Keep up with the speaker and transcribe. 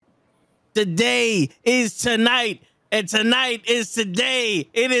Today is tonight, and tonight is today.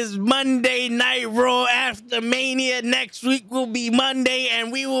 It is Monday Night Raw after Mania. Next week will be Monday,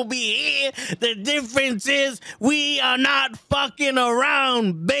 and we will be here. The difference is we are not fucking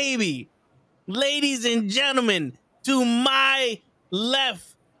around, baby. Ladies and gentlemen, to my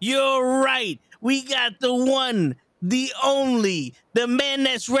left, your right, we got the one, the only, the man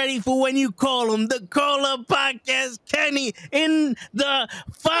that's ready for when you call him, the Call Up Podcast, Kenny, in the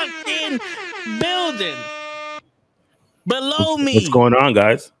fucking building. Below me. What's going on,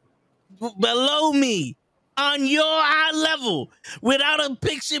 guys? Below me. On your eye level, without a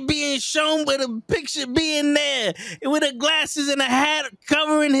picture being shown, with a picture being there, with the glasses and a hat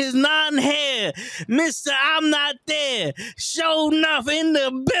covering his non-hair, Mr. I'm Not There, show enough in the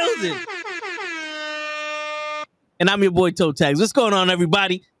building. And I'm your boy Toe Tags. What's going on,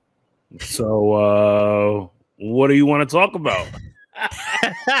 everybody? So, what do you want to talk about?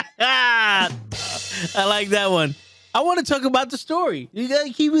 I like that one. I want to talk about the story. You gotta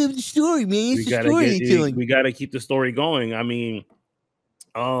keep it the story, man. It's the story killing. We gotta keep the story going. I mean,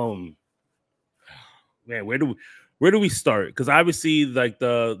 man, where do we start? Because obviously, like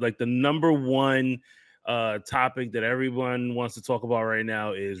the number one topic that everyone wants to talk about right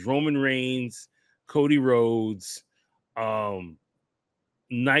now is Roman Reigns, Cody Rhodes.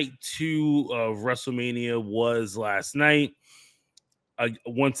 Night 2 of WrestleMania was last night.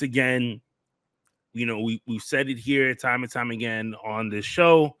 Once again, you know, we've said it here time and time again on this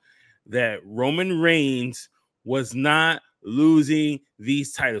show that Roman Reigns was not losing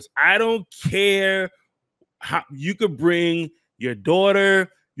these titles. I don't care how you could bring your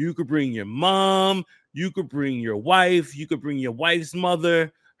daughter, you could bring your mom, you could bring your wife, you could bring your wife's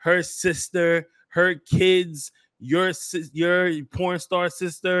mother, her sister, her kids, your porn star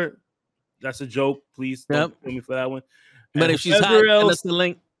sister. That's a joke. Please don't kill me for that one. But and if she's hot, send us the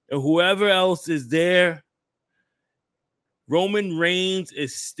link. And whoever else is there, Roman Reigns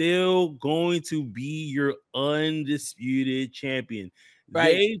is still going to be your undisputed champion.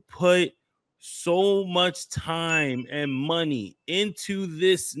 Right. They put so much time and money into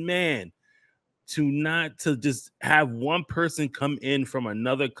this man to just have one person come in from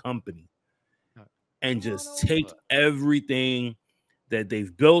another company and just take everything that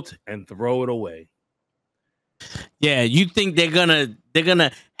they've built and throw it away. Yeah, you think they're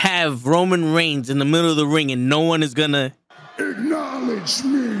gonna have Roman Reigns in the middle of the ring and no one is gonna acknowledge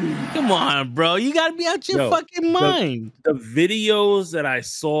me? Come on, bro. You gotta be out your fucking mind. The videos that I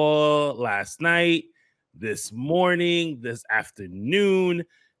saw last night, this morning, this afternoon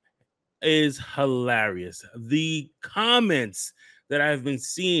is hilarious. The comments that I've been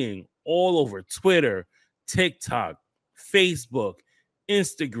seeing all over Twitter, TikTok, Facebook,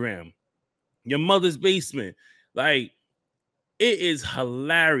 Instagram, your mother's basement. Like, it is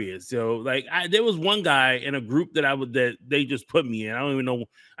hilarious, yo. Like, there was one guy in a group that they just put me in. I don't even know.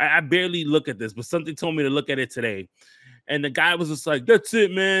 I barely look at this, but something told me to look at it today. And the guy was just like, "That's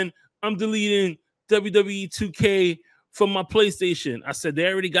it, man. I'm deleting WWE 2K from my PlayStation." I said, "They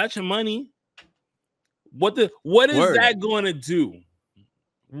already got your money. What is that going to do?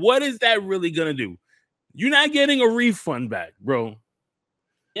 What is that really going to do? You're not getting a refund back, bro."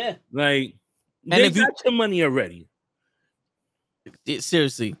 Yeah. Like, they got your money already.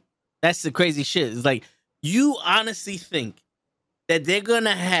 Seriously, that's the crazy shit. It's like, you honestly think that they're going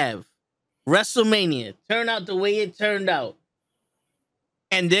to have WrestleMania turn out the way it turned out,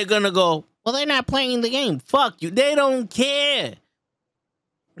 and they're going to go, well, they're not playing the game. Fuck you. They don't care.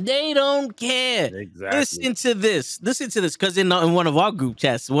 They don't care. Exactly. Listen to this, because in one of our group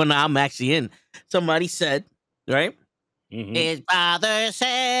chats, one I'm actually in, somebody said, right? Mm-hmm. His father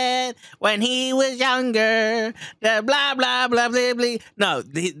said when he was younger, that blah, blah, blah, blah, blah. No,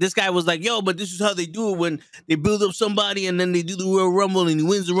 this guy was like, yo, but this is how they do it when they build up somebody and then they do the Royal Rumble and he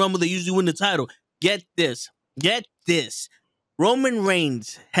wins the Rumble. They usually win the title. Get this. Roman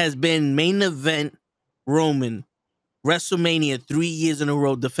Reigns has been main event Roman WrestleMania 3 years in a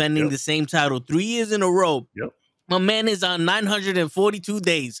row, defending the same title 3 years in a row. Yep. My man is on 942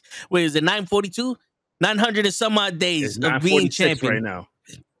 days. Wait, is it 942? 900 and some odd days of being champion right now.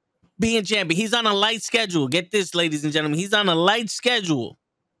 Being champion. He's on a light schedule. Get this, ladies and gentlemen. He's on a light schedule.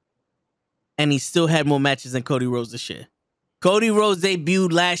 And he still had more matches than Cody Rhodes this year. Cody Rhodes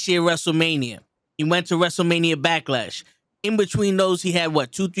debuted last year WrestleMania. He went to WrestleMania Backlash. In between those, he had,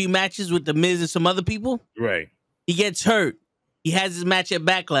 2-3 matches with The Miz and some other people? Right. He gets hurt. He has his match at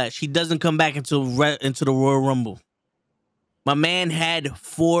Backlash. He doesn't come back into the Royal Rumble. My man had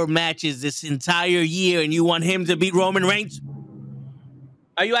 4 matches this entire year, and you want him to beat Roman Reigns?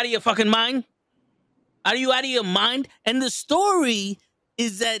 Are you out of your fucking mind? Are you out of your mind? And the story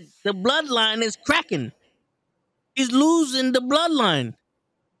is that the bloodline is cracking. He's losing the bloodline.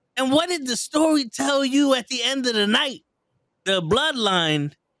 And what did the story tell you at the end of the night? The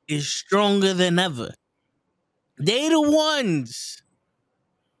bloodline is stronger than ever. They the ones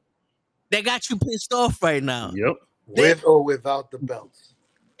that got you pissed off right now. Yep. With or without the belts.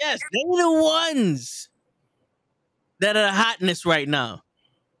 Yes, they the ones that are the hotness right now.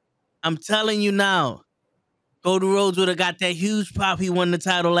 I'm telling you now, Cody Rhodes would have got that huge pop. He won the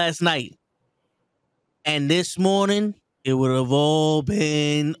title last night. And this morning, it would have all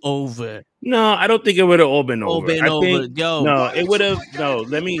been over. No, I don't think it would have all been over. I think Yo. no, it would have. No,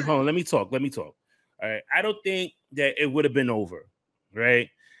 let me talk. All right, I don't think that it would have been over, right?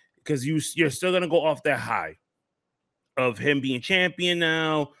 Because you're still gonna go off that high of him being champion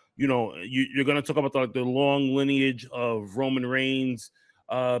now. You know, you're gonna talk about the long lineage of Roman Reigns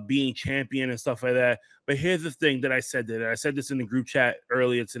being champion and stuff like that. But here's the thing that I said this in the group chat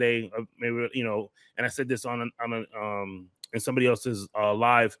earlier today, maybe, you know, and I said this on in somebody else's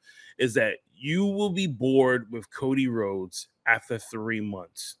live, is that you will be bored with Cody Rhodes after 3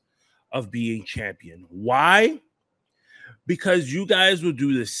 months of being champion. Why? Because you guys will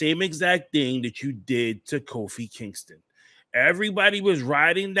do the same exact thing that you did to Kofi Kingston. Everybody was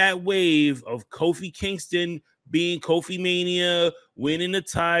riding that wave of Kofi Kingston being Kofi Mania, winning the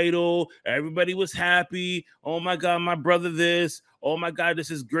title. Everybody was happy. Oh my God, my brother this. Oh my God,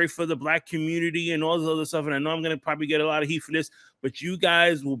 this is great for the black community and all this other stuff. And I know I'm going to probably get a lot of heat for this, but you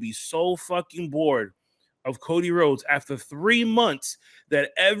guys will be so fucking bored of Cody Rhodes after 3 months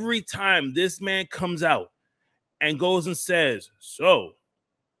that every time this man comes out and goes and says, so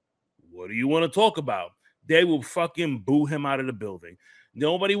what do you want to talk about? They will fucking boo him out of the building.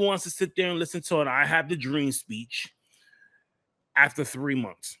 Nobody wants to sit there and listen to an I Have the Dream speech after 3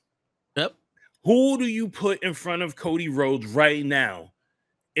 months. Yep. Who do you put in front of Cody Rhodes right now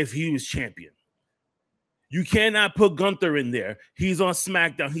if he was champion? You cannot put Gunther in there. He's on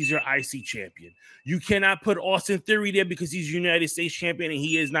SmackDown. He's your IC champion. You cannot put Austin Theory there because he's United States champion and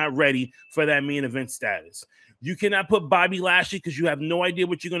he is not ready for that main event status. You cannot put Bobby Lashley because you have no idea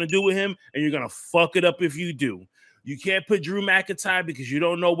what you're going to do with him and you're going to fuck it up if you do. You can't put Drew McIntyre because you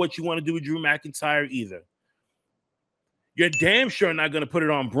don't know what you want to do with Drew McIntyre either. You're damn sure not going to put it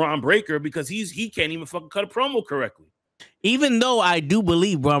on Braun Breaker because he can't even fucking cut a promo correctly. Even though I do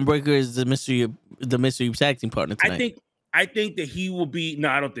believe Braun Breaker is the mystery tag team partner tonight. I think that he will be. No,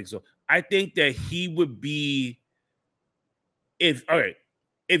 I don't think so. I think that he would be. If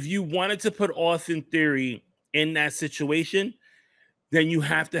you wanted to put Austin Theory in that situation, then you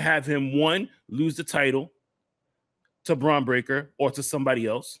have to have him, one, lose the title to Braun Breaker or to somebody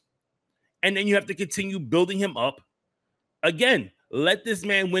else. And then you have to continue building him up. Again, let this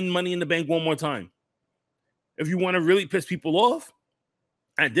man win Money in the Bank one more time. If you want to really piss people off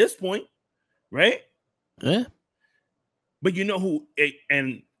at this point, right? Yeah. But you know who,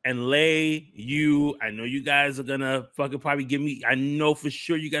 and Lay, I know you guys are gonna fucking probably give me, I know for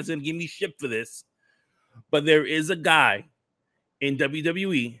sure you guys are gonna give me shit for this, but there is a guy in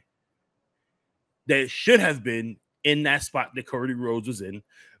WWE that should have been in that spot that Cody Rhodes was in.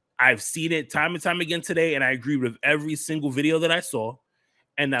 I've seen it time and time again today, and I agree with every single video that I saw,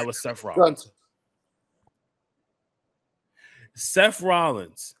 and that was Seth Rollins. Seth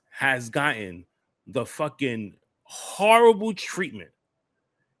Rollins has gotten the fucking horrible treatment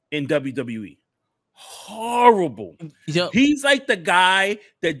in WWE. Horrible. Yo. He's like the guy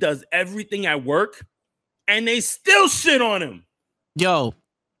that does everything at work, and they still shit on him. Yo,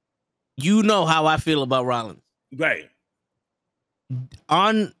 you know how I feel about Rollins. Right.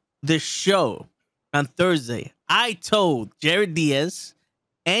 On the show on Thursday, I told Jared Diaz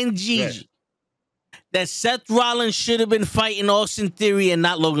and Gigi that Seth Rollins should have been fighting Austin Theory and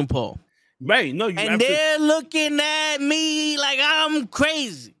not Logan Paul. Right. No, they're looking at me like I'm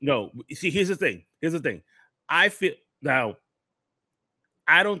crazy. No, see, here's the thing. I feel now,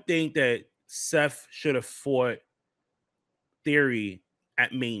 I don't think that Seth should have fought Theory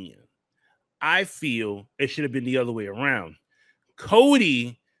at Mania. I feel it should have been the other way around.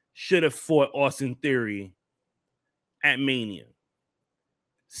 Cody should have fought Austin Theory at Mania.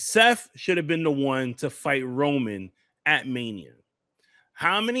 Seth should have been the one to fight Roman at Mania.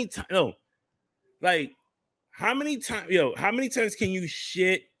 How many times can you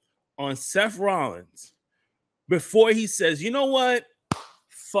shit on Seth Rollins before he says, you know what?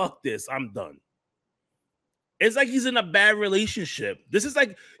 Fuck this. I'm done. It's like he's in a bad relationship. This is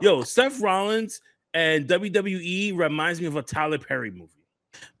like, Seth Rollins and WWE reminds me of a Tyler Perry movie.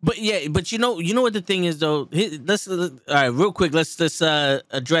 But yeah, but you know what the thing is though. Let's all right, real quick. Let's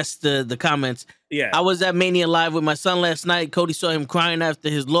address the comments. Yeah. I was at Mania Live with my son last night. Cody saw him crying after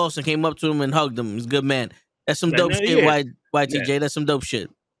his loss and came up to him and hugged him. He's a good man. That's some dope shit. YTJ, that's some dope shit.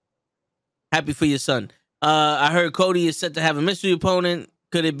 Happy for your son. I heard Cody is set to have a mystery opponent.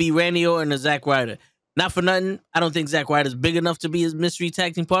 Could it be Randy Orton or Zack Ryder? Not for nothing. I don't think Zack Ryder's big enough to be his mystery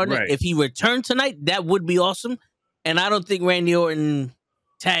tag team partner. Right. If he returned tonight, that would be awesome. And I don't think Randy Orton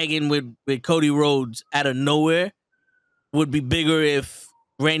tagging with Cody Rhodes out of nowhere would be bigger if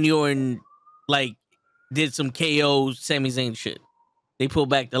Randy Orton like did some KO Sami Zayn shit. They pull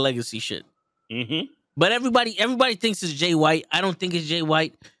back the legacy shit. Mm-hmm. But everybody thinks it's Jay White. I don't think it's Jay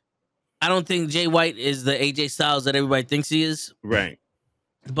White. I don't think Jay White is the AJ Styles that everybody thinks he is. Right.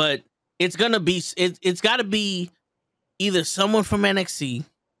 But it's gonna be it's got to be either someone from NXT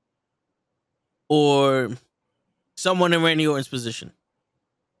or someone in Randy Orton's position.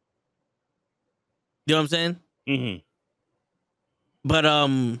 You know what I'm saying? Mm-hmm.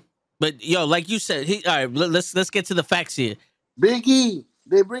 But yo, like you said, all right. Let's get to the facts here. Big E,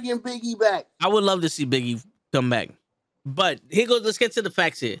 they bringing Big E back. I would love to see Big E come back, but here goes. Let's get to the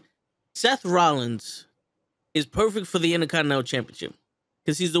facts here. Seth Rollins is perfect for the Intercontinental Championship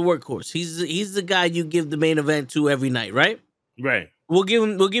because he's the workhorse. He's the guy you give the main event to every night, right? Right. We'll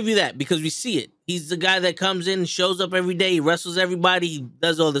give you that because we see it. He's the guy that comes in, shows up every day, he wrestles everybody, he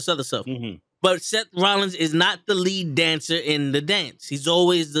does all this other stuff. Mm-hmm. But Seth Rollins is not the lead dancer in the dance. He's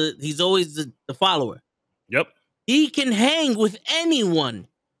always the follower. Yep. He can hang with anyone.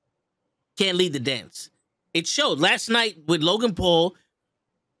 Can't lead the dance. It showed last night with Logan Paul.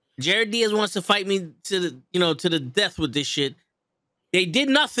 Jared Diaz wants to fight me to the death with this shit. They did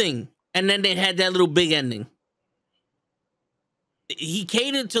nothing, and then they had that little big ending. He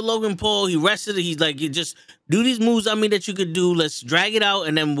catered to Logan Paul. He rested it. He's like, you just do these moves on me that you could do. Let's drag it out,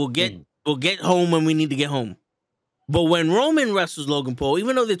 and then we'll get home when we need to get home. But when Roman wrestles Logan Paul,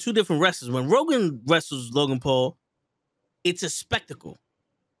 even though they're two different wrestlers, when Roman wrestles Logan Paul, it's a spectacle.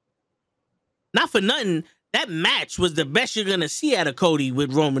 Not for nothing, that match was the best you're going to see out of Cody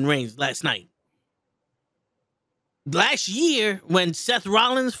with Roman Reigns last night. Last year, when Seth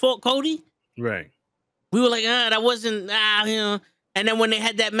Rollins fought Cody, right, we were like, that wasn't, you know. And then when they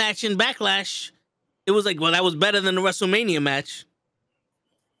had that match in Backlash, it was like, well, that was better than the WrestleMania match.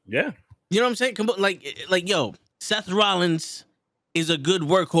 Yeah. You know what I'm saying? Like, yo, Seth Rollins is a good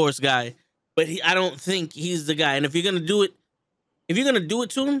workhorse guy, but I don't think he's the guy. And if you're gonna do it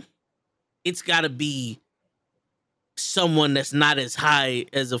to him, it's gotta be someone that's not as high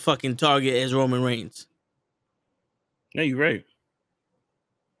as a fucking target as Roman Reigns. Yeah, you're right.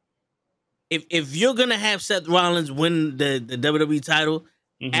 If you're gonna have Seth Rollins win the WWE title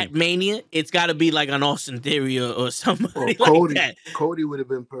at Mania, it's gotta be like an Austin Theory or somebody Cody, like that. Cody would have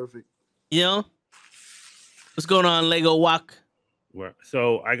been perfect. You know? What's going on, Lego Walk?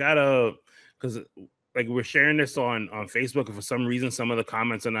 So I gotta, because like we're sharing this on Facebook, and for some reason some of the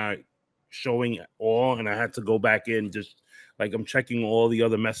comments are not showing at all, and I had to go back in, just like I'm checking all the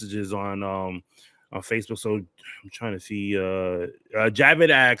other messages on Facebook. So I'm trying to see. Javid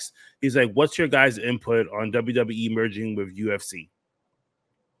asks, he's like, "What's your guys' input on WWE merging with UFC?"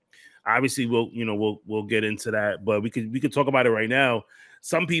 Obviously, we'll get into that, but we could talk about it right now.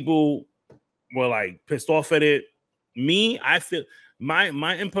 Some people were like pissed off at it. Me, I feel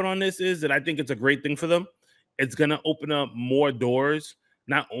my input on this is that I think it's a great thing for them. It's gonna open up more doors,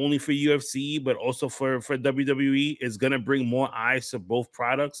 not only for UFC but also for WWE. It's gonna bring more eyes to both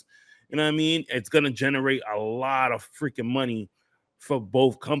products. You know what I mean? It's gonna generate a lot of freaking money for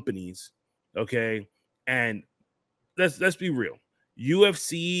both companies. Okay, and let's be real.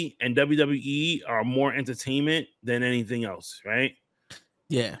 UFC and WWE are more entertainment than anything else, right?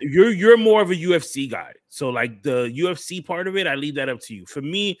 Yeah. You're more of a UFC guy. So like the UFC part of it, I leave that up to you. For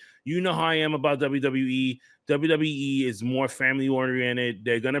me, you know how I am about WWE. WWE is more family oriented.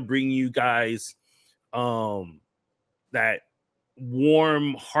 They're gonna bring you guys that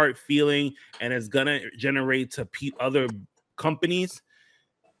warm heart feeling, and it's gonna generate to other companies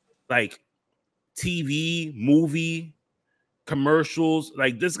like TV, movie, commercials.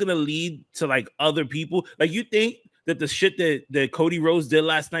 Like this is gonna lead to like other people. Like you think that the shit that Cody Rhodes did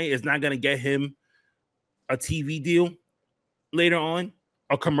last night is not gonna get him a TV deal later on,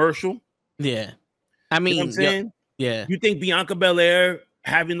 a commercial? Yeah, I mean, you know what I'm saying? Yeah. You think Bianca Belair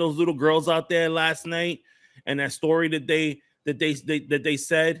having those little girls out there last night and that story that they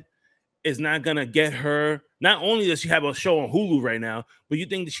said is not gonna get her? Not only does she have a show on Hulu right now, but you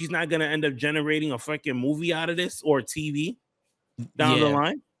think that she's not gonna end up generating a fucking movie out of this or TV down the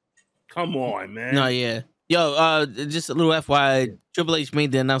line? Come on, man. No, yeah. Yo, just a little FYI. Triple H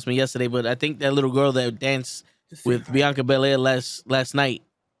made the announcement yesterday, but I think that little girl that danced with Bianca Belair last night.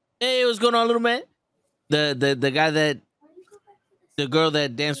 Hey, what's going on, little man? The guy that the girl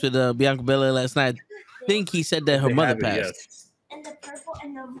that danced with Bianca Belair last night. I think he said that her mother passed. Yes. And the purple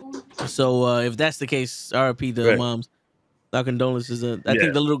and the moon. So if that's the case, RP the Right. moms. Our condolences. I Yeah.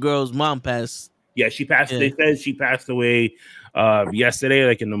 think the little girl's mom passed. Yeah, she passed. Yeah. They said she passed away yesterday,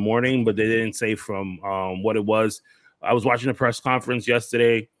 like in the morning, but they didn't say from what it was. I was watching a press conference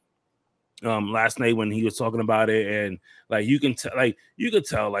yesterday, last night when he was talking about it, and like you could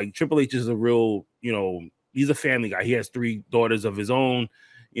tell, like Triple H is a real, he's a family guy. He has 3 daughters of his own,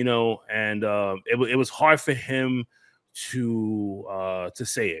 and it was hard for him to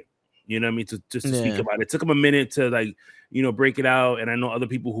say it. You know what I mean? To speak about it. It took him a minute to break it out. And I know other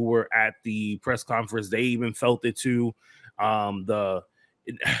people who were at the press conference, they even felt it too. I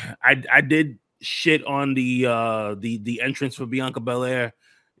did shit on the entrance for Bianca Belair,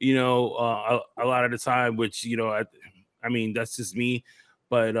 a lot of the time, which, I mean, that's just me.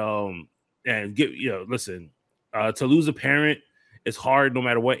 But listen, to lose a parent is hard no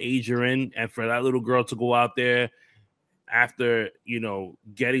matter what age you're in. And for that little girl to go out there after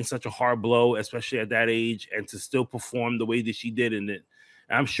getting such a hard blow, especially at that age, and to still perform the way that she did in it,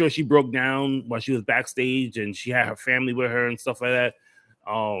 I'm sure she broke down while she was backstage, and she had her family with her and stuff like that.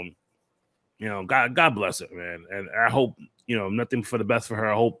 God bless her, man, and I hope nothing for the best for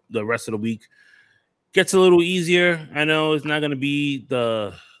her. I hope the rest of the week gets a little easier. I know it's not going to be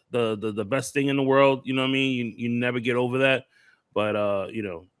the best thing in the world, you know what I mean? You never get over that, but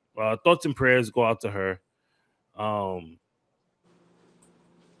thoughts and prayers go out to her.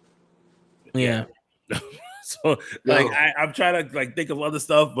 Yeah. So I'm trying to think of other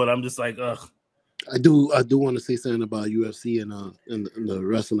stuff, but I'm just like, ugh. I do want to say something about UFC and the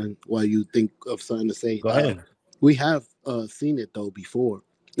wrestling while you think of something to say. Go ahead. We have seen it though before.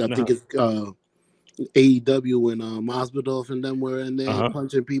 I think it's AEW when Masvidal and them were in there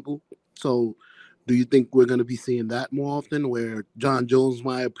punching people. So do you think we're going to be seeing that more often, where John Jones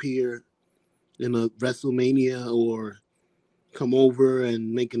might appear in a WrestleMania or come over and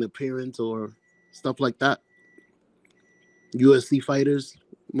make an appearance or stuff like that? UFC fighters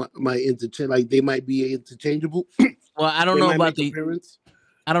might interchange, like they might be interchangeable. Well, I don't know about the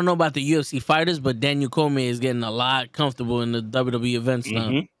UFC fighters, but Daniel Cormier is getting a lot comfortable in the WWE events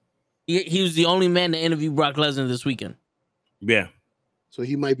now. He was the only man to interview Brock Lesnar this weekend. Yeah. So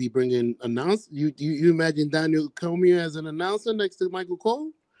he might be bringing You imagine Daniel Cormier as an announcer next to Michael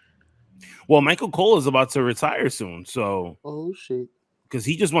Cole? Well, Michael Cole is about to retire soon, so shit. Because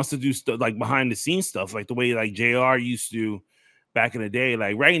he just wants to do stuff like behind the scenes stuff, like the way like JR used to back in the day.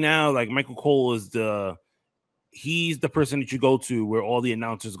 Like right now, like Michael Cole is he's the person that you go to where all the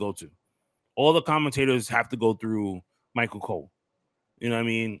announcers go to. All the commentators have to go through Michael Cole. You know what I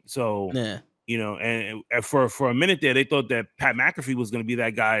mean? So yeah. And for a minute there, they thought that Pat McAfee was going to be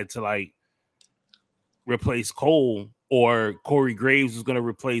that guy to like replace Cole, or Corey Graves was going to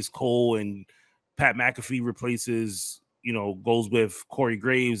replace Cole, and Pat McAfee replaces, goes with Corey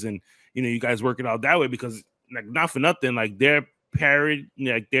Graves, and you guys work it out that way, because like not for nothing, like their pairing,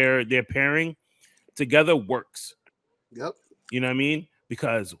 their pairing together works. Yep. You know what I mean?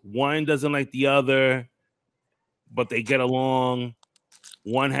 Because one doesn't like the other, but they get along.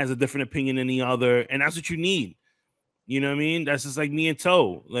 One has a different opinion than the other, and that's what you need. You know what I mean? That's just like me and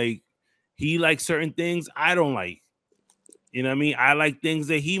Toe. Like he likes certain things I don't like. You know what I mean? I like things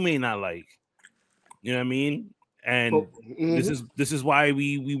that he may not like. You know what I mean? And this is why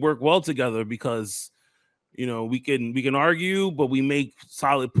we work well together, because we can argue, but we make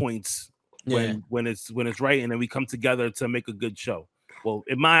solid points when it's right, and then we come together to make a good show. Well,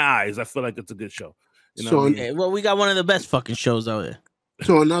 in my eyes, I feel like it's a good show. You know what I mean? Well, we got one of the best fucking shows out there.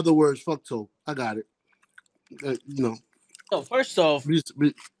 So in other words, fuck Toe. I got it. So first off,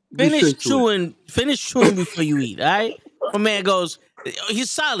 finish chewing before you eat. All right. My man goes,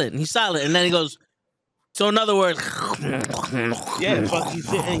 he's solid, and then he goes. So in other words, yeah, fuck, he's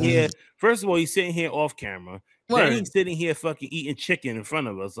sitting here. First of all, he's sitting here off camera. Then he's sitting here fucking eating chicken in front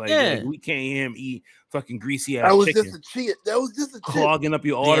of us. Like we can't hear him eat fucking greasy ass chicken. That was just a chip. Clogging up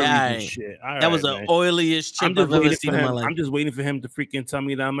your arteries and shit. All that was the oiliest chip I've ever seen in my life. I'm just waiting for him to freaking tell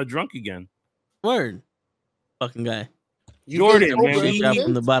me that I'm a drunk again. Word. Fucking guy. Jordan, man.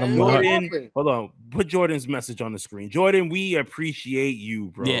 From the bottom of my heart. Hold on. Put Jordan's message on the screen. Jordan, we appreciate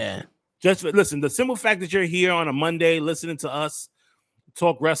you, bro. Yeah. Just listen, the simple fact that you're here on a Monday listening to us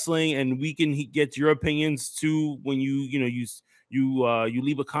talk wrestling, and we can get your opinions too when you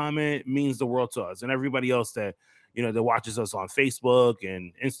leave a comment, means the world to us, and everybody else that that watches us on Facebook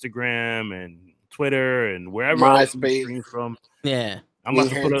and Instagram and Twitter and wherever else we MySpace. stream from. Yeah. I'm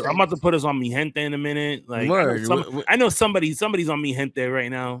about to put us on Mi Gente in a minute. Like I know somebody's on Mi Gente right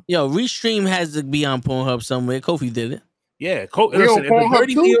now. Yo, Restream has to be on Pornhub somewhere. Kofi did it. Yeah, listen,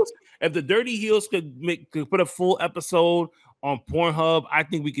 if the Dirty Heels could put a full episode on Pornhub, I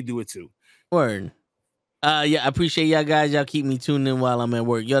think we could do it too. Word. Yeah, I appreciate y'all guys. Y'all keep me tuned in while I'm at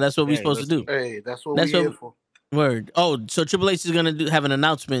work. Yo, that's what we're supposed to do. Hey, that's what we're here for. Word. Oh, so Triple H is gonna have an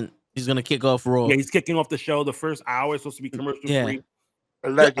announcement. He's gonna kick off Raw. Yeah, he's kicking off the show. The first hour is supposed to be commercial free.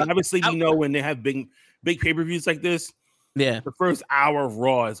 Obviously, when they have big pay-per-views like this, the first hour of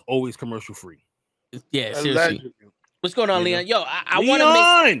Raw is always commercial free. Yeah, seriously. What's going on, Leon? Yo, I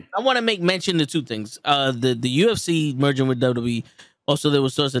want to make mention of two things. The UFC merging with WWE. Also, there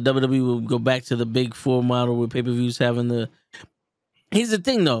was thoughts that WWE will go back to the big four model with pay-per-views having the. Here's the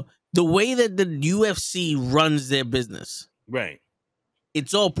thing, though: the way that the UFC runs their business, right?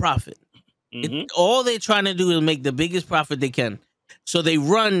 It's all profit. All they're trying to do is make the biggest profit they can. So they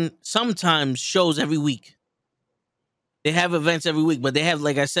run sometimes shows every week. They have events every week, but they have,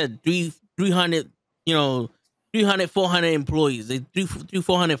 like I said, 300, 300, 400 employees. They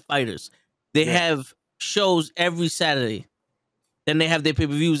 400 fighters. They have shows every Saturday. Then they have their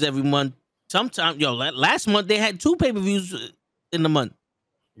pay-per-views every month. Sometimes, last month they had 2 pay-per-views in the month.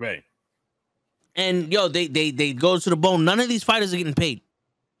 Right. And they go to the bone. None of these fighters are getting paid.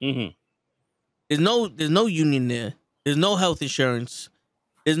 There's no union there. There's no health insurance.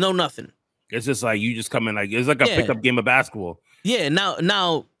 There's no nothing. It's just like you just come in like it's like a pickup game of basketball. Yeah.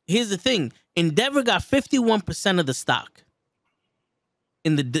 Now here's the thing. Endeavor got 51% of the stock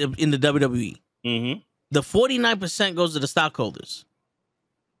in the WWE. The 49% goes to the stockholders.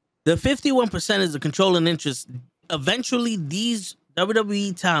 The 51% is the controlling interest. Eventually, these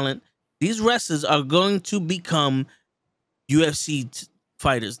WWE talent, these wrestlers are going to become UFC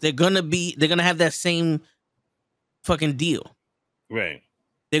fighters. They're gonna have that same fucking deal. Right.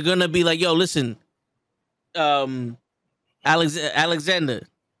 They're gonna be like, yo, listen, Alexander,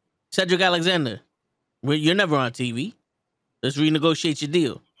 Cedric Alexander, you're never on TV. Let's renegotiate your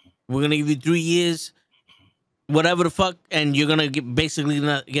deal. We're gonna give you 3 years, whatever the fuck, and you're gonna get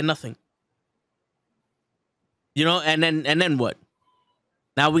get nothing. And then what?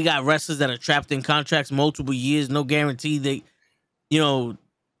 Now we got wrestlers that are trapped in contracts multiple years, no guarantee. They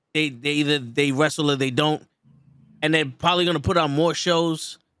either they wrestle or they don't, and they're probably gonna put on more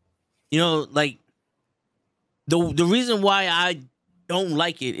shows. Like the reason why I don't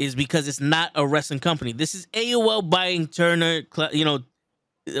like it is because it's not a wrestling company. This is AOL buying Turner,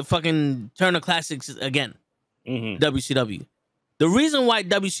 fucking Turner Classics again. WCW. The reason why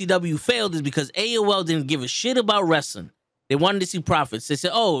WCW failed is because AOL didn't give a shit about wrestling. They wanted to see profits. They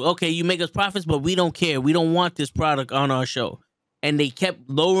said, oh, okay, you make us profits, but we don't care. We don't want this product on our show. And they kept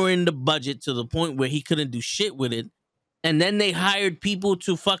lowering the budget to the point where he couldn't do shit with it. And then they hired people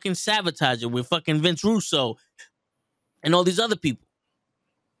to fucking sabotage it with fucking Vince Russo and all these other people.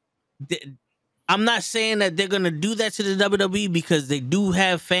 I'm not saying that they're going to do that to the WWE because they do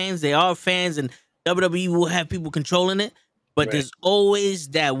have fans. They are fans, and WWE will have people controlling it. But there's always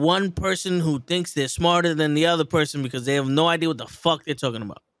that one person who thinks they're smarter than the other person because they have no idea what the fuck they're talking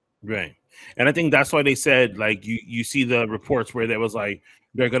about. Right. And I think that's why they said, like, you see the reports where there was like,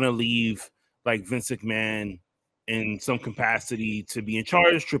 they're going to leave like Vince McMahon in some capacity to be in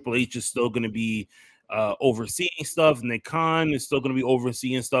charge. Triple H is still going to be overseeing stuff. Nick Khan is still going to be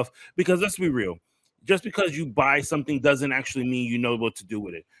overseeing stuff because let's be real. Just because you buy something doesn't actually mean you know what to do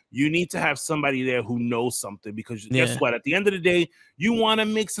with it. You need to have somebody there who knows something because guess what? At the end of the day, you want to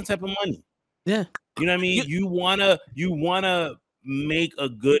make some type of money. Yeah. You know what I mean? You wanna make a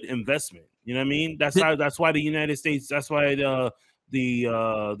good investment. You know what I mean? That's why the United States, that's why the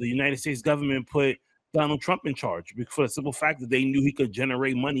United States government put Donald Trump in charge for the simple fact that they knew he could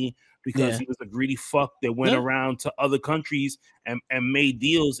generate money because he was a greedy fuck that went around to other countries and made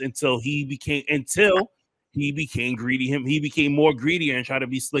deals until he became greedy. He became more greedier and tried to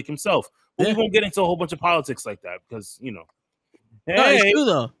be slick himself. But we won't get into a whole bunch of politics like that because hey, no, it's true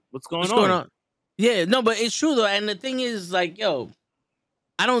though. What's going on? Yeah, no, but it's true though. And the thing is, like, yo,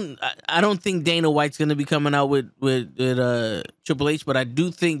 I don't think Dana White's gonna be coming out with Triple H, but I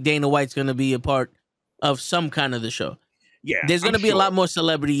do think Dana White's gonna be a part of some kind of the show. Yeah, there's gonna be a lot more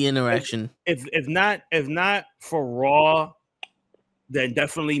celebrity interaction. If not for Raw, then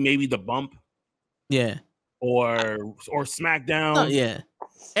definitely maybe the Bump. Yeah. Or SmackDown. Oh, yeah.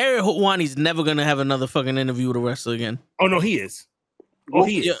 Ariel Helwani's never gonna have another fucking interview with a wrestler again. Oh no, he is. Oh,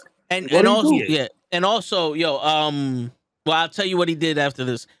 he is. Yeah. And also, yo, well, I'll tell you what he did after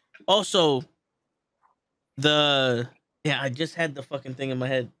this. Also, I just had the fucking thing in my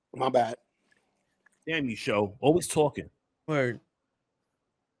head. My bad. Damn you, show. Always talking. Word.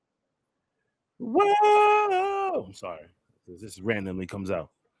 Whoa! I'm sorry. This randomly comes out.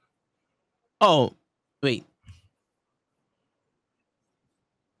 Oh, wait.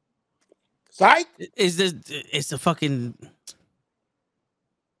 Psych. Is this? It's the fucking.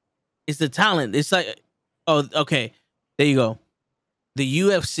 It's the talent. It's like, oh, okay. There you go. The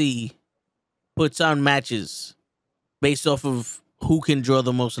UFC puts on matches based off of who can draw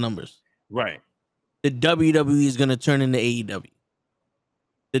the most numbers. Right. The WWE is going to turn into AEW.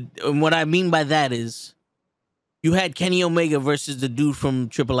 And what I mean by that is, you had Kenny Omega versus the dude from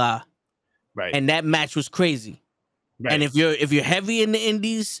Triple I, Right. and that match was crazy. Right. And if you're heavy in the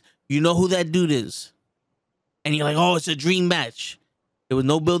indies, you know who that dude is, and you're like, oh, it's a dream match. There was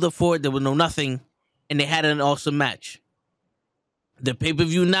no build up for it. There was no nothing, and they had an awesome match. The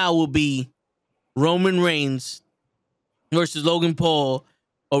pay-per-view now will be Roman Reigns versus Logan Paul,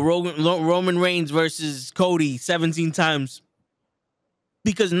 or Roman Reigns versus Cody 17 times.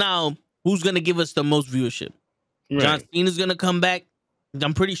 Because now, who's going to give us the most viewership? Right. John Cena's going to come back.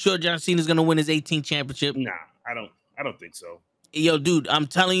 I'm pretty sure John Cena's going to win his 18th championship. Nah, I don't think so. Yo, dude, I'm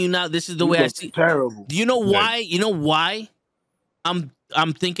telling you now, this is the way I see. Terrible. Do you know why? You know why I'm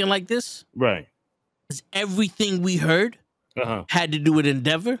thinking like this? Right. Because everything we heard Uh-huh. had to do with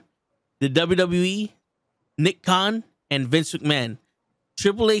Endeavor, the WWE, Nick Khan, and Vince McMahon.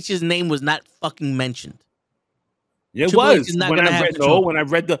 Triple H's name was not fucking mentioned. It Triple H was is not when gonna I have read control.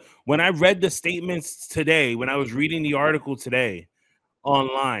 when I read the statements today, when I was reading the article today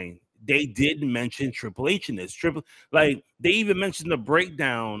online, they did mention Triple H in this. Like they even mentioned the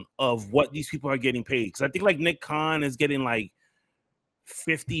breakdown of what these people are getting paid. Because I think like Nick Khan is getting like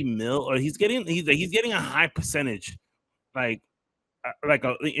 50 mil, or he's getting a high percentage, like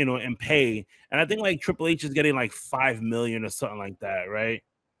a in pay. And I think like Triple H is getting like 5 million or something like that, right?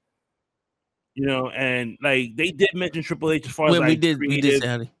 And like they did mention Triple H as far as like we did say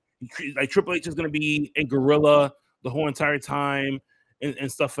how like Triple H is gonna be in Gorilla the whole entire time and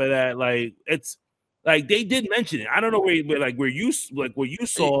stuff like that. Like it's like they did mention it. I don't know where you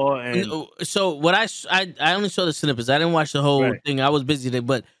saw. And so what I only saw the snippets. I didn't watch the whole thing. I was busy today,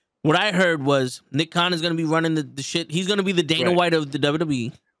 but what I heard was Nick Khan is going to be running the shit. He's going to be the Dana White of the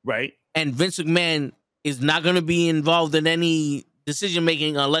WWE, right? And Vince McMahon is not going to be involved in any decision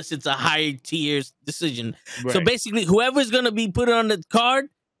making unless it's a higher tier decision. Right. So basically, whoever's going to be put on the card,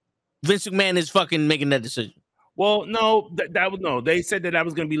 Vince McMahon is fucking making that decision. Well, no, that was no. They said that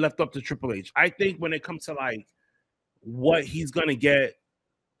was going to be left up to Triple H. I think when it comes to like what he's going to get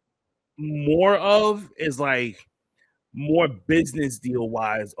more of is like more business deal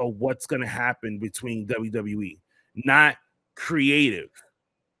wise of what's going to happen between WWE, not creative.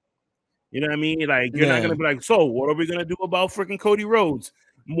 You know what I mean? Like you're not going to be like, so what are we going to do about freaking Cody Rhodes?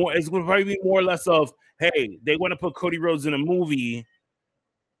 More, it's going to probably be more or less of, hey, they want to put Cody Rhodes in a movie.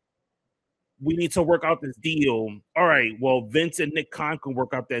 We need to work out this deal. All right, well, Vince and Nick Khan can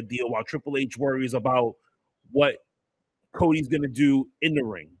work out that deal while Triple H worries about what Cody's going to do in the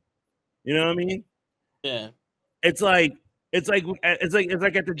ring. You know what I mean? Yeah. It's like at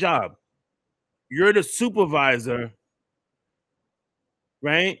the job. You're the supervisor,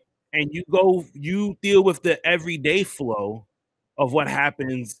 right? And you deal with the everyday flow of what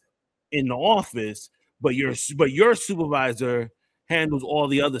happens in the office, but your supervisor handles all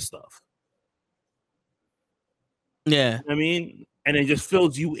the other stuff. Yeah. I mean, and it just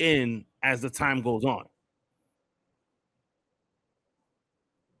fills you in as the time goes on.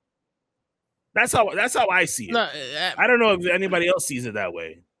 That's how I see it. No, I don't know if anybody else sees it that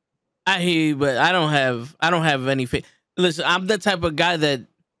way. I hear you, but I don't have any faith. Listen, I'm the type of guy that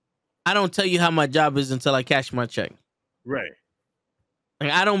I don't tell you how my job is until I cash my check. Right.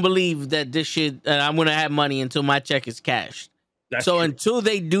 Like, I don't believe that this shit, I'm going to have money until my check is cashed. That's so true. Until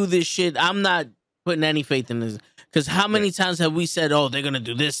they do this shit, I'm not putting any faith in this. Because how many times have we said, oh, they're going to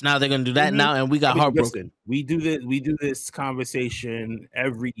do this now, they're going to do that now, and we got heartbroken. Listen, we do this conversation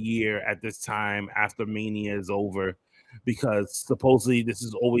every year at this time after Mania is over, because supposedly this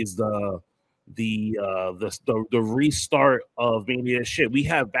is always the restart of Mania shit. We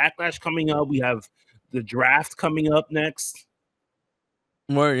have Backlash coming up. We have the draft coming up next.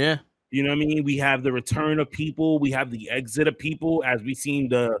 Word, yeah. You know what I mean? We have the return of people. We have the exit of people, as we've seen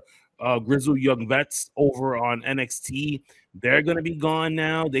the grizzled young vets over on NXT. They're gonna be gone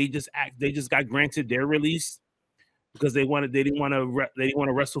now. They just got granted their release because they didn't want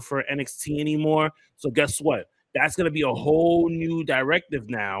to wrestle for NXT anymore. So guess what? That's gonna be a whole new directive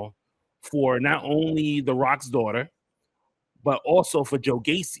now for not only The Rock's daughter, but also for Joe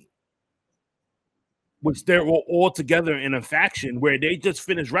Gacy, which they're all together in a faction where they just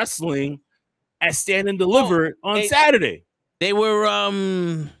finished wrestling at Stand and Deliver on Saturday. They were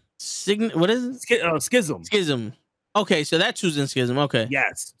what is it? Schism. Schism. Okay, so that's who's in Schism. Okay.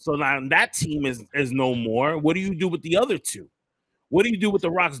 Yes. So now that team is no more. What do you do with the other two? What do you do with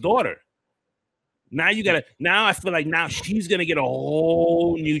The Rock's daughter? Now you gotta. Now I feel like now she's gonna get a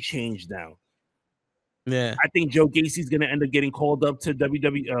whole new change now. Yeah. I think Joe Gacy's gonna end up getting called up to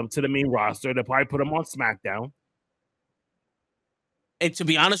WWE to the main roster. They'll probably put him on SmackDown. And to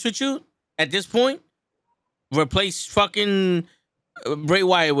be honest with you, at this point, replace fucking Bray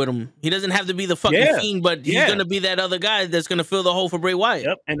Wyatt with him. He doesn't have to be the fucking Fiend, but he's gonna be that other guy that's gonna fill the hole for Bray Wyatt.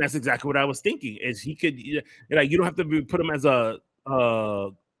 Yep, and that's exactly what I was thinking. Is he could like you don't have to put him as a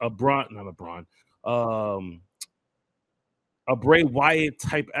Bray Wyatt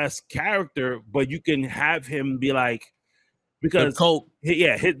type-esque character, but you can have him be like because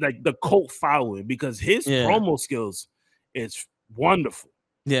his like the cult following because his promo skills is wonderful.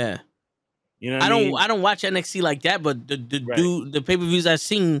 Yeah. You know what I don't watch NXT like that, but the pay-per-views I've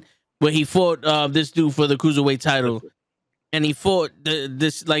seen where he fought this dude for the Cruiserweight title and he fought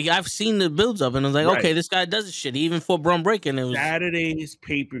this like I've seen the builds up and I was like, okay, this guy does this shit. He even fought Braun Breaker. And it was Saturday's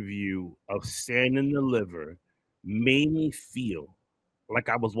pay-per-view of Stand and Deliver made me feel like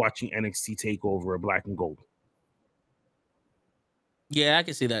I was watching NXT TakeOver of Black and Gold. Yeah, I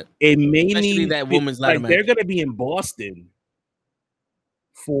can see that. It made Especially me that woman's ladder match. They're gonna be in Boston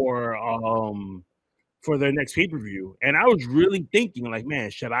for their next pay-per-view. And I was really thinking, like, man,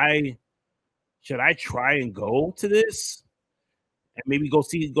 should I try and go to this? And maybe go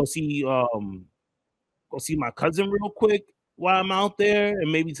see my cousin real quick while I'm out there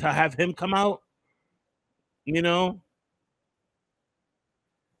and maybe to have him come out. You know?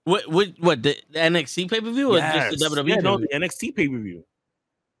 What the NXT pay-per-view or just the WWE? Yeah, no, the NXT pay-per-view.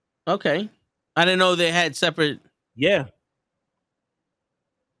 Okay. I didn't know they had separate. Yeah.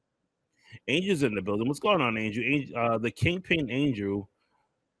 Angel's in the building. What's going on, Angel? The Kingpin Angel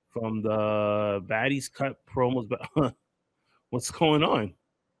from the Baddies Cut promos. What's going on?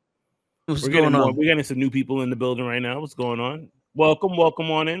 We're getting some new people in the building right now. What's going on? Welcome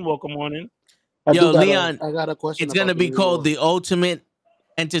on in. Yo, Leon, I got a question. It's gonna be called the Ultimate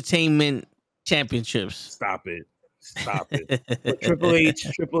Entertainment Championships. Stop it. But Triple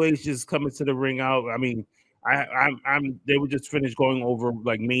H is coming to the ring out. I mean, they were just finished going over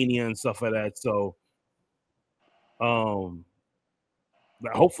like Mania and stuff like that. So hopefully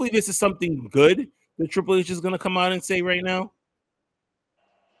this is something good that Triple H is gonna come out and say right now.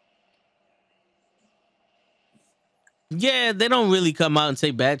 Yeah, they don't really come out and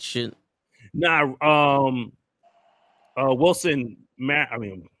say bad shit. Nah,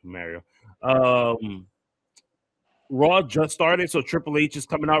 Mario. Raw just started, so Triple H is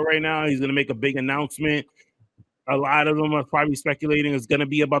coming out right now. He's gonna make a big announcement. A lot of them are probably speculating it's gonna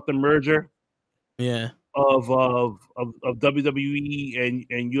be about the merger. Yeah. Of WWE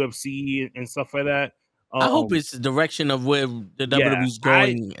and UFC and stuff like that. I hope it's the direction of where the WWE's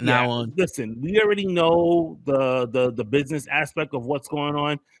going now on. Listen, we already know the business aspect of what's going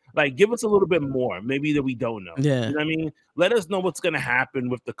on. Like, give us a little bit more, maybe that we don't know. Yeah. You know what I mean? Let us know what's going to happen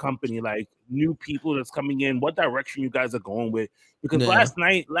with the company, like new people that's coming in, what direction you guys are going with. Because last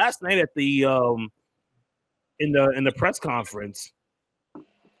night at the in the press conference,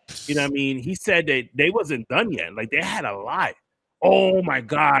 you know what I mean? He said that they wasn't done yet. Like, they had a lot. Oh my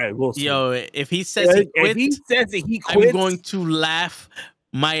God, Wilson. Yo, if he says he quit, I'm going to laugh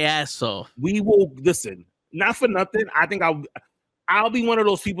my ass off. We will listen. Not for nothing. I think I'll be one of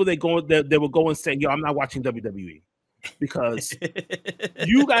those people that will go and say, yo, I'm not watching WWE. Because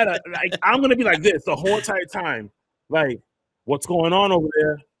you gotta I'm gonna be like this the whole entire time. Like, what's going on over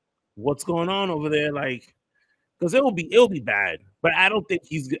there? What's going on over there? Like, because it'll be bad. But I don't think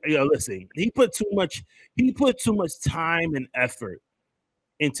he's listen, he put too much time and effort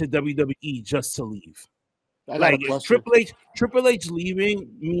into WWE just to leave. Like Triple H leaving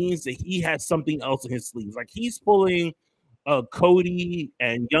means that he has something else in his sleeves. Like he's pulling Cody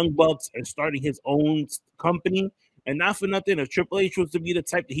and Young Bucks and starting his own company. And not for nothing, if Triple H was to be the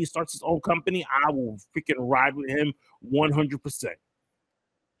type that he starts his own company, I will freaking ride with him 100%.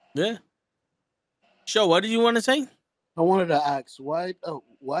 Yeah. Sure, what did you want to say? I wanted to ask why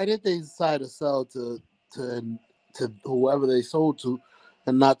did they decide to sell to whoever they sold to,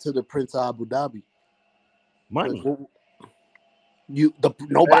 and not to the Prince of Abu Dhabi? Money.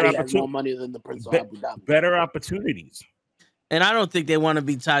 Nobody has more money than the Prince of Abu Dhabi. Better opportunities. And I don't think they want to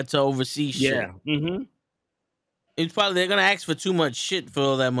be tied to overseas shit. Yeah. Mm-hmm. It's probably they're gonna ask for too much shit for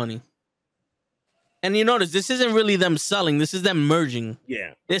all that money. And you notice this isn't really them selling. This is them merging.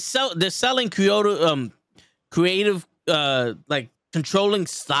 Yeah. They're selling creative like controlling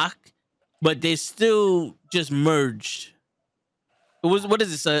stock but they still just merged. It was what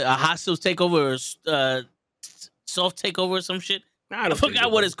is this? A hostile takeover or soft takeover or some shit? I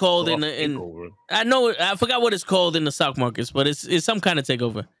forgot what it's called in. I know I forgot what it's called in the stock markets, but it's some kind of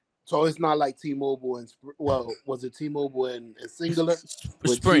takeover. So it's not like T-Mobile and was it T-Mobile and Singular?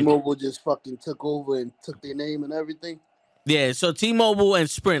 Where Sprint. T-Mobile just fucking took over and took their name and everything. Yeah, so T-Mobile and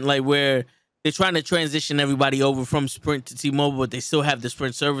Sprint, like where they're trying to transition everybody over from Sprint to T-Mobile, but they still have the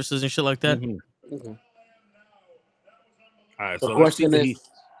Sprint services and shit like that. Mm-hmm. Mm-hmm. All right. The question is,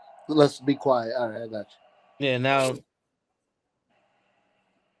 let's be quiet. All right, I got you. Yeah, now.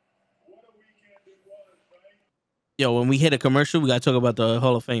 Yo, when we hit a commercial, we gotta talk about the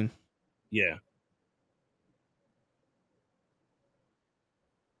Hall of Fame. Yeah.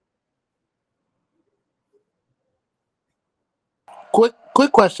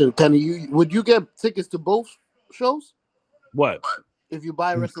 Quick question, Kenny. Would you get tickets to both shows? What? If you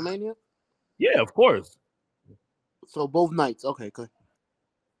buy WrestleMania? Yeah, of course. So both nights. Okay, good.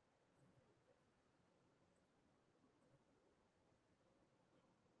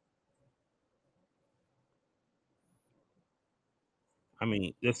 I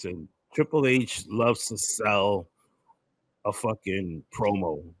mean, listen, Triple H loves to sell a fucking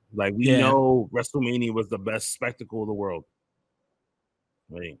promo. Like we know WrestleMania was the best spectacle of the world.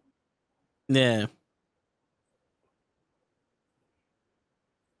 Right. Yeah.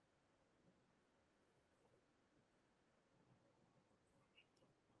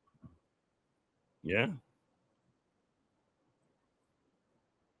 Yeah.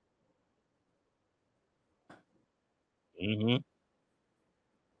 Mm-hmm.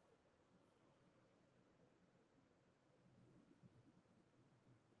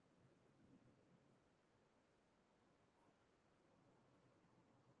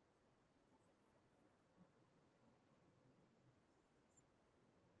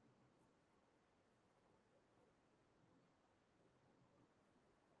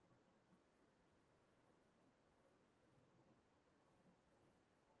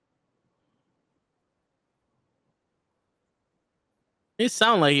 It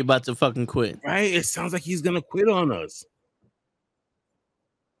sounds like he about to fucking quit. Right? It sounds like he's gonna quit on us.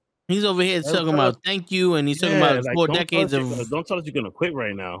 He's over here talking about thank you, and he's talking about like, 4 decades of. Don't tell us you're gonna quit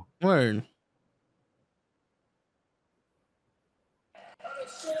right now. Word.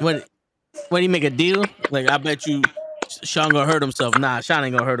 What do you make a deal? Like, I bet you Sean gonna hurt himself. Nah, Sean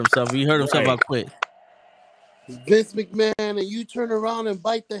ain't gonna hurt himself. If he hurt himself, I'll quit. Vince McMahon, and you turn around and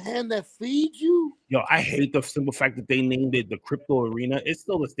bite the hand that feeds you? Yo, I hate the simple fact that they named it the Crypto Arena. It's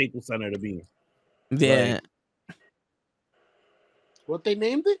still a Staples Center to me. Yeah. Like, what they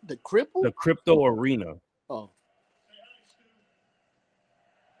named it? The Cripple? The Crypto Arena. Oh.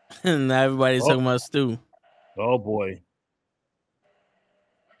 And now everybody's talking about Stu. Oh boy.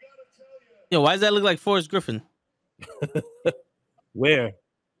 Yo, why does that look like Forrest Griffin? Where?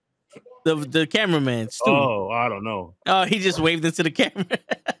 The cameraman, Stu. Oh, I don't know. Oh, he just waved into the camera.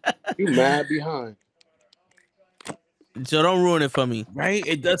 You mad behind. So don't ruin it for me. Right?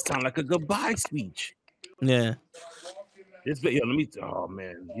 It does sound like a goodbye speech. Yeah. Oh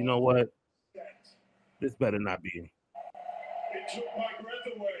man, you know what? This better not be.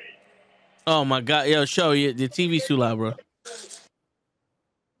 Oh my god, yo, show you the TV's too loud, bro.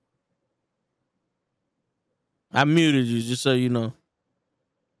 I muted you just so you know.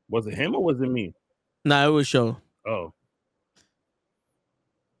 Was it him or was it me? Nah, it was show. Oh.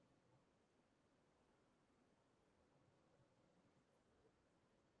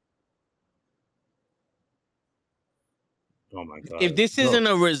 Oh my god. If this isn't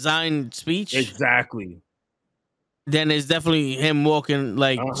a resigned speech, exactly, then it's definitely him walking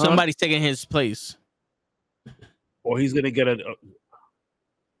like somebody's taking his place. Or he's gonna get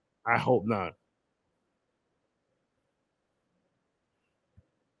I hope not.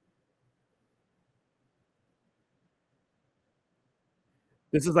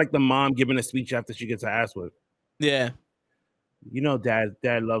 This is like the mom giving a speech after she gets her ass whipped. Yeah. You know, dad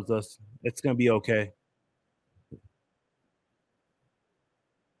loves us. It's gonna be okay.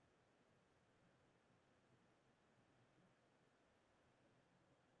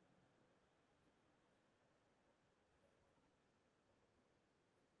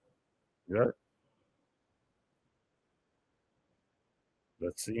 Yeah.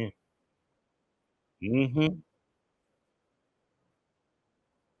 Let's see. Mm-hmm.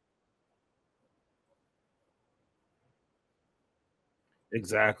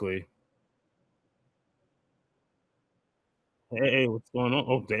 Exactly. Hey, what's going on?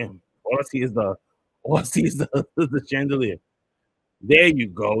 Oh, damn. All I see is the chandelier. There you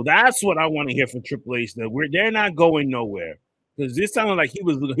go. That's what I want to hear from Triple H. They're not going nowhere. Because this sounded like he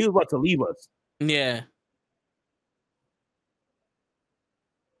was about to leave us. Yeah.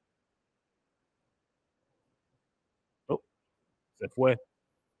 Oh, se fue.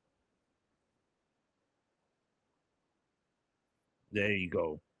 There you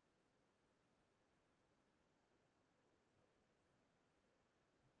go.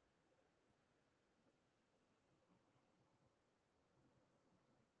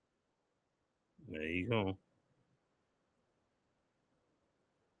 There you go.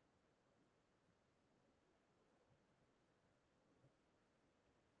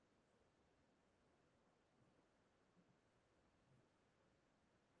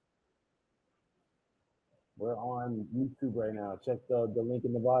 We're on YouTube right now. Check the link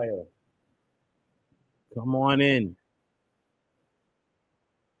in the bio. Come on in.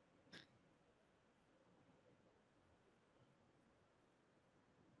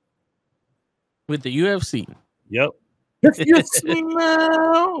 With the UFC. Yep. If you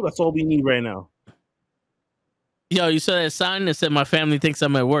smell, that's all we need right now. Yo, you saw that sign that said my family thinks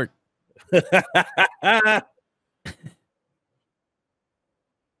I'm at work.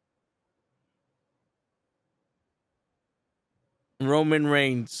 Roman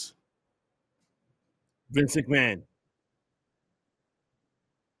Reigns. Vince McMahon.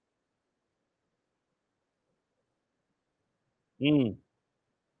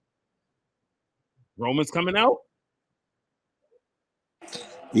 Roman's coming out?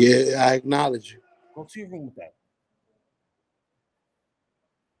 Yeah, I acknowledge you. Go to your room with that.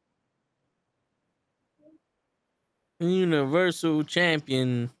 Universal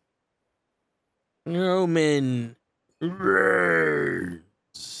Champion Roman Reigns.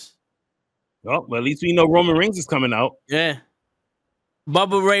 Oh, well, at least we know Roman Reigns is coming out. Yeah.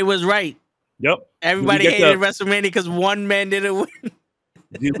 Bubba Ray was right. Yep. Everybody hated WrestleMania because one man didn't win.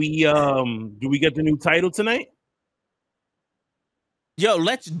 Do we get the new title tonight? Yo,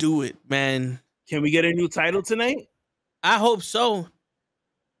 let's do it, man. Can we get a new title tonight? I hope so.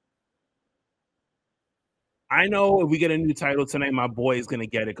 I know if we get a new title tonight, my boy is gonna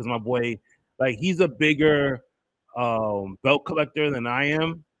get it because my boy, like, he's a bigger belt collector than I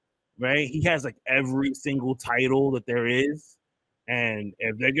am, right? He has like every single title that there is, and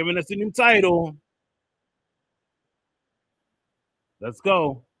if they're giving us a new title, let's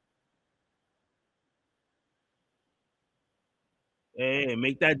go. Hey,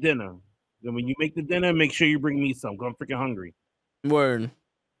 make that dinner. Then when you make the dinner, make sure you bring me some. 'Cause I'm freaking hungry. Word.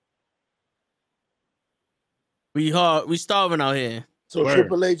 We starving out here. So Word.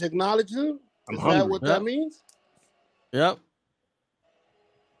 Triple H acknowledged him? I'm Is hungry. that what that means? Yep.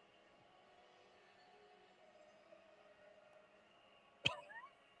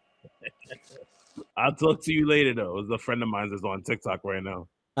 I'll talk to you later, though. It's a friend of mine that's on TikTok right now.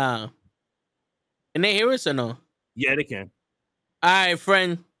 Can they hear us or no? Yeah, they can. All right,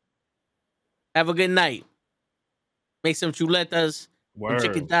 friend. Have a good night. Make some chuletas, some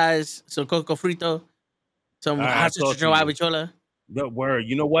chicken thighs, some coco frito, some habichola. The word.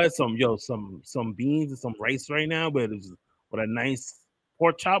 You know what? Some beans and some rice right now, but with a nice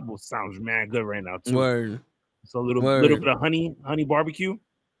pork chop sounds mad good right now too. Word. So a little bit of honey barbecue.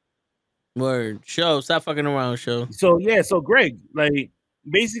 Word. Show. Stop fucking around, show. So yeah, so Greg, like,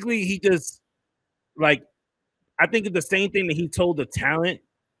 basically he just, like, I think the same thing that he told the talent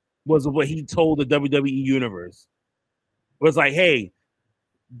was what he told the WWE universe. It was like, hey,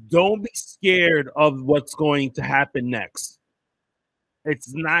 don't be scared of what's going to happen next.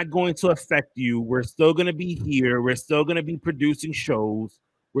 It's not going to affect you. We're still going to be here. We're still going to be producing shows.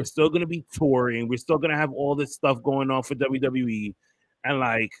 We're still going to be touring. We're still going to have all this stuff going on for WWE. And,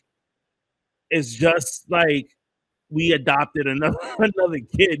 like, it's just like we adopted another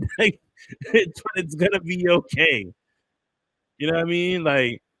kid. Like, it's going to be okay. You know what I mean?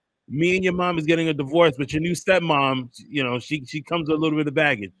 Like, me and your mom is getting a divorce, but your new stepmom, you know, she comes with a little bit of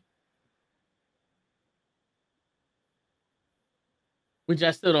baggage. Which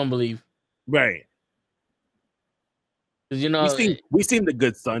I still don't believe. Right. Because, you know, we seen the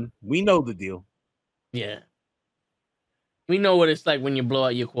good son. We know the deal. Yeah. We know what it's like when you blow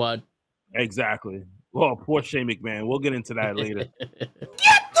out your quad. Exactly. Well, poor Shane McMahon. We'll get into that later. Get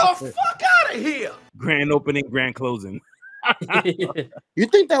the fuck out of here! Grand opening, grand closing. You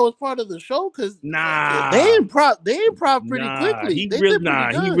think that was part of the show? Because they improv pretty quickly. He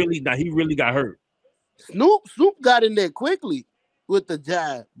really got hurt. Snoop got in there quickly with the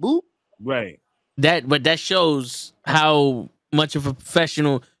jab. Boop. Right. But that shows how much of a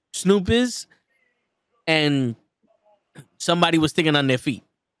professional Snoop is, and somebody was thinking on their feet.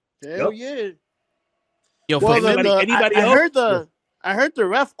 Hell yeah. Yo, well, anybody I else? heard the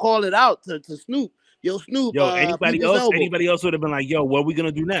ref call it out to Snoop. Yo, Snoop, Yo, anybody people's elbow. would have been like, yo, what are we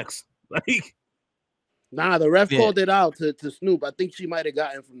gonna do next? Like, nah, the ref called it out to Snoop. I think she might have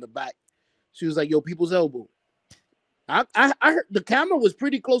gotten from the back. She was like, yo, people's elbow. I heard the camera was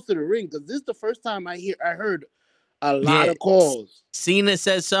pretty close to the ring because this is the first time I heard a lot of calls. Cena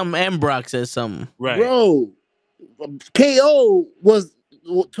says something and Brock says something. right. Bro, KO was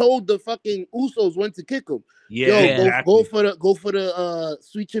told the fucking Usos when to kick him. Yeah, Yo, exactly. go for the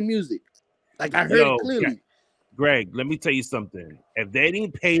Sweet Chin Music. Like I heard it clearly. Greg, let me tell you something. If they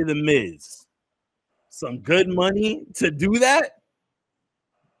didn't pay the Miz some good money to do that,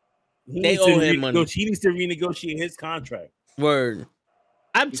 they owe him money. He needs to renegotiate his contract. Word.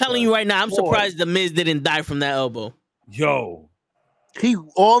 I'm telling you right now, I'm surprised the Miz didn't die from that elbow. Yo. He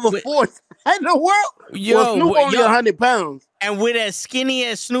all the force in the world. Yo, Snoop only 100 pounds. And with as skinny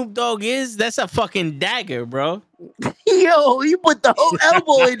as Snoop Dogg is, that's a fucking dagger, bro. Yo, he put the whole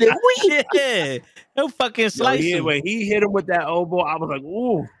elbow in it. Yeah. He'll fucking slice him. When he hit him with that elbow, I was like,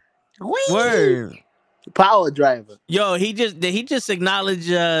 ooh. Word. Power driver. Yo, did he just acknowledge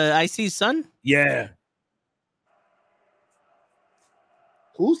IC's son? Yeah.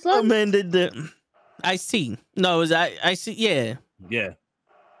 Whose son? Oh, man, IC. No, it was IC. Yeah. Yeah.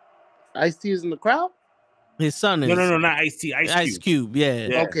 Ice-T is in the crowd? His son is. No, not Ice-T. Ice Cube,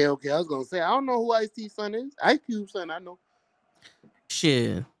 yeah. Okay. I was going to say, I don't know who Ice-T's son is. Ice Cube's son, I know.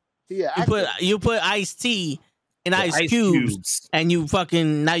 Shit. Yeah, you put Ice-T in Ice Cubes, and you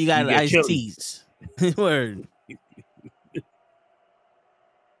fucking, now you got Ice-T's. Word.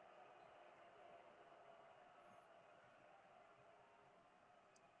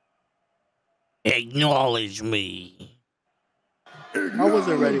 Acknowledge me. I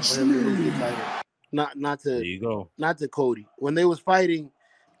wasn't ready for him to lose the title. Not to. There you go. Not to Cody. When they was fighting,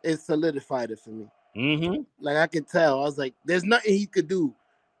 it solidified it for me. Mm-hmm. Like I could tell. I was like, there's nothing he could do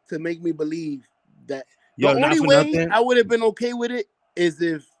to make me believe that. The only way I would have been okay with it is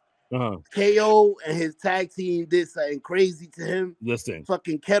if KO and his tag team did something crazy to him. Listen,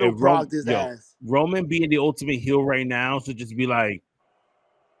 fucking kettle progged his ass. Roman being the ultimate heel right now should just be like,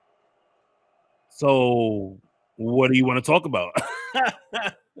 so what do you want to talk about?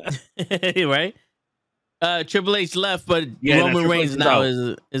 Right? Triple H left, but Roman Reigns now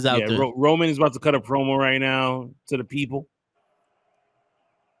is out there. Roman is about to cut a promo right now to the people.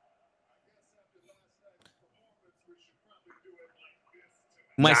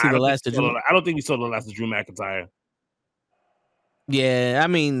 Might see the last of Drew. I don't think we saw the last of Drew McIntyre. Yeah, I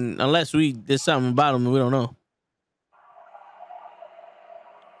mean, unless there's something about him we don't know.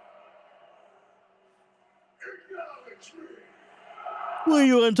 What do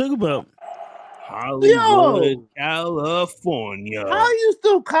you want to talk about? Hollywood, California. How are you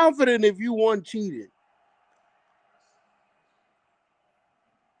still confident if you won cheated?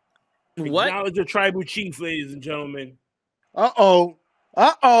 What? Acknowledge your tribal chief, ladies and gentlemen. Uh-oh.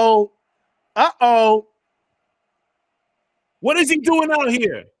 What is he doing out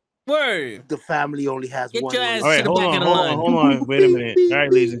here? Word. The family only has one. Your ass all right, to the back of the line. Hold on. Wait a minute. All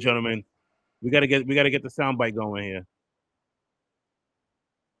right, ladies and gentlemen. We gotta get the soundbite going here.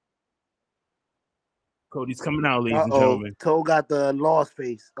 Cody's coming out, ladies and gentlemen. Toe got the lost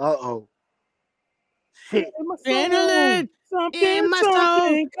face. Shit. Something in my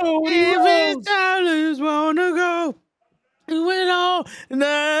soul. Every time wanna go. With all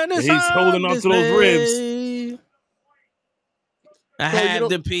he's holding on to those ribs. I have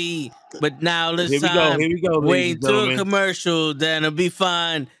to pee, but now let's Here we go. Wait till a commercial, then it'll be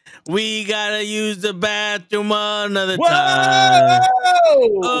fine. We gotta use the bathroom another time.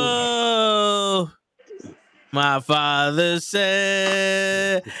 Oh, my father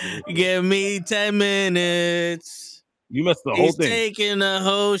said, "Give me 10 minutes." You missed the whole thing. He's taking the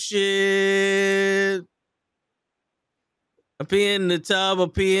whole shit. I pee in the tub, I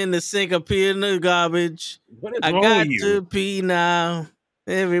pee in the sink, I pee in the garbage. I got to pee now.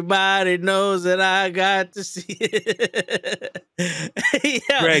 Everybody knows that I got to see it.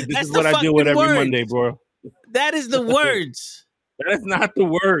 Greg, this is what I deal with every Monday, bro. That is the words. That is not the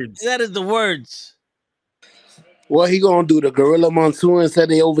words. That is the words. What he gonna do? The Gorilla Monsoon said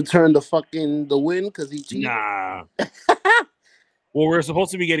they overturned the win because he cheated? Nah. Well, we're supposed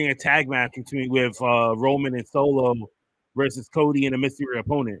to be getting a tag match with Roman and Solo versus Cody and a mystery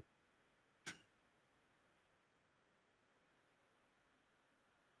opponent.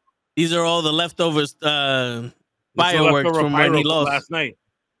 These are all the leftovers fireworks from when he lost last night.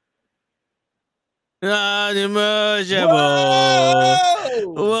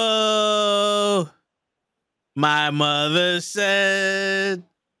 Whoa. My mother said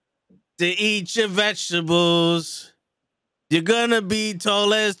to eat your vegetables You're gonna be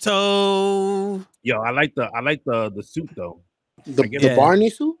tall as toe. Yo, I like the suit though. The Barney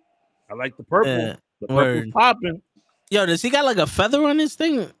suit. I like the purple. Yeah, The purple's word. popping. Yo, does he got like a feather on his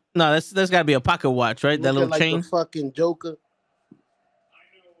thing? No, that's gotta be a pocket watch, right? That Looking little like chain. the fucking Joker.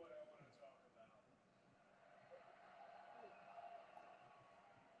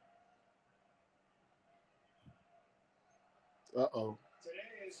 Uh-oh.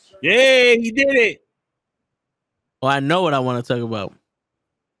 Yeah, he did it. Well, I know what I want to talk about.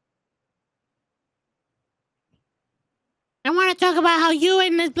 I want to talk about how you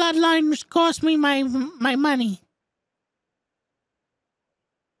and this bloodline cost me my money.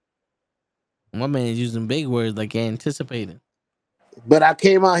 My man is using big words like anticipating. But I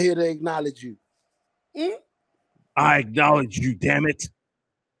came out here to acknowledge you. I acknowledge you, damn it.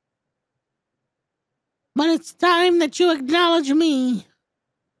 But it's time that you acknowledge me.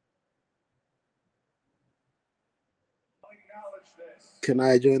 Can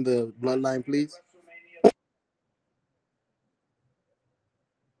I join the bloodline, please?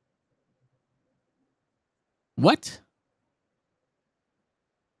 What?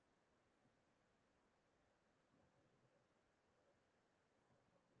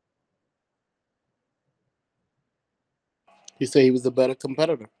 He said he was the better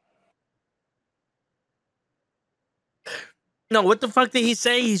competitor. No, what the fuck did he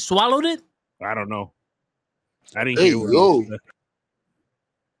say? He swallowed it? I don't know. I didn't Hey, hear what yo. he said.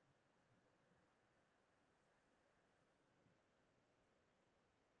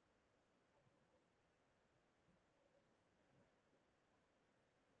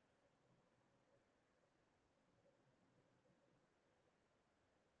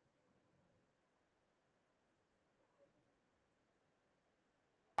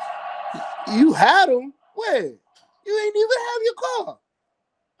 You had him? Where? You ain't even have your car.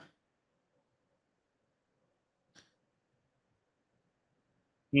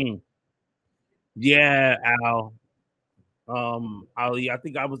 Yeah, Al. Ali, I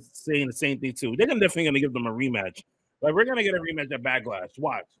think I was saying the same thing too. They're definitely gonna give them a rematch. Like we're gonna get a rematch at Backlash.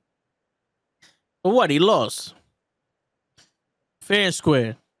 Watch. But what? He lost. Fair and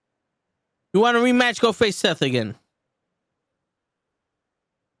square. You want a rematch? Go face Seth again.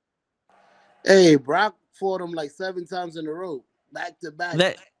 Hey, Brock fought him like 7 times in a row, back to back.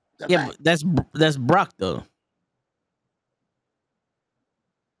 But that's Brock though.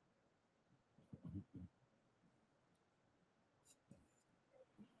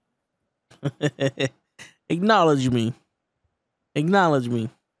 Acknowledge me. Acknowledge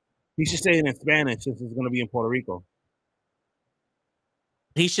me. He should say it in Spanish since it's gonna be in Puerto Rico.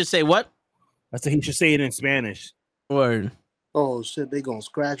 He should say what? I said he should say it in Spanish. Word. Oh shit, they gonna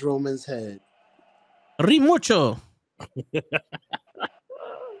scratch Roman's head. Rimucho.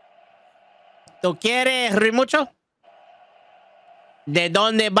 ¿Tú quieres Rimucho? ¿De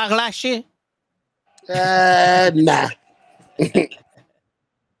dónde Backlash? Nah.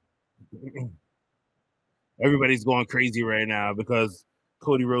 Everybody's going crazy right now because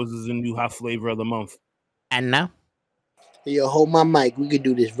Cody Rhodes is the new hot flavor of the month. And now? Yo, hold my mic. We can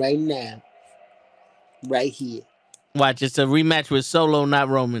do this right now. Right here. Watch, it's a rematch with Solo, not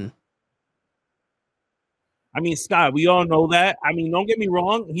Roman. I mean, Scott, we all know that. I mean, don't get me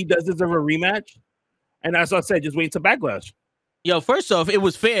wrong. He does deserve a rematch. And as I said, just wait to Backlash. Yo, first off, it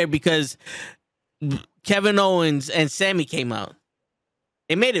was fair because Kevin Owens and Sammy came out.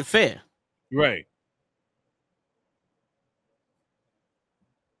 They made it fair. Right.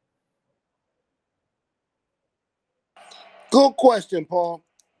 Good question, Paul.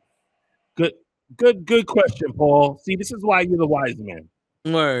 Good question, Paul. See, this is why you're the wise man.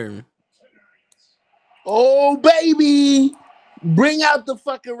 Word. Oh, baby. Bring out the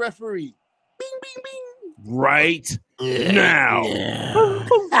fucking referee. Bing, bing, bing. Right now. Yeah.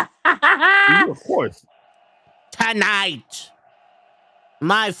 Of course. Tonight.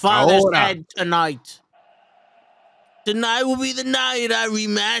 My father said tonight. Tonight will be the night I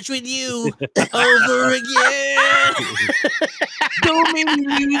rematch with you over again. Don't make me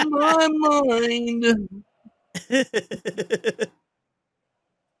lose my mind.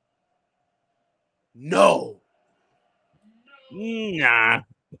 No. Nah.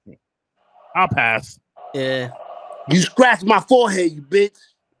 I'll pass. Yeah. You scratched my forehead, you bitch.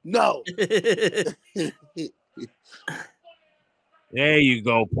 No. There you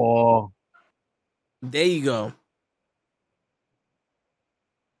go, Paul. There you go.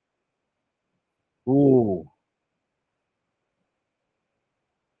 Ooh.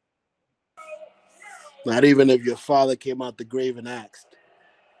 Not even if your father came out the grave and asked.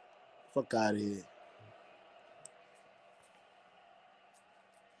 Fuck out of here.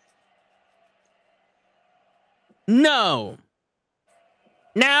 No.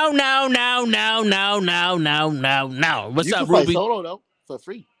 No. What's You up, can fight Ruby? solo though for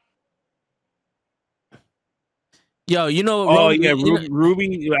free. Yo, you know what? Oh yeah,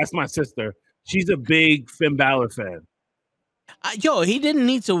 Ruby. That's my sister. She's a big Finn Balor fan. Yo, he didn't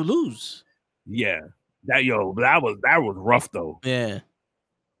need to lose. Yeah, that was rough though. Yeah.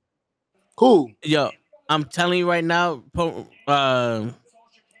 Cool. Yo, I'm telling you right now, Paul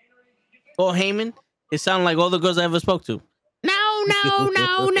Heyman, it sounded like all the girls I ever spoke to. No.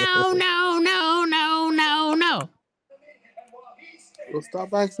 Well,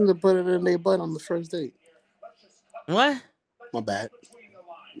 stop asking to put it in their butt on the first date. What? My bad.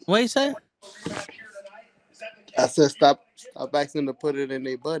 What you say? I said stop asking to put it in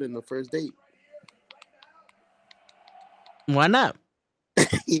their butt in the first date. Why not?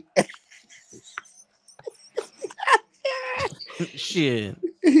 Shit.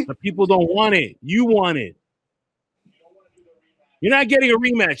 The people don't want it. You want it. You're not getting a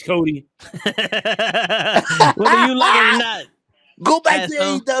rematch, Cody. Whether you like it or not. Go back to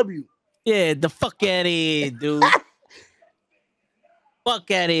Asshole. AEW. Yeah, the fuck out of here, dude.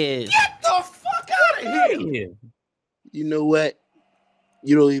 Fuck out of here. Get the fuck out of here. You know what?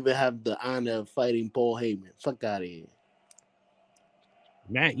 You don't even have the honor of fighting Paul Heyman. Fuck out of here.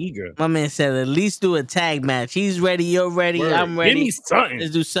 Matt Eager. My man said at least do a tag match. He's ready, you're ready, Word. I'm ready. Give me something.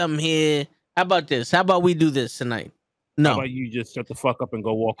 Let's do something here. How about this? How about we do this tonight? No. How about you just shut the fuck up and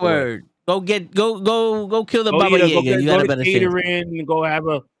go walk Word. Go kill the away? Baba Yaga. You got a to better chance. catering and go have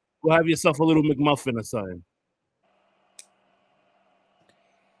yourself a little McMuffin or something.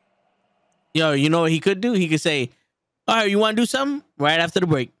 Yo, you know what he could do? He could say, all right, you want to do something? Right after the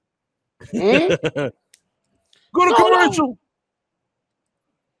break. Go to commercial.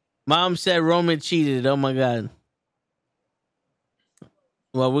 Mom said Roman cheated. Oh, my God.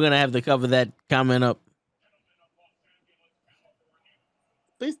 Well, we're going to have to cover that comment up.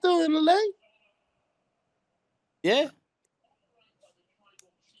 They still in LA? Yeah.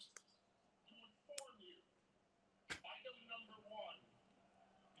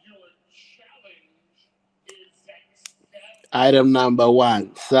 Item number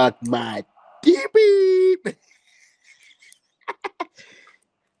 1. Suck my beep.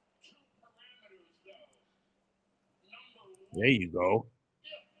 There you go.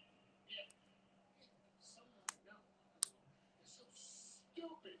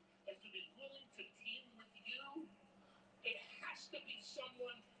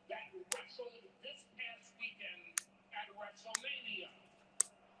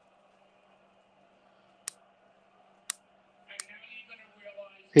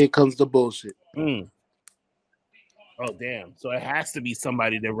 Here comes the bullshit. Oh damn! So it has to be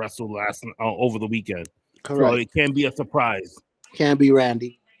somebody that wrestled over the weekend. Correct. So it can't be a surprise. Can't be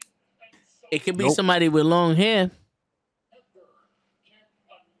Randy. It could be somebody with long hair.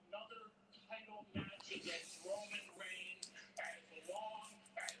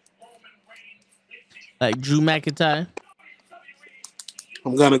 Like Drew McIntyre.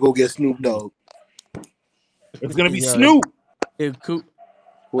 I'm gonna go get Snoop Dogg. It's gonna be Snoop.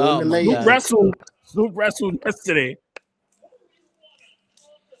 Snoop wrestled yesterday.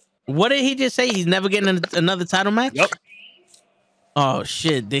 What did he just say? He's never getting another title match? Yep. Oh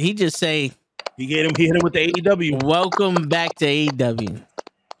shit! Did he just say he hit him with the AEW? Welcome back to AEW.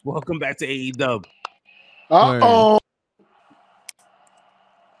 Welcome back to AEW. Uh-oh.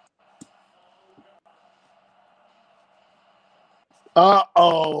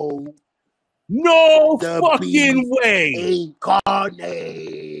 Uh-oh. No fucking way.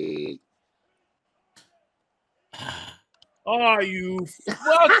 Incarnate. Are you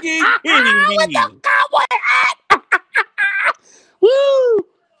fucking kidding me? Woo!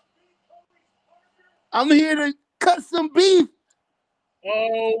 I'm here to cut some beef.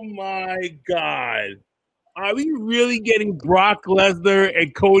 Oh my God. Are we really getting Brock Lesnar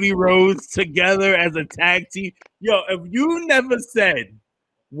and Cody Rhodes together as a tag team? Yo, if you never said,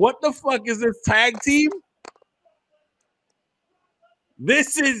 what the fuck is this tag team?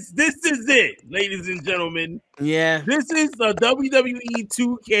 This is it, ladies and gentlemen. Yeah. This is the WWE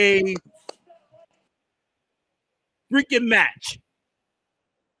 2K freaking match.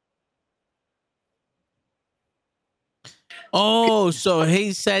 Oh, so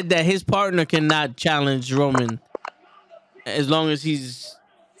he said that his partner cannot challenge Roman as long as he's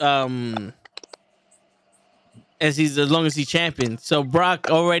champion. So Brock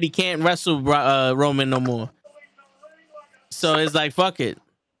already can't wrestle Roman no more. So it's like fuck it.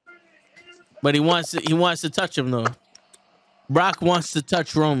 But he wants to touch him though. Brock wants to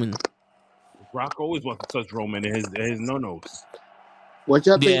touch Roman. Brock always wants to touch Roman and his no-nos. What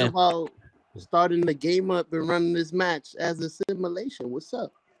y'all think about starting the game up and running this match as a simulation. What's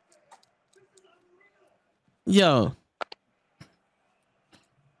up? Yo.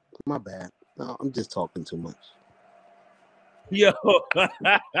 My bad. No, I'm just talking too much. Yo,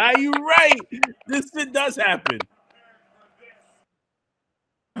 you right. This shit does happen.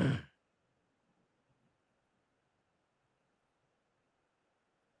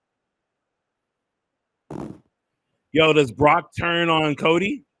 Yo, does Brock turn on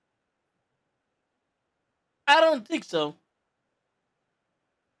Cody? I don't think so.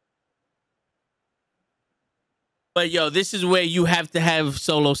 But yo, this is where you have to have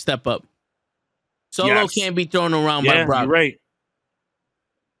Solo step up. Solo can't be thrown around by Brock. You're right.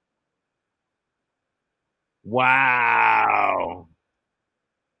 Wow.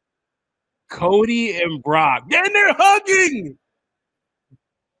 Cody and Brock. Then they're hugging.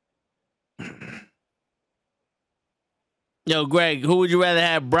 Yo, Greg, who would you rather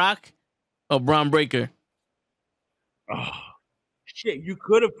have, Brock or Braun Breaker? Oh, shit, you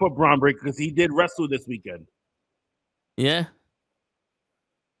could have put Braun Breaker because he did wrestle this weekend. Yeah.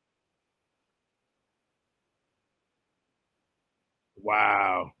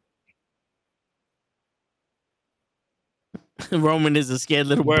 Wow. Roman is a scared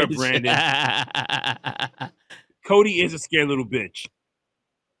little bitch. Brandon. Cody is a scared little bitch.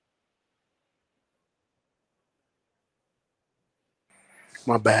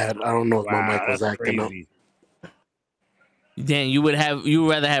 My bad. I don't know if my mic was acting crazy. up. Dan, you would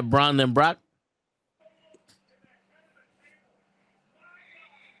rather have Braun than Brock?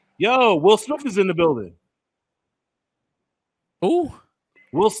 Yo, Will Smith is in the building. Ooh.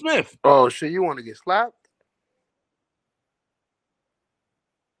 Will Smith. Oh shit, you want to get slapped?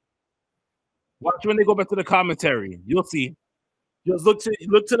 Watch when they go back to the commentary. You'll see. Just look to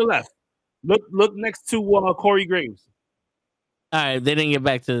the left. Look next to Corey Graves. All right, they didn't get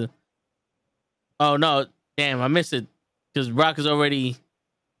back to. Oh no, damn, I missed it because Brock is already.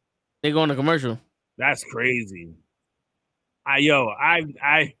 They going to commercial. That's crazy.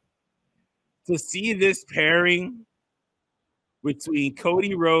 I to see this pairing between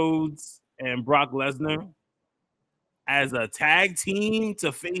Cody Rhodes and Brock Lesnar as a tag team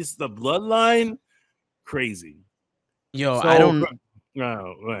to face the Bloodline, crazy. Yo, I don't.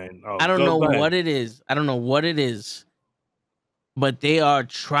 I don't know what it is. I don't know what it is, but they are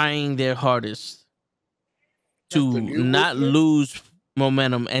trying their hardest to not lose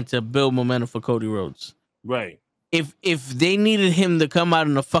momentum and to build momentum for Cody Rhodes. Right. If they needed him to come out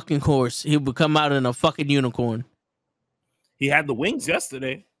in a fucking horse, he would come out in a fucking unicorn. He had the wings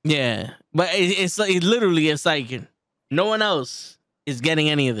yesterday. Yeah, but it's literally it's like no one else is getting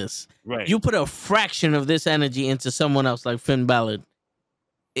any of this. Right. You put a fraction of this energy into someone else like Finn Balor,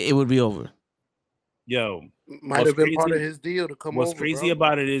 it would be over. Yo, might have been part of his deal to come over. What's crazy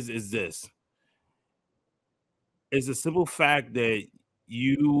about it is this. It's the simple fact that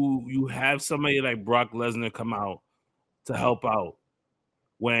you have somebody like Brock Lesnar come out to help out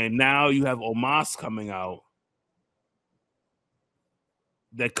when now you have Omos coming out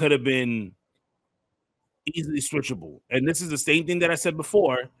that could have been easily switchable. And this is the same thing that I said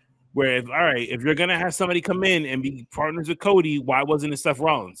before, where if you're gonna have somebody come in and be partners with Cody, why wasn't it Seth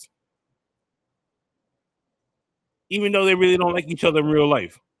Rollins? Even though they really don't like each other in real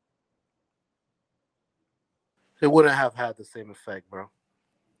life. It wouldn't have had the same effect, bro.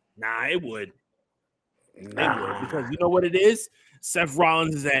 Nah, it would. It would, because you know what it is? Seth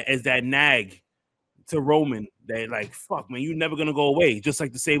Rollins is that nag to Roman that like, fuck, man, you're never gonna go away, just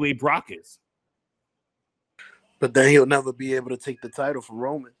like the same way Brock is. But then he'll never be able to take the title from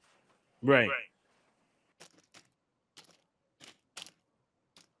Roman. Right.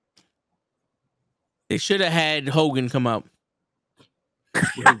 They should have had Hogan come out.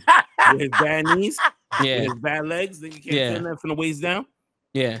 With his bad knees, yeah, with his bad legs, then you can't turn that from the waist down.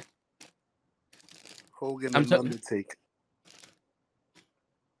 Yeah. Hogan and Undertaker.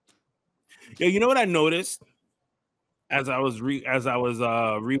 Yo, you know what I noticed as I was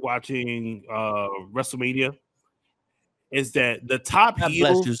rewatching WrestleMania is that the top God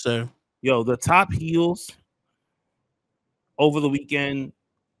heels, bless you, sir. Yo, the top heels over the weekend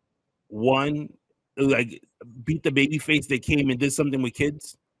beat the babyface that came and did something with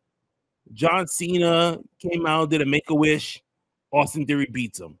kids. John Cena came out, did a Make-A-Wish. Austin Theory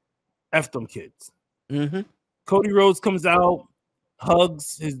beats him. F them kids. Mm-hmm. Cody Rhodes comes out,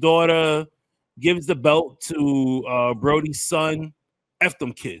 hugs his daughter, gives the belt to Brody's son. F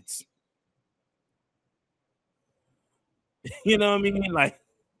them kids. You know what I mean? Like,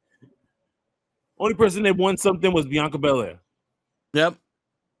 only person that won something was Bianca Belair. Yep.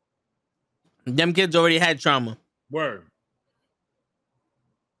 Them kids already had trauma. Word.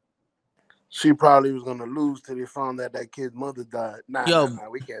 She probably was gonna lose till they found that kid's mother died. Nah,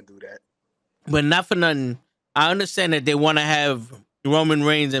 we can't do that. But not for nothing. I understand that they want to have Roman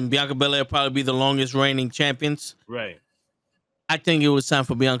Reigns and Bianca Belair probably be the longest reigning champions. Right. I think it was time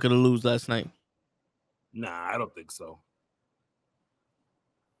for Bianca to lose last night. Nah, I don't think so.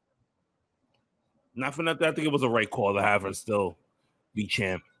 Not for nothing. I think it was a right call to have her still be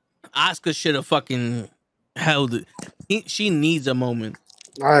champ. Asuka should have fucking held it. She needs a moment.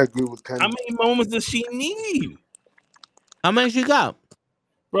 I agree with Kenny. How many moments does she need? How many she got?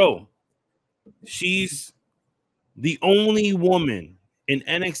 Bro, she's the only woman in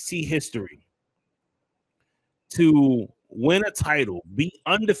NXT history to win a title, be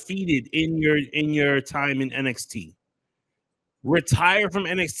undefeated in your time in NXT, retire from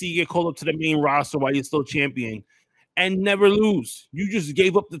NXT, get called up to the main roster while you're still champion, and never lose. You just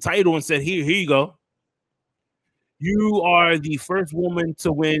gave up the title and said, here you go. You are the first woman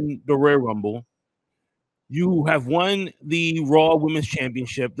to win the Royal Rumble. You have won the Raw Women's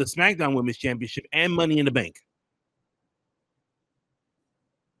Championship, the SmackDown Women's Championship, and Money in the Bank.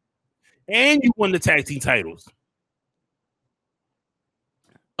 And you won the tag team titles.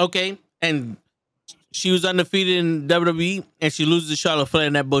 Okay, and she was undefeated in WWE, and she loses to Charlotte Flair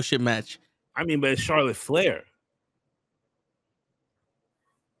in that bullshit match. I mean, but it's Charlotte Flair.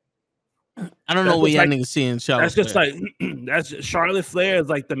 I don't know what y'all niggas see in Charlotte. That's just Flair. That's Charlotte Flair is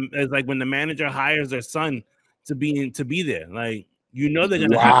like when the manager hires their son to be there. Like, you know they're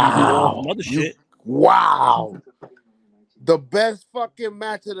gonna have to do all some other shit. Wow, the best fucking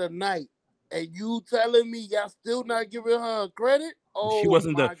match of the night, and you telling me y'all still not giving her credit? Oh, she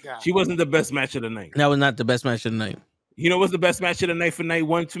wasn't the best match of the night. That was not the best match of the night. You know what's the best match of the night for night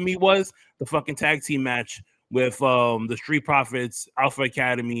one to me was the fucking tag team match with the Street Profits, Alpha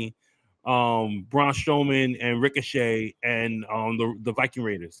Academy, Braun Strowman and Ricochet, and the Viking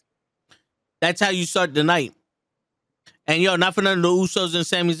Raiders. That's how you start the night. And not for none of the Usos and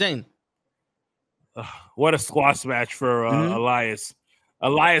Sami Zayn. What a squash match for Elias.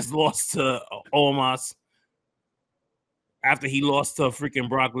 Elias lost to Omos after he lost to freaking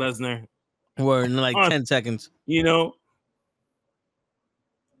Brock Lesnar. Were in like 10 seconds. You know?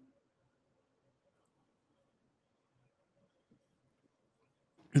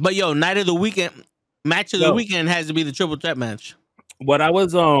 But night of the weekend, match of the weekend has to be the triple threat match. What I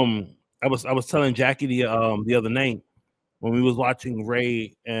was telling Jackie the other night when we was watching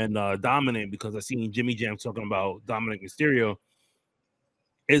Ray and Dominic, because I seen Jimmy Jam talking about Dominic Mysterio,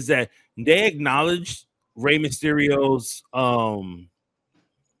 is that they acknowledged Rey Mysterio's mom.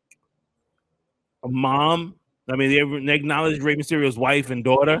 I mean, they acknowledged Rey Mysterio's wife and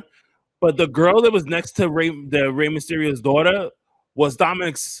daughter, but the girl that was next to Rey Mysterio's daughter was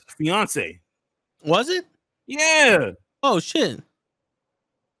Dominic's fiance. Was it? Yeah. Oh shit.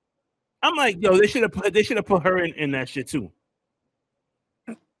 I'm like, yo, they should have put her in that shit too.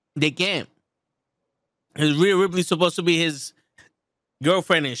 They can't. Because Rhea Ripley's supposed to be his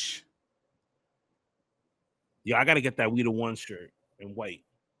girlfriend-ish. Yo, I gotta get that We the One shirt in white.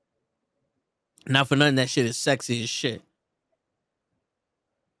 Not for nothing, that shit is sexy as shit.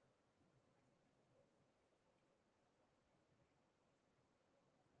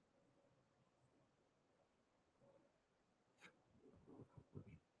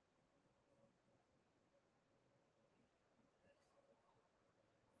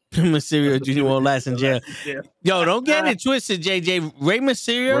 Mysterio Jr. won't last in jail. Yo, don't get it twisted, JJ. Rey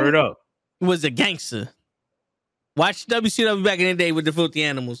Mysterio was a gangster. Watch WCW back in the day with the Filthy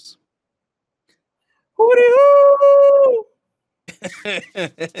Animals.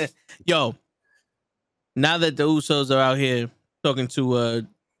 Yo, now that the Usos are out here talking to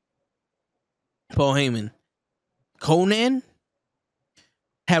Paul Heyman, Conan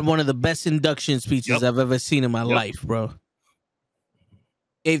had one of the best induction speeches I've ever seen in my life, bro.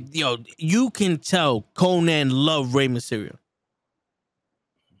 You can tell Conan loved Rey Mysterio.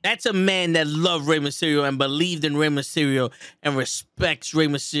 That's a man that loved Rey Mysterio and believed in Rey Mysterio and respects Rey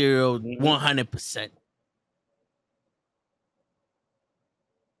Mysterio 100%.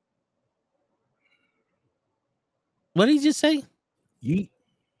 What did he just say?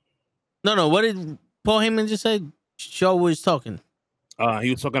 No. What did Paul Heyman just say? Show was talking. He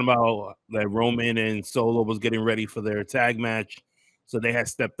was talking about that Roman and Solo was getting ready for their tag match. So they had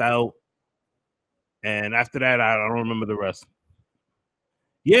stepped out. And after that, I don't remember the rest.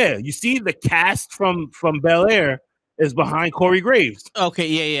 Yeah, you see the cast from Bel Air is behind Corey Graves. Okay,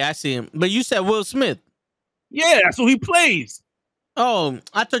 yeah, I see him. But you said Will Smith. Yeah, that's who he plays. Oh,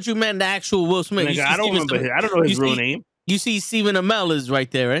 I thought you meant the actual Will Smith. Nigga, I don't remember I don't know his real name. You see Stephen Amell is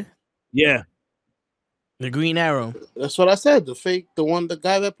right there, right? Yeah. The Green Arrow. That's what I said. The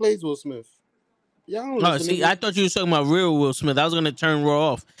guy that plays Will Smith. Yeah, I'm Oh, listening. see, I thought you were talking about real Will Smith. I was gonna turn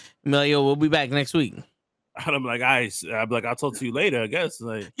Raw off. I'm like, yo, we'll be back next week. And I'm like, I'm like, I'll talk to you later, I guess.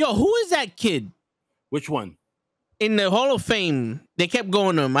 Like, Yo, who is that kid which one? in the Hall of Fame? They kept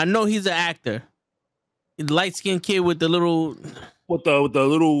going to him. I know he's an actor. The light skinned kid with the little With the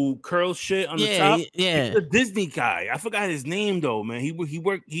little curl shit on the top. Yeah. He's the Disney guy. I forgot his name though, man. He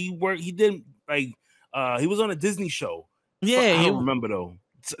worked. He did like he was on a Disney show. Yeah, I don't remember though.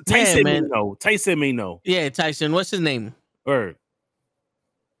 Yeah, Tyson may man. know. Tyson may know. Yeah, Tyson. What's his name? Or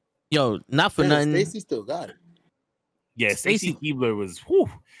Yo, not for nothing. Stacy still got it. yeah, Stacy Keibler was whew,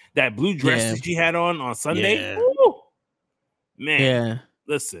 that blue dress that she had on Sunday. Yeah. Whew, man, Yeah.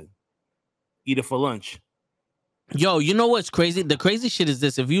 listen, eat it for lunch. Yo, you know what's crazy? The crazy shit is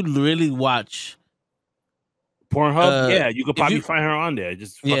this. If you really watch Pornhub, yeah, you could probably find her on there,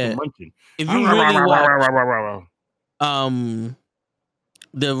 just fucking munching. If you really watch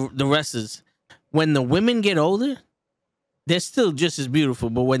the wrestlers, when the women get older, they're still just as beautiful.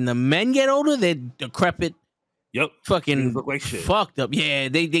 But when the men get older, they're decrepit. Yep. Fucking look like shit. Fucked up. Yeah,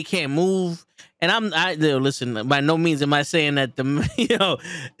 they can't move. And listen, by no means am I saying that that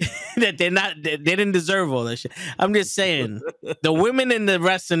they didn't deserve all that shit. I'm just saying the women in the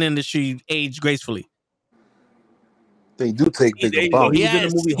wrestling industry age gracefully. They do take bigger bumps.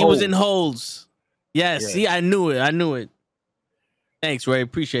 He was in Holes. Yes, see, I knew it. Thanks, Ray.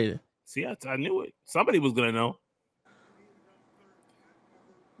 Appreciate it. See, I knew it. Somebody was gonna know.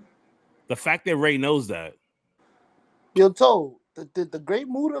 The fact that Ray knows that. Yo, Toe, did the Great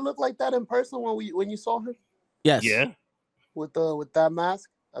Muda look like that in person when you saw her? Yes. Yeah. With that mask?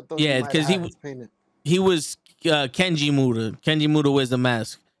 I thought because he was Kenji Muda. Kenji Muda wears the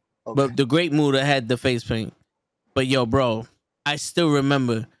mask. Okay. But the Great Muda had the face paint. But yo, bro, I still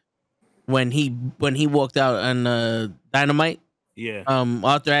remember when he walked out on Dynamite. Yeah.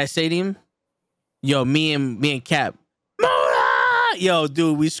 Arthur Ashe Stadium. Yo, me and Cap. Yo,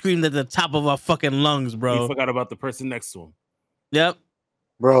 dude, we screamed at the top of our fucking lungs, bro. You forgot about the person next to him. Yep.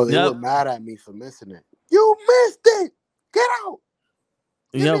 Bro, they were mad at me for missing it. You missed it. Get out.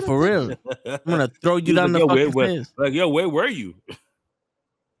 Yo, for real. I'm gonna throw you down the fucking stairs. Like, yo, where were you?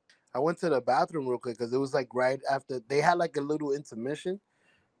 I went to the bathroom real quick because it was like right after they had like a little intermission,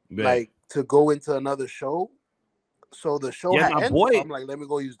 Man. like to go into another show. So the show had ended. So I'm like, let me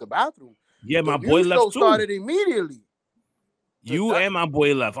go use the bathroom. Yeah, my boy left too. Started immediately. You and my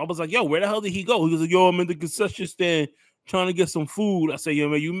boy left. I was like, yo, where the hell did he go? He was like, yo, I'm in the concession stand trying to get some food. I said, yo,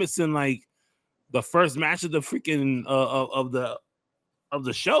 man, you missing like the first match of the freaking of the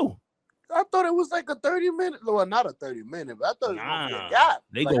show. I thought it was like a 30-minute. Well, not a 30-minute, but I thought it was gonna be a gap.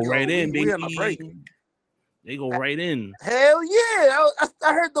 They go right in, baby. They go right in. Hell yeah.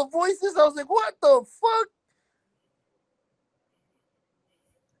 I heard the voices. I was like, what the fuck?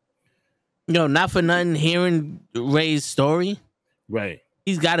 Yo, not for nothing, hearing Ray's story. Right.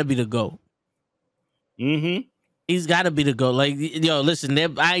 He's got to be the GOAT. Mm-hmm. He's got to be the GOAT. Like, yo, listen,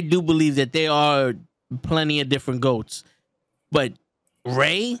 I do believe that there are plenty of different GOATs. But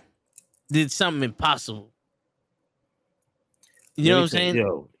Ray did something impossible. You know what I'm saying?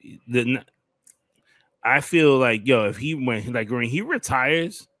 Yo, I feel like, yo, when he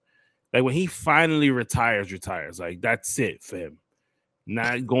retires, like when he finally retires, like that's it for him.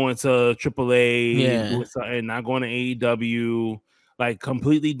 Not going to AAA, doing something, not going to AEW, like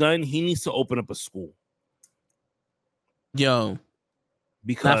completely done. He needs to open up a school. Yo.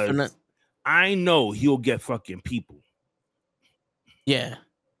 Because I know he'll get fucking people. Yeah.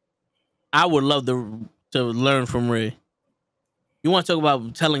 I would love to learn from Ray. You want to talk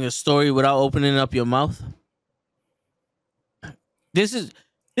about telling a story without opening up your mouth? This is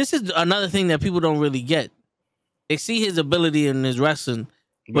another thing that people don't really get. They see his ability in his wrestling,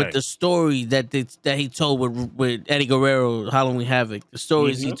 but the story that he told with Eddie Guerrero, Halloween Havoc, the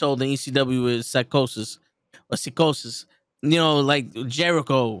stories he told in ECW with Psychosis. You know, like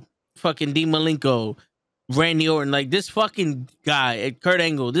Jericho, fucking Dean Malenko, Randy Orton, like this fucking guy, Kurt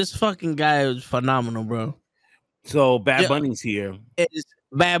Angle, this fucking guy is phenomenal, bro. So Bad Bunny's here. It's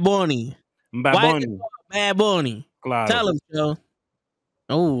Bad Bunny. Bad Bunny. Claro. Tell him, Joe.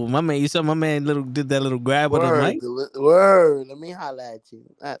 Oh, my man, you saw my man did that little grab with the mic. Word, let me holla at you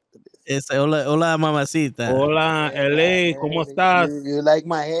after this. Hola, mamacita. Hola, LA, ¿cómo estás? You like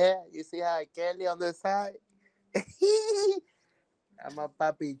my hair? You see how I curly on the side? I'm a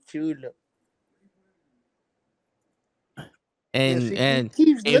papi chulo. And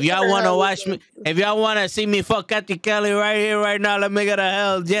if y'all want to watch me, if y'all want to see me fuck Kathy Kelly right here, right now, let me get a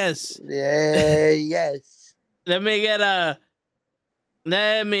hell yes. Yeah, yes. Let me get a.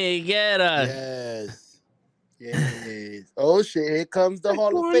 Yes. Oh shit! Here comes the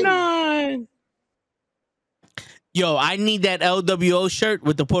Hall of Fame. Yo, I need that LWO shirt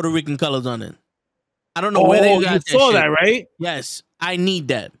with the Puerto Rican colors on it. I don't know where they got you that saw shit. that, right? Yes, I need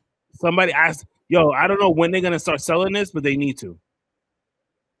that. Somebody asked, yo, I don't know when they're gonna start selling this, but they need to.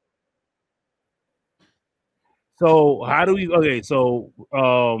 So how do we? Okay, so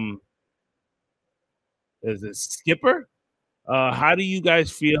is it Skipper? How do you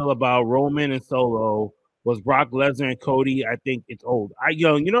guys feel about Roman and Solo? Was Brock Lesnar and Cody? I think it's old.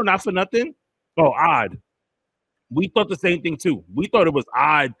 Not for nothing. Oh, odd. We thought the same thing too. We thought it was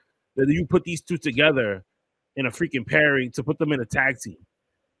odd that you put these two together in a freaking pairing to put them in a tag team.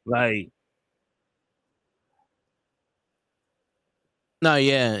 Like, No,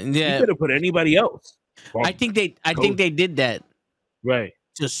 yeah. you could have put anybody else. I think they did that Right.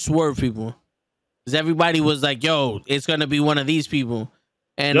 to swerve people. Because everybody was like, yo, it's gonna be one of these people.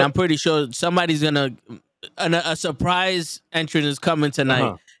 And Yep. I'm pretty sure somebody's gonna a surprise entrant is coming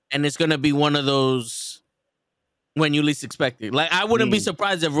tonight, and it's gonna be one of those when you least expect it. Like, I wouldn't be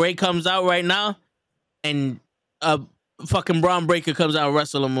surprised if Ray comes out right now and fucking Braun Breaker comes out and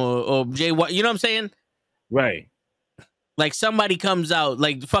wrestle him, or Jay White. You know what I'm saying? Right. Like, somebody comes out,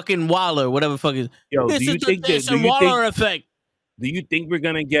 like fucking Waller, whatever fucking. Yo, this is the Jason Waller effect. Do you think we're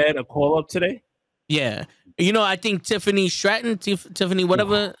gonna get a call up today? Yeah, I think Tiffany Stratton, Tiffany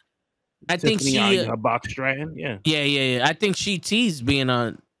whatever. I think she Box Stratton. Yeah. Yeah. I think she teased being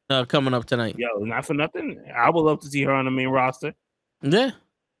on coming up tonight. Yo, not for nothing. I would love to see her on the main roster. Yeah.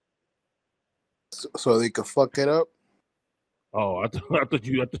 So they could fuck it up. Oh, I thought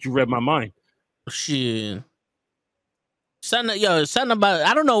you read my mind. Shit. Something about,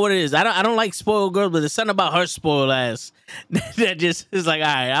 I don't know what it is. I don't like spoiled girls, but there's something about her spoiled ass that just is like, all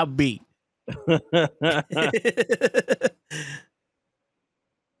right, I'll beat.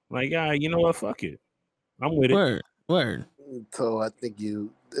 Like, you know what? Fuck it. I'm with it. Word. So I think you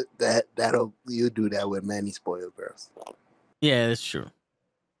do that with many spoiled girls. Yeah, that's true.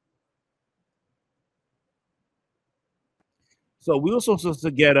 So we were supposed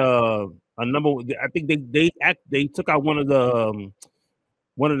to get a number. I think they took out one of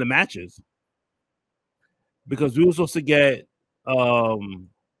the matches because we were supposed to get a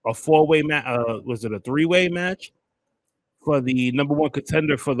 4-way match. Was it a 3-way match for the number 1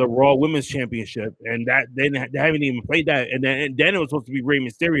 contender for the Raw Women's Championship? And that they haven't even played that. And then it was supposed to be Rey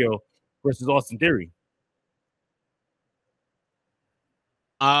Mysterio versus Austin Theory.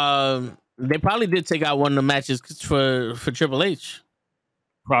 They probably did take out one of the matches for Triple H.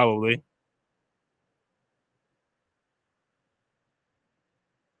 Probably.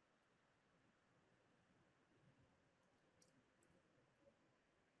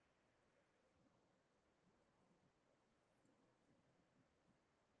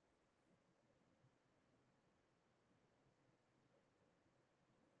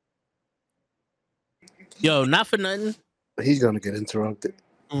 Yo, not for nothing. He's gonna get interrupted.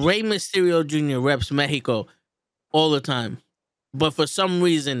 Rey Mysterio Jr. reps Mexico all the time, but for some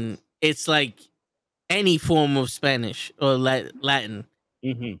reason, it's like any form of Spanish or Latin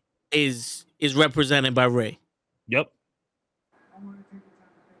is represented by Rey. Yep.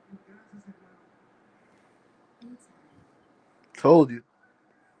 Told you.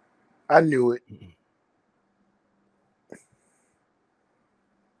 I knew it.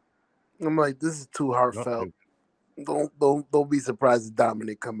 I'm like, this is too heartfelt. Don't be surprised if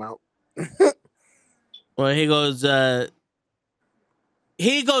Dominic come out. Well, here goes the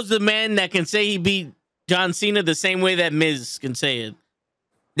man that can say he beat John Cena the same way that Miz can say it.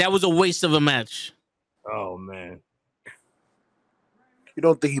 That was a waste of a match. Oh man. You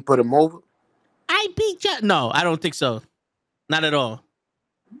don't think he put him over? I beat John. No, I don't think so. Not at all.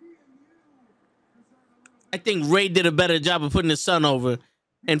 I think Ray did a better job of putting his son over,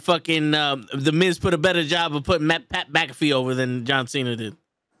 and fucking the Miz put a better job of putting Pat McAfee over than John Cena did.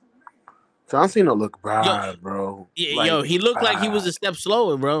 John Cena looked bad, bro. Yeah, he looked like he was a step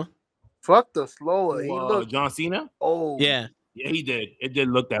slower, bro. Fuck the slower. He looked John Cena. Oh yeah, he did. It did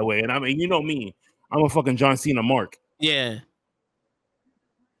look that way, and I mean, you know me, I'm a fucking John Cena mark. Yeah.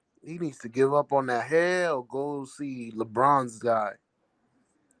 He needs to give up on that hair or go see LeBron's guy.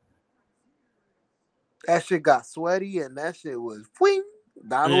 That shit got sweaty and that shit was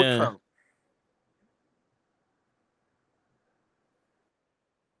Donald Trump.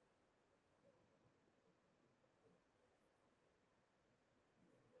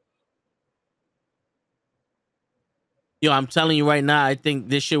 Yo, I'm telling you right now, I think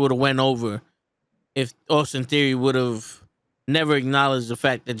this shit would have went over if Austin Theory would have never acknowledged the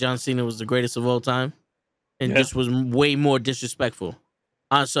fact that John Cena was the greatest of all time and just was way more disrespectful.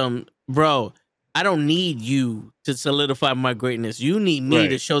 On some, bro, I don't need you to solidify my greatness. You need me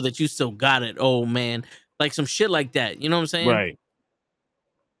to show that you still got it, old man. Like some shit like that. You know what I'm saying? Right.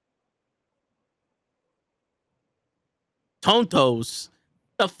 Tontos.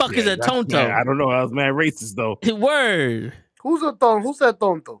 The fuck is a tonto? I don't know. I was mad racist though. Word. Who's a tonto? Who said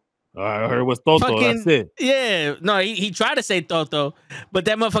tonto? I heard it was Toto. Fucking, That's it. Yeah. No, he tried to say toto, but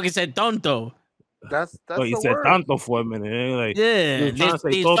that motherfucker said tonto. That's He the said word. Tanto for a minute. And like, Yeah. he was trying to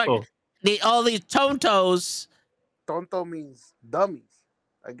say Toto. All these tontos. Tonto means dummies.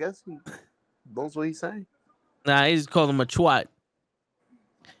 I guess he knows what he's saying. Nah, he's called him a twat.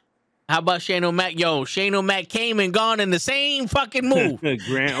 How about Shane O'Mac? Yo, Shane O'Mac came and gone in the same fucking move.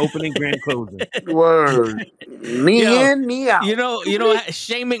 Grand opening, grand closing. Word. Knee in, knee out. You know,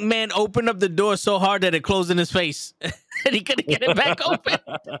 Shane McMahon opened up the door so hard that it closed in his face, and he couldn't get it back open.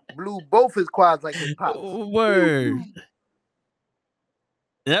 Blew both his quads like his pops. Word.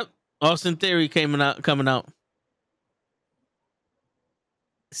 Yep. Austin Theory coming out.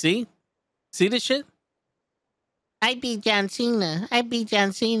 See this shit? I beat John Cena.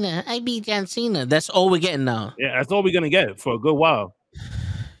 That's all we're getting now. Yeah, that's all we're gonna get for a good while.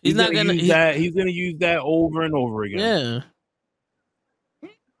 He's gonna use that over and over again.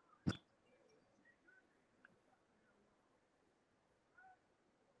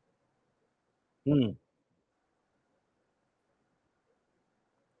 Yeah.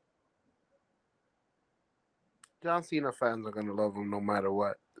 John Cena fans are gonna love him no matter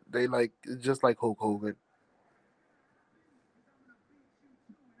what. They like just like Hulk Hogan.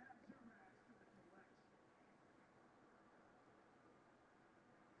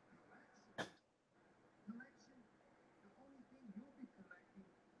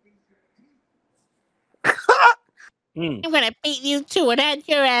 I'm gonna beat you too and add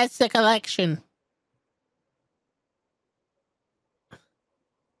your ass to collection.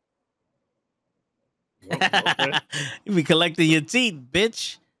 Okay. You be collecting your teeth,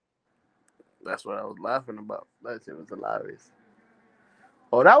 bitch. That's what I was laughing about. That shit was hilarious.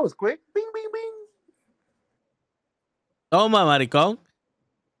 Oh, that was quick. Bing, bing, bing. Oh my maricón.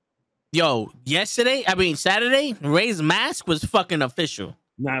 Yo, Saturday, Ray's mask was fucking official.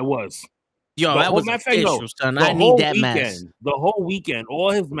 Nah, it was. Yo, that was official, son. I need that mask. The whole weekend,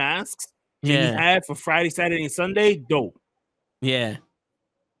 all his masks he had for Friday, Saturday, and Sunday, dope. Yeah.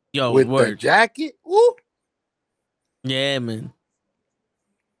 Yo, with the jacket. Woo. Yeah, man.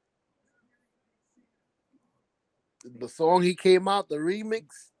 The song he came out, the remix.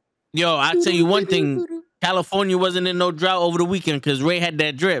 Yo, I'll tell you one thing. California wasn't in no drought over the weekend because Ray had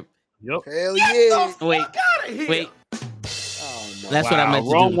that drip. Yep. Hell yeah. Wait. Oh, no. That's what I meant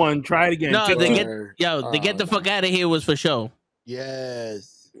to Wrong do. one. Try it again. No, to get the fuck out of here was for show.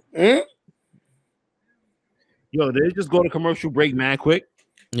 Yes. Yo, did they just go to commercial break mad quick?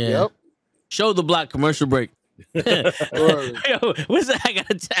 Yeah. Yep. Show the block commercial break. Yo, what's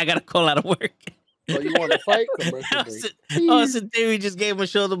that? I gotta call out of work. Oh, you want to fight? Commercial break. Austin Theory just gave him a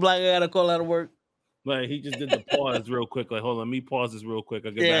shoulder block. I gotta call out of work. Like he just did the pause real quick. Like, hold on, let me pause this real quick.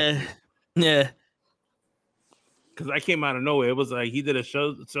 I'll get back. Yeah. Because I came out of nowhere. It was like he did a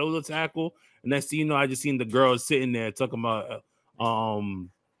shoulder tackle, and next thing you know, I just seen the girl sitting there talking about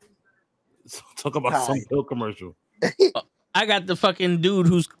some pill commercial. I got the fucking dude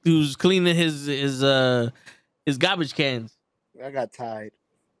who's cleaning his garbage cans. I got tied.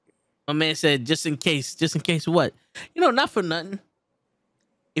 My man said, just in case what? You know, not for nothing.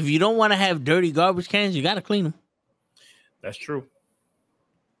 If you don't want to have dirty garbage cans, you got to clean them. That's true.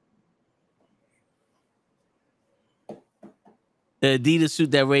 The Adidas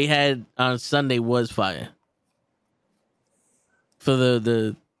suit that Ray had on Sunday was fire. For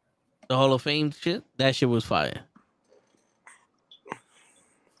the Hall of Fame shit, that shit was fire.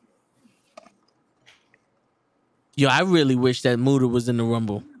 Yo, I really wish that Muda was in the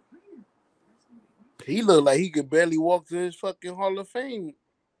Rumble. He looked like he could barely walk to his fucking Hall of Fame.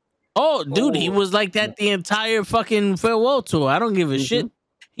 Oh, dude, he was like that the entire fucking farewell tour. I don't give a shit.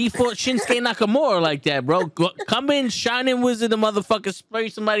 He fought Shinsuke Nakamura like that, bro. Come in, shining wizard, the motherfucker, spray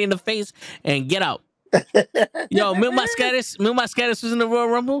somebody in the face, and get out. Yo, Mil Mascaris was in the Royal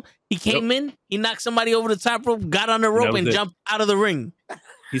Rumble. He came in, he knocked somebody over the top rope, got on the rope, and jumped out of the ring.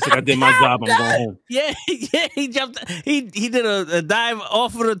 He said, I did my job, I'm going home. Yeah, he jumped. He did a dive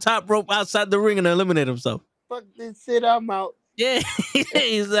off of the top rope outside the ring and eliminated himself. Fuck this shit, I'm out. Yeah,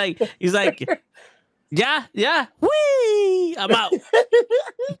 he's like, yeah, whee, I'm out.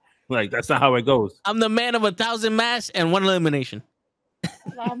 Like, that's not how it goes. I'm the man of 1,000 masks and 1 elimination.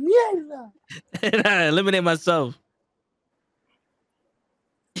 And I eliminate myself.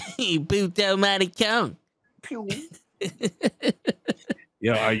 Puto maricón.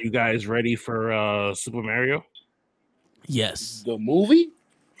 Yo, are you guys ready for Super Mario? Yes. The movie?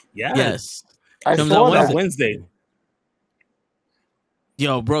 Yeah. Yes. I Comes saw out that. Wednesday.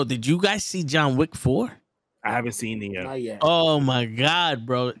 Yo, bro, did you guys see John Wick 4? I haven't seen it yet. Not yet. Oh my god,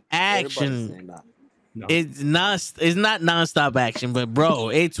 bro. Everybody's Action. saying that. No. It's not nonstop action, but bro,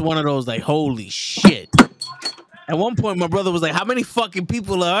 it's one of those like holy shit. At one point, my brother was like, "How many fucking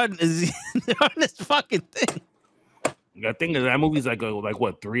people are on this, on this fucking thing?" I think that movie's like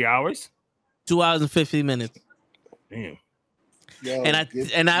what, 3 hours? 2 hours and 50 minutes. Damn. Yo,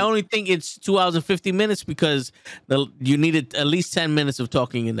 And I only think it's 2 hours and 50 minutes because you needed at least 10 minutes of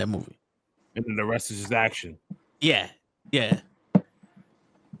talking in that movie. And then the rest is just action. Yeah.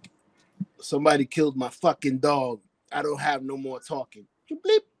 somebody killed my fucking dog. I don't have no more talking.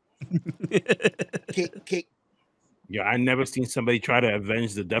 Bleep. Kick. Yeah, I never seen somebody try to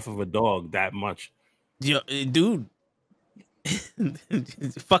avenge the death of a dog that much. Yo, dude.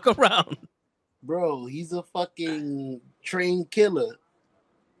 Fuck around. Bro, he's a fucking trained killer.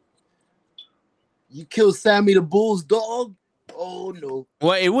 You killed Sammy the Bull's dog? Oh no.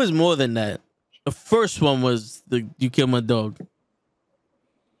 Well, it was more than that. The first one was you killed my dog.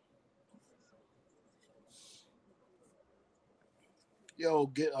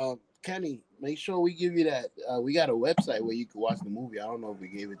 Yo, Kenny, make sure we give you that. We got a website where you can watch the movie. I don't know if we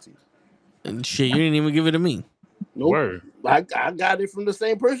gave it to you. And shit, you didn't even give it to me. Nope. Word. I got it from the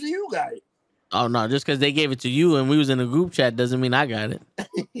same person you got it. Oh no, just because they gave it to you and we was in a group chat doesn't mean I got it.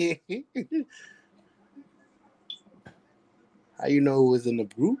 How you know it was in the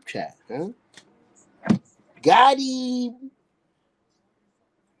group chat, huh? Got him.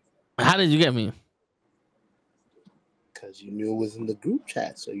 How did you get me? Because you knew it was in the group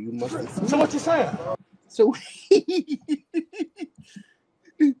chat, so you must have seen. So what you saying? So,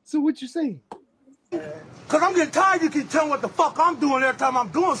 so what you saying? Cause I'm getting tired. You keep telling what the fuck I'm doing every time I'm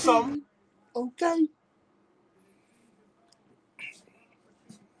doing something. Okay.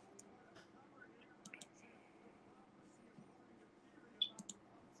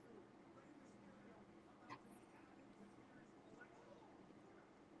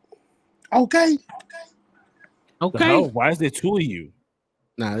 Okay. The hell? Why is there two of you?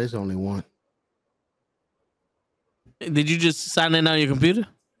 Nah, there's only one. Did you just sign in on your computer?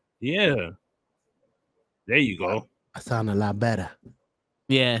 Yeah. There you go. I sound a lot better.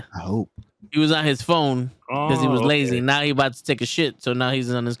 Yeah. I hope. He was on his phone because he was lazy. Okay. Now he about to take a shit, so now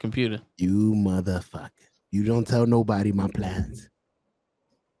he's on his computer. You motherfucker. You don't tell nobody my plans.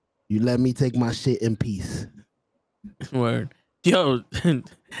 You let me take my shit in peace. Word. Yo,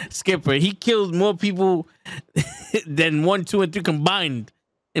 Skipper, he killed more people than 1, 2, and 3 combined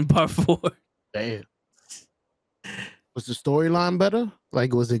in part 4. Damn. Was the storyline better?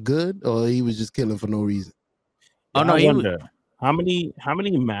 Like, was it good, or he was just killing for no reason? Oh no, I wonder how many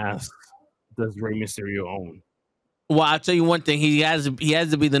masks does Rey Mysterio own? Well, I'll tell you one thing. He has to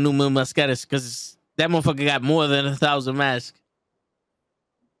be the new Mil Mascaras because that motherfucker got more than 1,000 masks.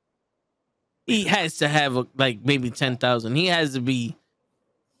 He has to have like maybe 10,000. He has to be.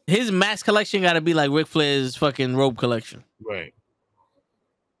 His mask collection got to be like Ric Flair's fucking robe collection. Right.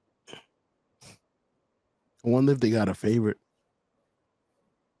 I wonder if they got a favorite.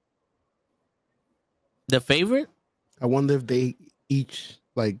 The favorite? I wonder if they each,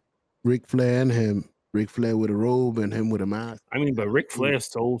 like Ric Flair and him, Ric Flair with a robe and him with a mask. I mean, but Ric Flair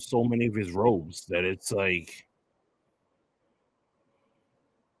sold so many of his robes that it's like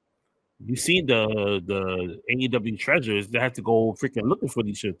you see the AEW treasures, they have to go freaking looking for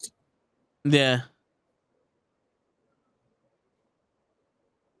these shits. Yeah.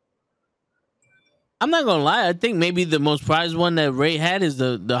 I'm not gonna lie. I think maybe the most prized one that Ray had is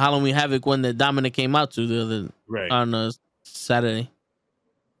the Halloween Havoc one that Dominic came out to the other on Saturday.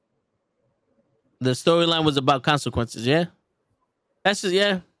 The storyline was about consequences. Yeah, that's just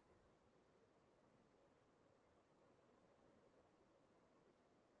yeah.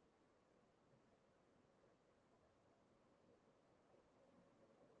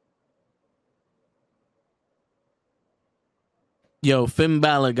 Yo, Finn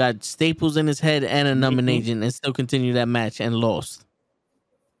Balor got staples in his head and a numbing agent and still continued that match and lost.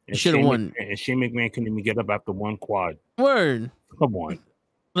 And should have won. And Shane McMahon couldn't even get up after one quad. Word. Come on.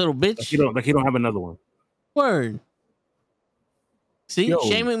 Little bitch. Like he don't have another one. Word. See,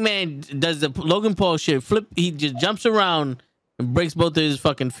 Shane McMahon does the Logan Paul shit. He just jumps around and breaks both of his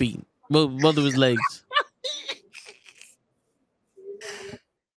fucking feet. Both of his legs.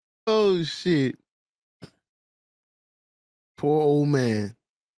 Oh, shit. Poor old man.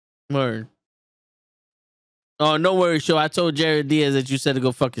 Word. Oh, no worries, show. I told Jared Diaz that you said to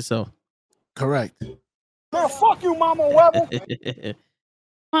go fuck yourself. Correct. Girl, fuck you, Mama Webber.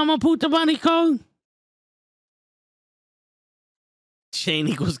 Mama Puta Bunny Kong. Shane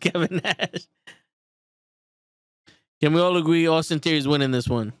equals Kevin Nash. Can we all agree Austin Theory's winning this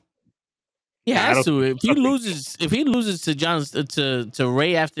one? He has to. If he loses to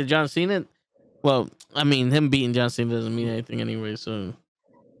Ray after John Cena, well, I mean, him beating John Cena doesn't mean anything anyway. So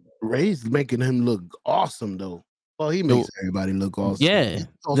Ray's making him look awesome, though. Well, he makes everybody look awesome. Yeah,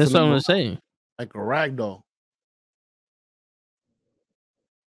 that's what I'm gonna say. Like a ragdoll.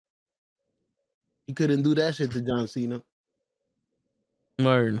 He couldn't do that shit to John Cena.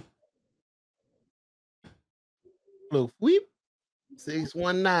 Word. Look, weep.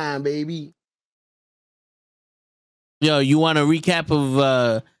 619, baby. Yo, you want a recap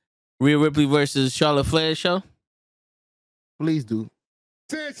of Rhea Ripley versus Charlotte Flair show? Please do.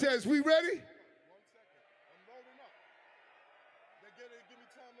 Sanchez, we ready?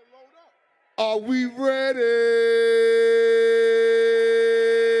 Are we ready?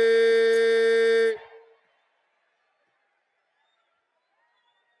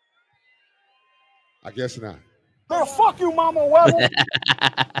 I guess not. Girl, fuck you, Mama Webber.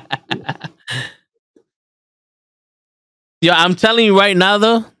 Yo, I'm telling you right now,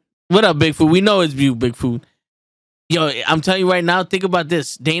 though. What up, Big Food? We know it's you, Big Food. Yo, I'm telling you right now, think about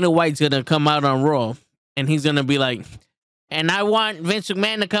this. Dana White's going to come out on Raw, and he's going to be like, and I want Vince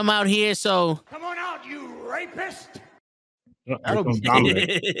McMahon to come out here, so... Come on out, you rapist.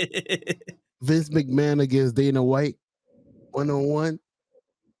 Vince McMahon against Dana White, 1-on-1.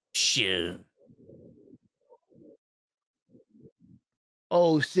 Shit.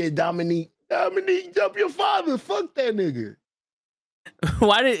 Oh, shit, Dominique, jump your father. Fuck that nigga.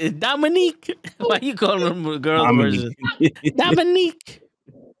 Why did Dominique? Why you calling him a girl version? Dominique,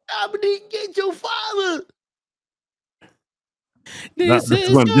 get your father. This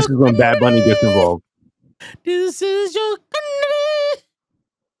is when Bad Bunny gets involved. This is your country.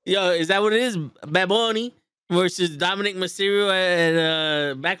 Yo, is that what it is? Bad Bunny versus Dominic Mysterio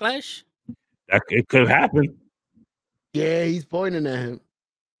at Backlash? It could happen. Yeah, he's pointing at him.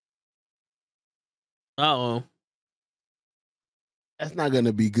 Uh-oh. That's not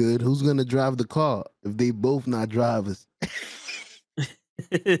gonna be good. Who's gonna drive the car if they both not drivers?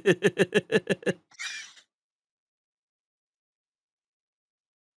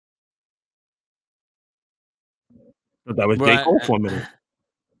 That was J. Cole for a minute.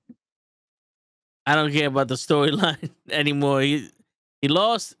 I don't care about the storyline anymore. He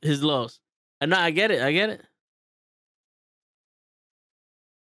lost his loss. No, I get it.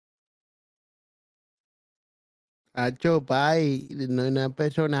 Acho pai, no na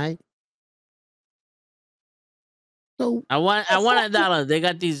personal. So I want $1. They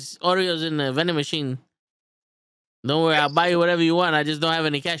got these Oreos in the vending machine. Don't worry, I'll buy you whatever you want. I just don't have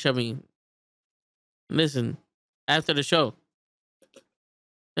any cash on me. Listen, after the show.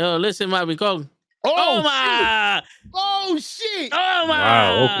 Yo, listen, Bobby Cole. Oh my! Oh shit! Oh my!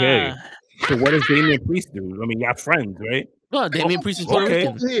 Wow. Okay. So what does Damian Priest do? I mean, y'all friends, right? Oh, Damian Priest is Puerto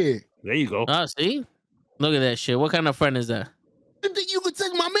Rican. There you go. Oh, see? Look at that shit. What kind of friend is that? You think you could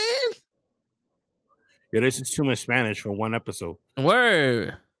take my man? Yeah, this is too much Spanish for one episode.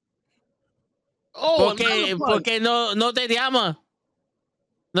 Word. Oh, porque no te llama.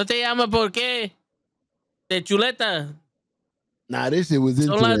 No te llama porque de chuleta. Nah, this shit was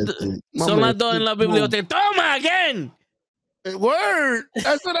interesting. Son las dos en la biblioteca. Toma again. Word.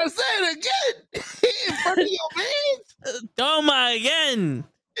 That's what I said again. In front of your man. Toma again.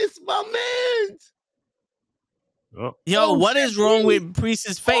 It's my man. Yo, what is wrong with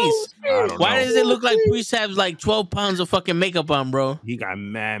Priest's face? Why does it look like Priest has like 12 pounds of fucking makeup on, bro? He got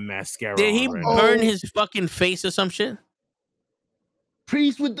mad mascara. Did he burn his fucking face or some shit?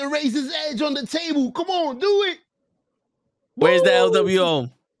 Priest with the razor's edge on the table. Come on, do it. Where's the LWO?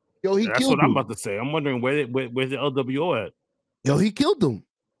 Yo, he That's killed what him. I'm about to say. I'm wondering where's the LWO at? Yo, he killed him.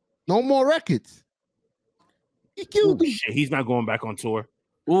 No more records. He killed him. Shit, he's not going back on tour.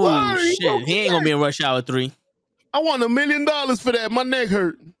 Ooh, shit. He ain't gonna be in Rush Hour 3. I want $1 million for that. My neck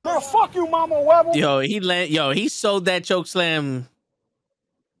hurt. Girl, fuck you, Mama Webber. Yo, he sold that choke slam.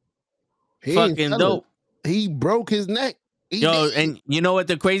 He fucking dope. He broke his neck. And you know what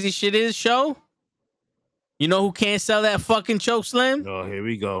the crazy shit is, show? You know who can't sell that fucking choke slam? Oh, here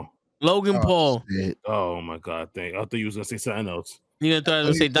we go. Logan Paul. Shit. Oh my god, I thought you was gonna say something else. You thought I was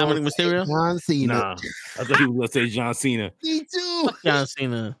gonna say Dominic Mysterio? John Cena. Nah, I thought he was gonna say John Cena. Me too. John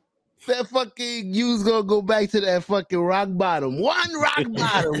Cena. That fucking you's gonna go back to that fucking rock bottom. One rock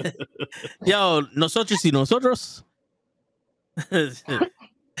bottom. Yo, nosotros y nosotros. 25.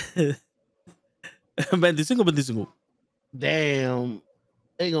 Damn.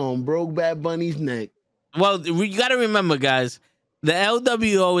 They gonna broke Bad Bunny's neck. Well, you gotta remember, guys, the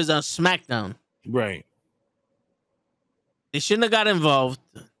LWO is on SmackDown. Right. They shouldn't have got involved.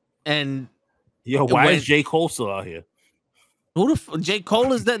 And yo, why is J. Cole still out here? Who the J.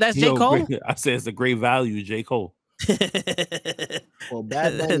 Cole is that? That's J. Cole? I said it's a great value, J. Cole. Well,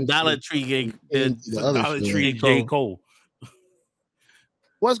 Bad Bunny Dollar Tree Dollar Tree J. Cole.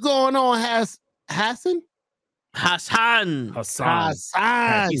 What's going on, Hassan? Hassan.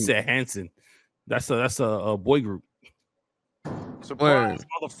 He said Hanson. That's a boy group. Surprise,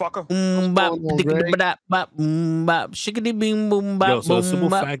 motherfucker. Yo, so the simple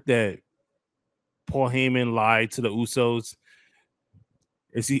fact that Paul Heyman lied to the Usos,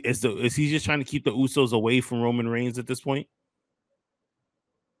 is he just trying to keep the Usos away from Roman Reigns at this point?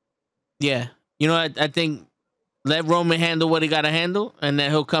 Yeah. You know, I think let Roman handle what he got to handle, and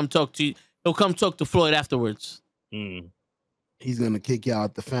then he'll come talk to Floyd afterwards. He's gonna kick you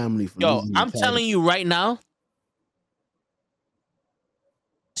out the family. Yo, I'm telling you right now,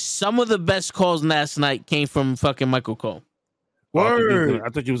 some of the best calls last night came from fucking Michael Cole. Word. I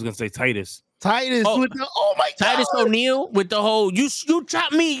thought you was gonna say Titus. Titus with the Titus O'Neil with the whole you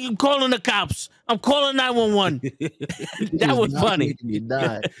chopped me, you calling the cops. I'm calling 911. That was funny.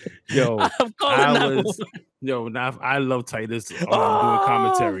 Yo, I'm calling 911. I love Titus doing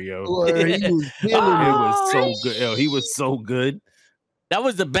commentary, yo. He was it was so good. Yo, he was so good. That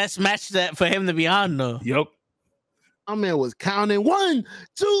was the best match for him to be on, though. Yep. My man was counting 1,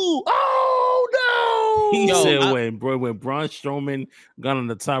 2. Oh no! He said when Braun Strowman got on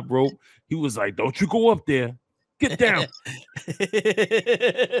the top rope, he was like, "Don't you go up there. Get down."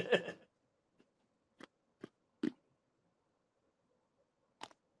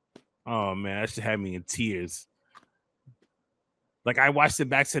 Oh man, that shit had me in tears. Like I watched it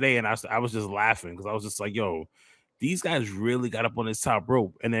back today, and I was just laughing because I was just like, "Yo, these guys really got up on this top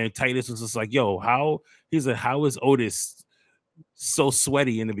rope." And then Titus was just like, "Yo, how?" He's like, "How is Otis so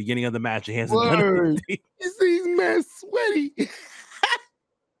sweaty in the beginning of the match? He hasn't done anything." These men sweaty.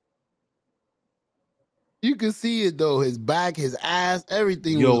 You can see it though. His back, his ass,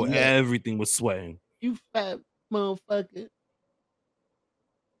 everything. Yo, everything was sweating. You fat motherfucker.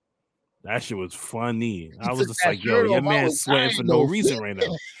 That shit was funny. I was just like, yo, your man's sweating for no reason right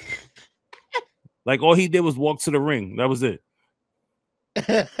now. Like all he did was walk to the ring. That was it.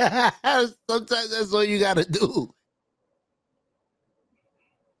 Sometimes that's all you gotta do.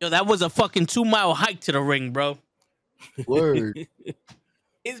 Yo, that was a fucking 2-mile hike to the ring, bro. Word.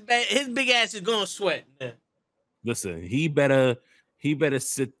 His big ass is gonna sweat. Yeah. Listen, he better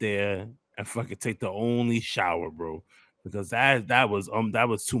sit there and fucking take the only shower, bro, because that was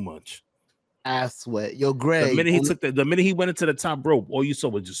too much. Ass sweat. Yo, Greg. The minute he went into the top rope, all you saw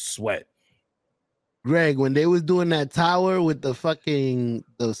was just sweat. Greg, when they was doing that tower with the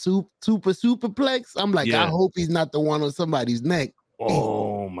superplex, I'm like, I hope he's not the one on somebody's neck.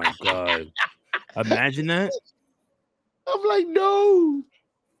 Oh my god! Imagine that. I'm like, no.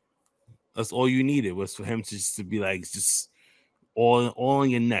 That's all you needed was for him to be like just all on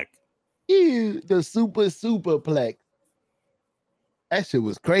your neck. Ew, the superplex. That shit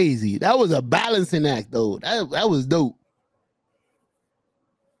was crazy. That was a balancing act, though. That was dope.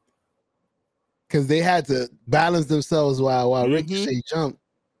 Because they had to balance themselves while Ricochet jumped.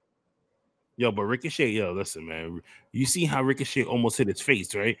 Yo, but Ricochet, listen, man. You see how Ricochet almost hit his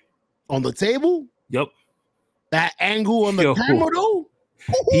face, right? On the table? Yep. That angle on the camera, though?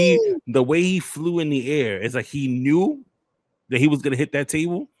 The way he flew in the air, it's like he knew that he was going to hit that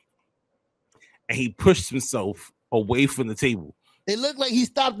table, and he pushed himself away from the table. It looked like he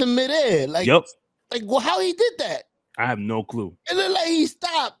stopped in midair. Like, well, how he did that? I have no clue. It looked like he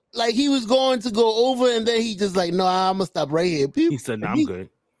stopped. Like he was going to go over, and then he just like, no, I'm going to stop right here. He said, no, I'm good.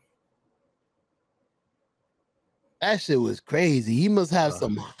 That shit was crazy. He must have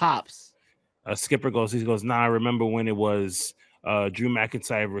some hops. Skipper goes, I remember when it was Drew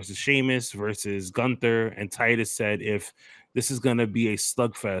McIntyre versus Sheamus versus Gunther, and Titus said if this is going to be a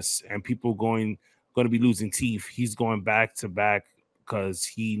slugfest and people going to be losing teeth, he's going back to back because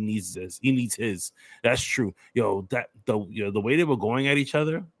he needs this. He needs his. That's true. Yo, the way they were going at each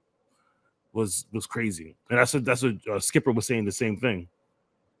other was crazy. And that's what Skipper was saying the same thing.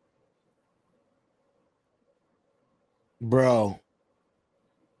 Bro,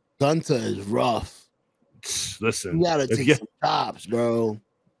 Gunther is rough. Listen, you gotta take some chops, bro.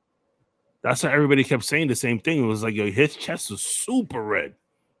 That's how everybody kept saying the same thing. It was like, yo, his chest was super red.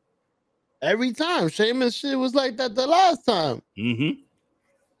 Every time. Sheamus shit was like that the last time. Mm-hmm.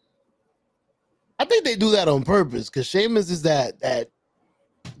 I think they do that on purpose because Sheamus is that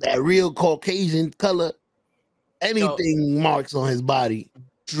real Caucasian color. Anything marks on his body.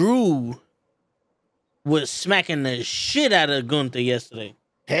 Drew was smacking the shit out of Gunther yesterday.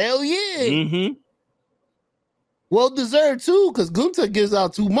 Hell yeah. Mm-hmm. Well deserved too, because Gunther gives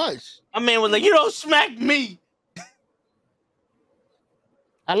out too much. My man was like, you don't smack me.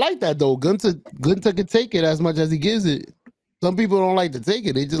 I like that though. Gunther can take it as much as he gives it. Some people don't like to take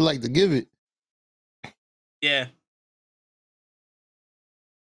it; they just like to give it. Yeah.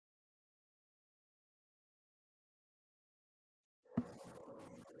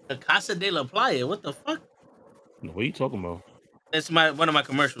 The Casa de la Playa. What the fuck? What are you talking about? That's one of my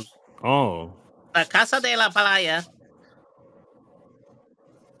commercials. Oh. La Casa de la Playa.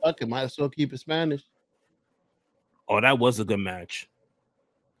 Fuck it, might as well keep it Spanish. Oh, that was a good match.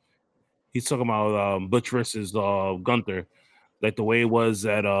 He's talking about Butch versus Gunther, like the way it was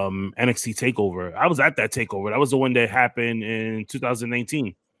at NXT Takeover. I was at that Takeover. That was the one that happened in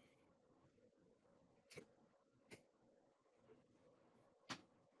 2019.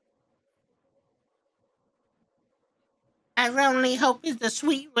 Our only hope is the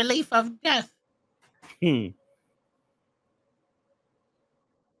sweet relief of death.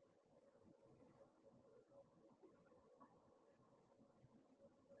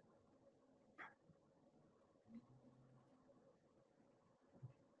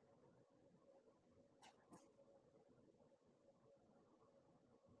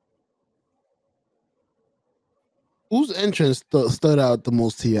 Whose entrance stood out the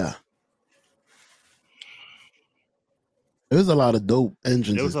most to you? There was a lot of dope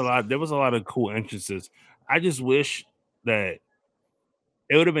entrances. There was a lot of cool entrances. I just wish that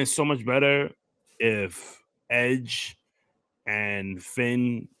it would have been so much better if Edge and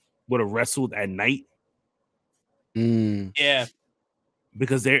Finn would have wrestled at night. Yeah.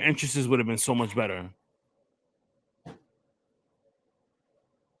 Because their entrances would have been so much better.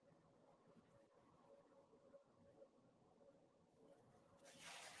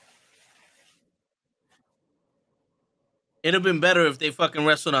 It'd have been better if they fucking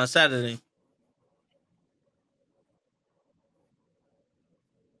wrestled on Saturday.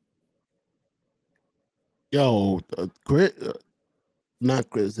 Yo, not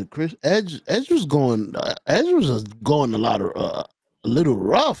Chris. Chris Edge was going. Edge was just going a little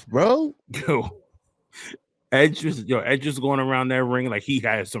rough, bro. Edge was going around that ring like he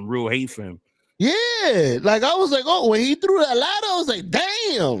had some real hate for him. Yeah, like I was like, oh, when he threw that ladder, I was like,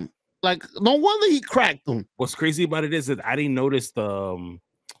 damn. Like, no wonder he cracked him. What's crazy about it is that I didn't notice the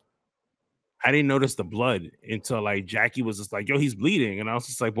blood until like Jackie was just like, yo, he's bleeding. And I was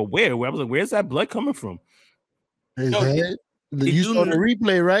just like, but where? I was like, where's that blood coming from? His head. You saw the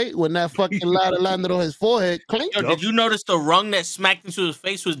replay, right? When that fucking ladder landed on his forehead. Clink. Yo, did you notice the rung that smacked into his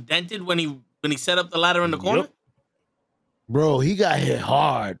face was dented when he set up the ladder in the corner? Bro, he got hit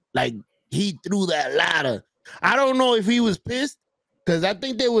hard. Like, he threw that ladder. I don't know if he was pissed, because I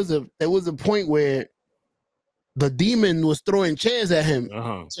think there was a point where the demon was throwing chairs at him.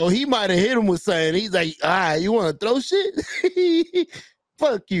 So he might have hit him with something. He's like, all right, you want to throw shit?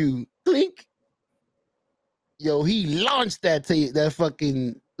 Fuck you. Clink. Yo, he launched that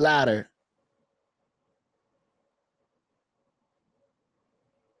fucking ladder.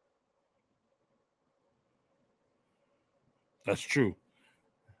 That's true.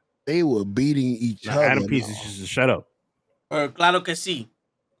 They were beating each other. Adam Pearce is just shut up. Claro que sí.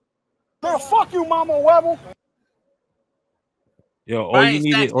 Girl, fuck you, Mama Webble. Yo, all you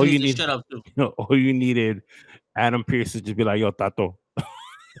needed Adam Pearce to just be like, yo, Tato.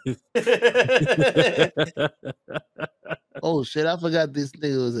 Oh shit, I forgot this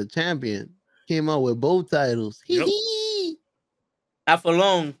nigga was a champion. Came out with both titles. Yep. Not for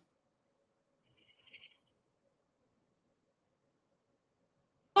long.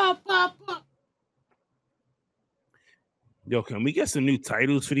 Yo, can we get some new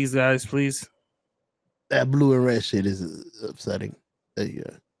titles for these guys, please? That blue and red shit is upsetting. Yeah.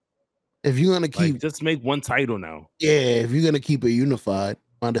 If you're gonna keep, just make one title now. Yeah, if you're gonna keep it unified,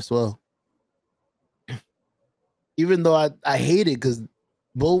 might as well. Even though I hate it because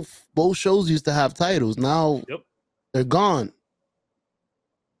both shows used to have titles. Now they're gone.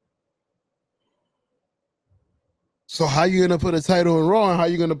 So how you gonna put a title in Raw and how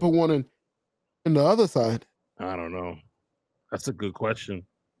you gonna put one in the other side? I don't know. That's a good question.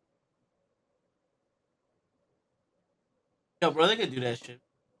 Yo, bro, they could do that shit.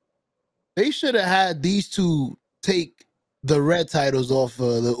 They should have had these two take the red titles off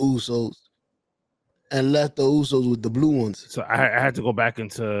of the Usos and left the Usos with the blue ones. So I had to go back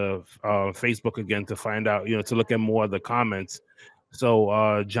into Facebook again to find out, to look at more of the comments.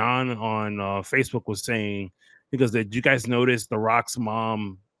 So John on Facebook was saying, because did you guys notice The Rock's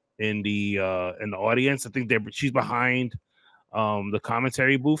mom in the audience? I think she's behind the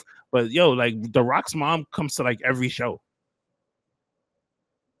commentary booth. But yo, like The Rock's mom comes to like every show.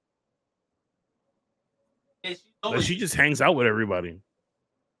 Yeah, she's Like she just hangs out with everybody.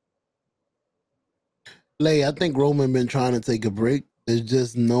 Lay, I think Roman been trying to take a break. There's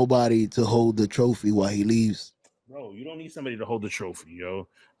just nobody to hold the trophy while he leaves. Bro, you don't need somebody to hold the trophy, yo.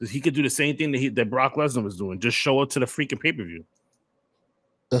 He could do the same thing that Brock Lesnar was doing. Just show up to the freaking pay-per-view.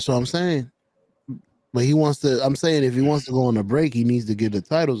 That's what I'm saying. But he wants to. I'm saying if he wants to go on a break, he needs to get the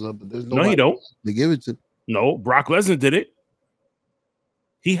titles up. But there's no, he don't. To give it to. No, Brock Lesnar did it.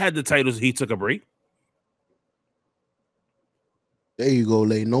 He had the titles. He took a break. There you go,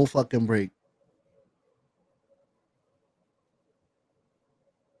 Lay. No fucking break.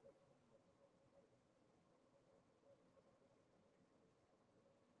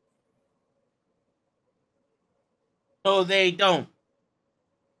 No, they don't.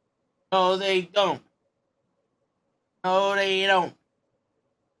 No, they don't. No, they don't.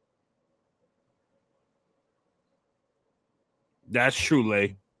 That's true,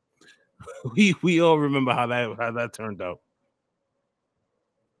 Lay. We all remember how that turned out.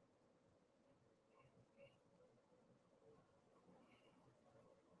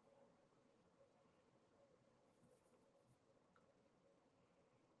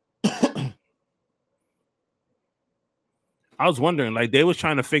 I was wondering, like, they was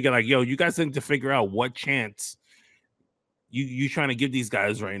trying to figure, like, yo, you guys need to figure out what chance you trying to give these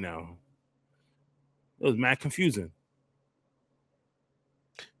guys right now. It was mad confusing.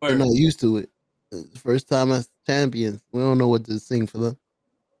 They're not used to it. First time as champions, we don't know what to sing for them.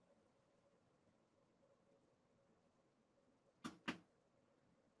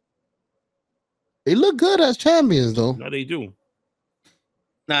 They look good as champions, though. No, they do.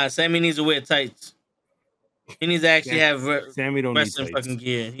 Nah, Sammy needs to wear tights. He needs to actually have Sammy don't wrestling need tights. fucking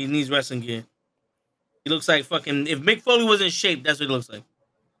gear. He needs wrestling gear. He looks like fucking. If Mick Foley was in shape, that's what he looks like.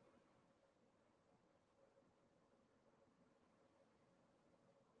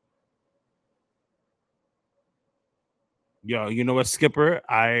 Yo, you know what, Skipper?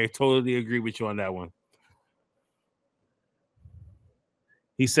 I totally agree with you on that one.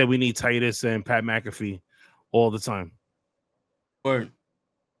 He said we need Titus and Pat McAfee all the time. Word.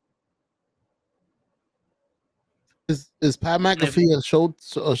 Is Pat McAfee a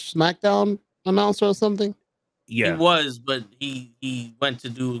SmackDown announcer or something? Yeah, he was, but he went to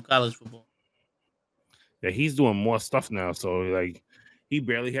do college football. Yeah, he's doing more stuff now, so like he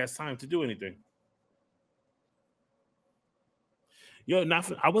barely has time to do anything. Yo,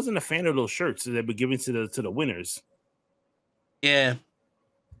 I wasn't a fan of those shirts that were given to the winners. Yeah,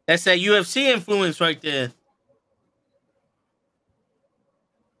 that's that UFC influence right there.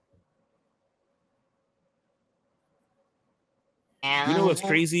 You know what's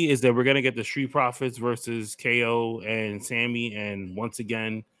crazy is that we're gonna get the Street Profits versus KO and Sammy, and once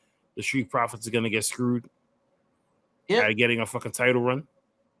again, the Street Profits are gonna get screwed. By getting a fucking title run.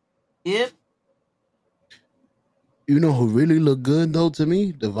 Yep. You know who really looked good though to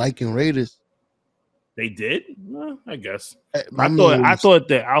me? The Viking Raiders. They did? Well, I guess. I thought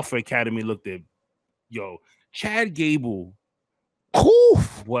the Alpha Academy looked at Chad Gable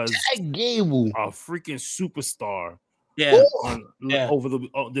was Chad Gable, a freaking superstar. Yeah. Over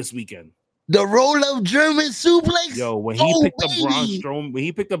this weekend. The roll up German suplex. Yo, when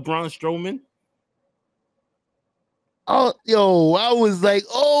he picked up Braun Strowman. Oh, yo, I was like,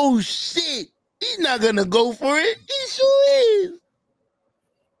 oh shit. He's not gonna go for it. He sure is.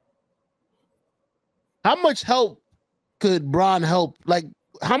 How much help could Braun help? Like,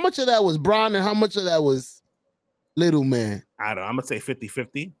 how much of that was Braun and how much of that was Little Man? I don't know. I'm gonna say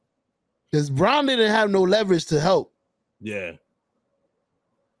 50-50. Because Braun didn't have no leverage to help. Yeah.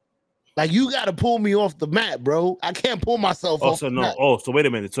 Like, you gotta pull me off the mat, bro. I can't pull myself off the mat. So wait a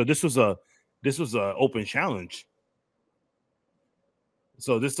minute. So this was a open challenge.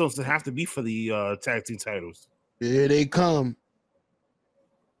 So this doesn't have to be for the tag team titles. Here they come.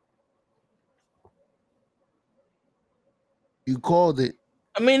 You called it.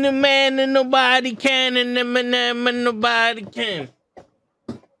 I mean, the man and nobody can, and the man and nobody can.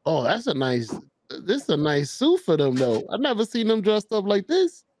 Oh, this is a nice suit for them, though. I've never seen them dressed up like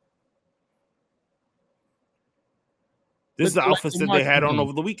this. This is the outfits that they had on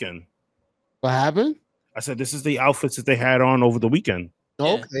over the weekend. What happened? I said this is the outfits that they had on over the weekend.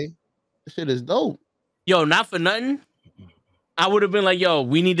 Okay. This shit is dope. Yo, not for nothing. I would have been like, yo,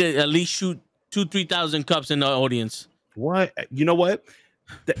 we need to at least shoot 2,000-3,000 cups in the audience. What? You know what?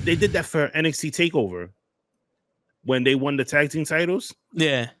 They did that for NXT TakeOver. When they won the tag team titles.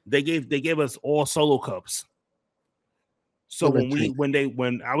 Yeah. They gave us all solo cups. So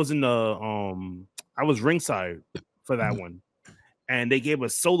when I was in the I was ringside for that one, and they gave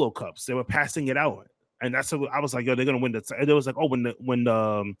us solo cups. They were passing it out And that's what I was like, yo, they're gonna win the. And it was like, oh, when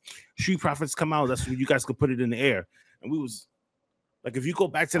the Street Profits come out, that's when you guys could put it in the air. And we was like, if you go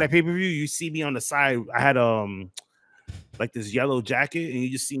back to that pay per view, you see me on the side. I had like this yellow jacket, and you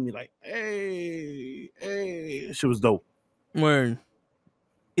just see me like, hey, shit was dope. Word.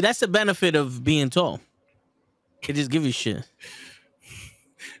 See, that's the benefit of being tall. They just give you shit.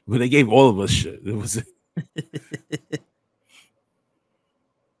 But they gave all of us shit. It was.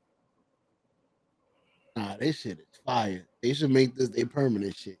 Nah, this shit is fire. They should make this a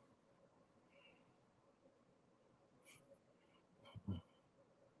permanent shit.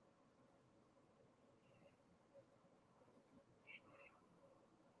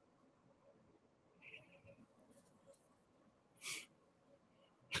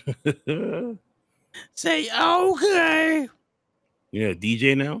 Say okay. Yeah,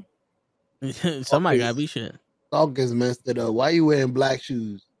 DJ now. Somebody gotta be shit. August messed it up. Why you wearing black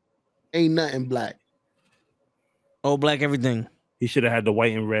shoes? Ain't nothing black. All black everything. He should have had the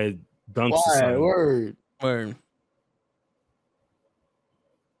white and red dunks. Why? Word.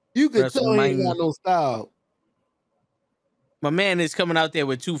 You could tell he ain't got no style. My man is coming out there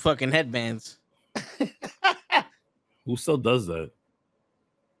with 2 fucking headbands. Who still does that?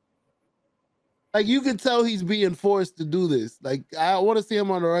 Like, you could tell he's being forced to do this. Like, I want to see him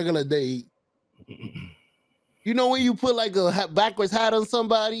on a regular day. You know when you put like a backwards hat on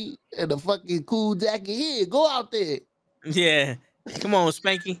somebody and a fucking cool jacket? Here, go out there. Yeah. Come on,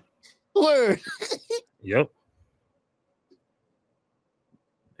 Spanky. Word. Yep.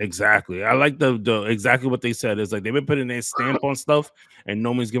 Exactly. I like the exactly what they said. It's like they've been putting their stamp on stuff and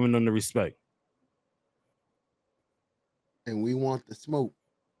no one's giving them the respect. And we want the smoke.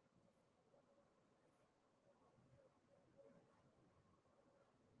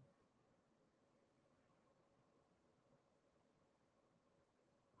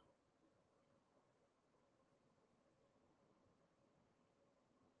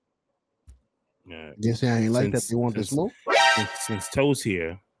 Yeah. You say I ain't like that. They want the smoke. Since Toe's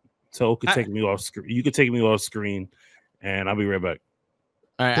here, Toe could take me off screen. You could take me off screen, and I'll be right back.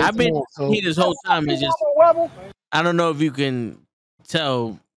 All right, I've been here this whole time. It's just I don't know if you can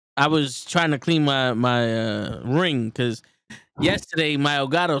tell. I was trying to clean my ring because yesterday my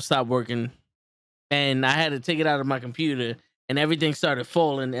Elgato stopped working, and I had to take it out of my computer, and everything started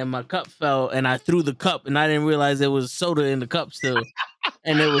falling, and my cup fell, and I threw the cup, and I didn't realize there was soda in the cup still.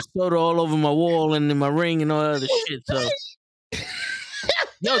 And there was soda all over my wall and in my ring and all other shit. So,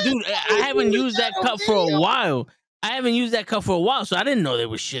 yo, dude, I haven't used that cup for a while. So I didn't know there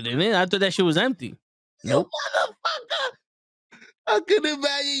was shit in it. I thought that shit was empty. Nope. Motherfucker. I could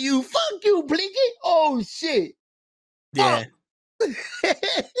imagine you. Fuck you, Blinky. Oh, shit. Yeah.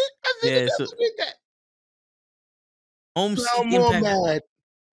 Yeah. So, home seat impact.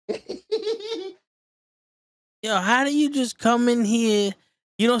 Yo, how do you just come in here?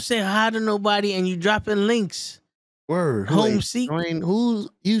 You don't say hi to nobody and you dropping links. Word. Home seat. Who's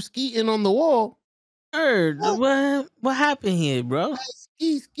you skeeting on the wall? Word. What happened here, bro?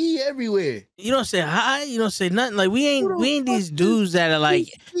 Ski everywhere. You don't say hi. You don't say nothing. Like we ain't these dudes that are like,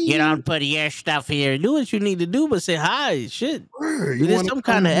 you don't put your stuff here. Do what you need to do, but say hi. Shit. Word. There's some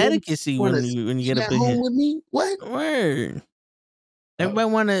kind of etiquette when you get up in here. With me? What? Word. Everybody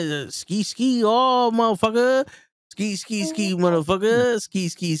want to ski, oh, motherfucker. Ski, motherfucker.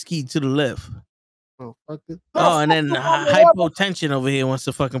 Ski to the left. Motherfucker. Oh, and then hypotension over here wants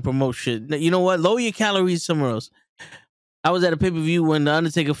to fucking promote shit. You know what? Lower your calories somewhere else. I was at a pay-per-view when The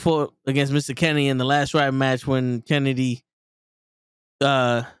Undertaker fought against Mr. Kennedy in the last ride match when Kennedy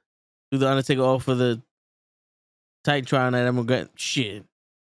threw The Undertaker off for the Titantron at Emma. Shit.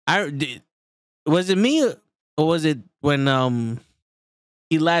 Was it me or was it when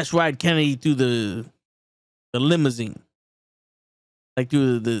he last ride Kennedy through the limousine, like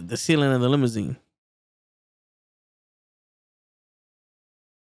through the ceiling of the limousine?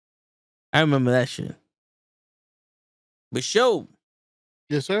 I remember that shit. But show,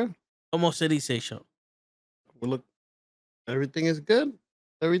 yes, sir. Almost said he say show. Well, look, everything is good.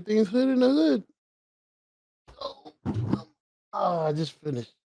 Everything's good in the hood. Oh, I just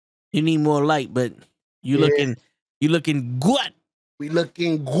finished. You need more light, but you looking good. We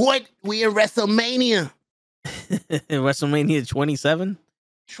looking good. We in WrestleMania. WrestleMania 27?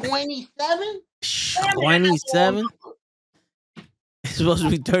 27? 27? It's supposed to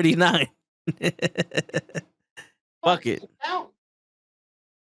be 39. Fuck it.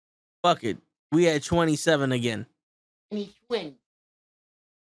 Fuck it. We at 27 again.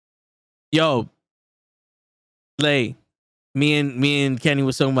 Yo, Lay, me and Kenny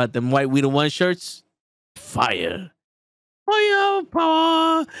was talking about them white We the One shirts. Fire. Fire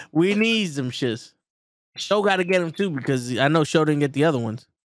power. We need them shits. Show got to get them too because I know Show didn't get the other ones.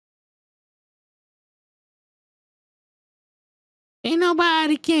 Ain't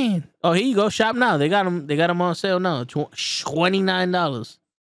nobody can. Oh, here you go. Shop now. They got them. They got them on sale now. $29.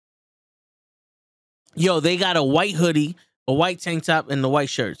 Yo, they got a white hoodie, a white tank top, and the white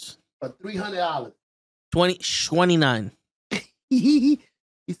shirts. For $300. 29. He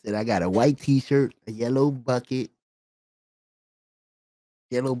said, I got a white t-shirt, a yellow bucket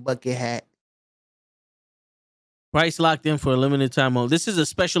hat. Price locked in for a limited time only. This is a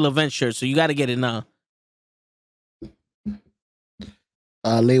special event shirt, so you got to get it now.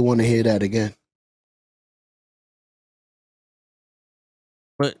 They want to hear that again.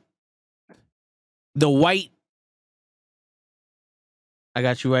 But the white, I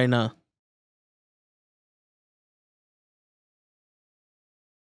got you right now.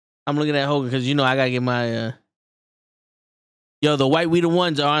 I'm looking at Hogan because I gotta get my. Yo, the white We the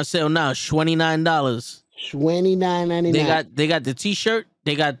Ones are on sale now. $29. $29.99. They got the t-shirt.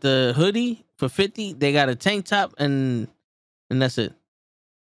 They got the hoodie for $50. They got a tank top and that's it.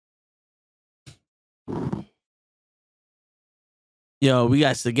 Yo, we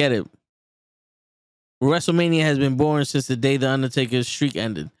got to get it. WrestleMania has been born since the day the Undertaker's streak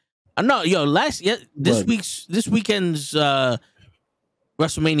ended. No, yo, this weekend's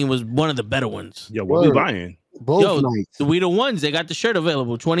WrestleMania was one of the better ones. Yo, what we buying? Both nights. The We the Ones, they got the shirt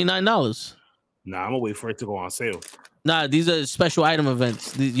available, $29. Nah, I'm gonna wait for it to go on sale. Nah, these are special item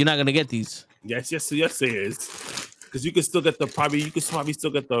events. You're not gonna get these. Yes, it is. Because you can still get probably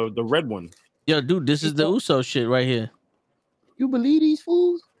still get the red one. Yo, dude, this is the Uso shit right here. You believe these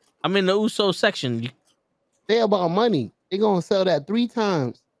fools? I'm in the Uso section. They about money. They gonna sell that 3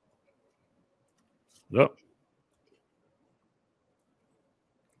 times. Yep.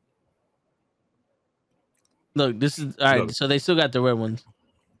 Look, this is all right. So they still got the red ones.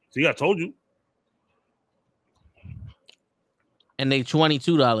 See, I told you. And they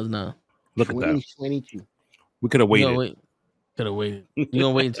 $22 now. Look at that. 22. We could have waited. Could have waited. You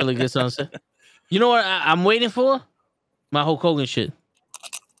gonna wait until it gets on sale? You know what I'm waiting for? My Hulk Hogan shit.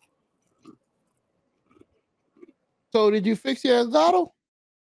 So did you fix your Elgato?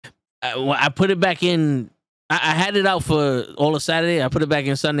 I put it back in. I had it out for all of Saturday. I put it back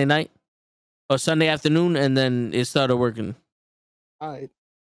in Sunday night or Sunday afternoon, and then it started working. All right.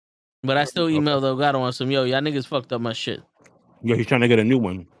 But I still emailed Elgato on some, yo, y'all niggas fucked up my shit. Yo, he's trying to get a new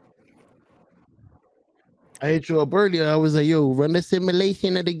one. I hit you up earlier. I was like, yo, run the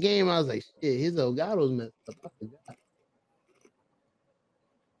simulation of the game. I was like, shit, his Elgato's messed up. I forgot.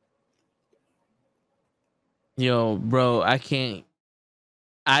 Yo, bro, I can't.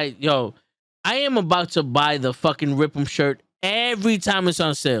 I am about to buy the fucking Rip 'em shirt every time it's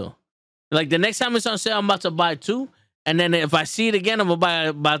on sale. Like the next time it's on sale, I'm about to buy 2. And then if I see it again, I'm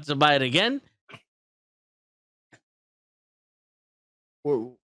about to buy it again.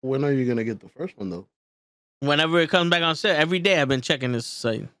 When are you gonna get the first one though? Whenever it comes back on sale, every day I've been checking this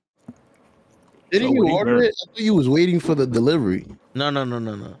site. Didn't you order it? I thought you was waiting for the delivery.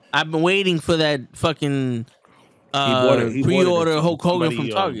 No. I've been waiting for that fucking He pre-order Hulk Hogan from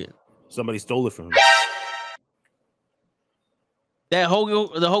Target. Somebody stole it from him. The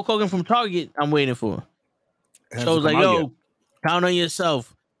Hulk Hogan from Target, I'm waiting for. So I was like, yo, count on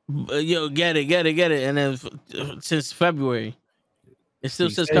yourself. Yo, get it. And then since February, it still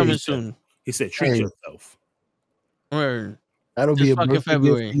says coming soon. He said, treat yourself. Word. That'll be a fucking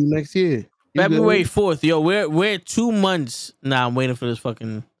February. gift for you next year. February 4th. Yo, we're 2 months now. I'm waiting for this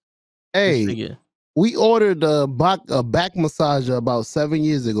fucking. Hey, we ordered a back massager about 7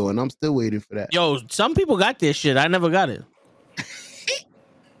 years ago, and I'm still waiting for that. Yo, some people got this shit. I never got it.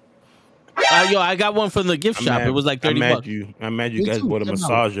 I got one from the gift shop. It was like $30. I'm mad you guys bought a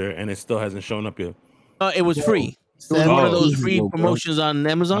massager and it still hasn't shown up yet. It was free. It was one of those free promotions on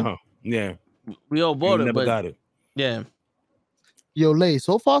Amazon. Uh-huh. Yeah. We all bought it, never got it. Yeah. Yo, Lay,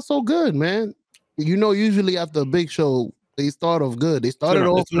 so far so good, man. Usually after a big show, they start off good. They started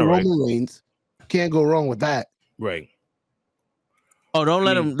off with Roman Reigns. Can't go wrong with that. Right. Oh, don't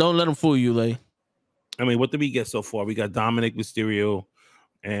let him fool you, Lay. I mean, what did we get so far? We got Dominic Mysterio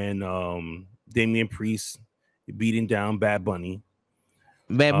and Damian Priest beating down Bad Bunny.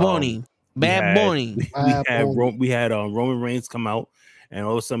 We had Roman Reigns come out, and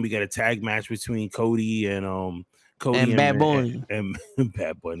all of a sudden we got a tag match between Cody and Bad Bunny and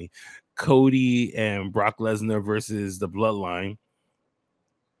Bad Bunny, Cody and Brock Lesnar versus the Bloodline,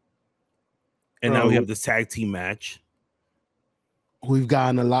 and now we have this tag team match. We've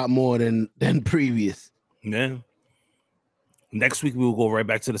gotten a lot more than previous. Yeah. Next week we will go right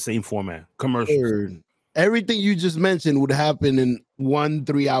back to the same format. Commercials. Everything you just mentioned would happen in 1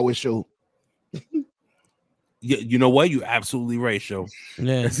 3-hour show. You know what? You're absolutely right, Show.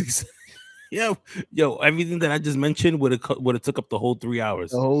 Yeah. Yo, everything that I just mentioned would have took up the whole 3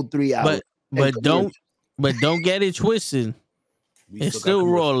 hours. The whole 3 hours. But don't get it twisted. It's still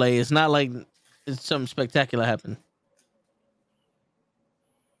Raw, Lay. It's not like it's something spectacular happened.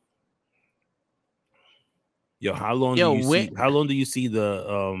 Yo, how long do you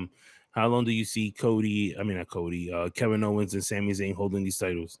see Cody? I mean, not Cody. Kevin Owens and Sami Zayn holding these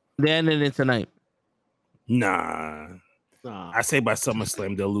titles. They're ending it tonight. Nah. I say by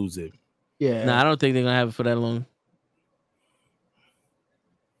SummerSlam they'll lose it. Yeah. Nah, I don't think they're gonna have it for that long.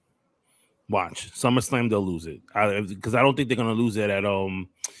 Watch SummerSlam, they'll lose it because I don't think they're gonna lose it at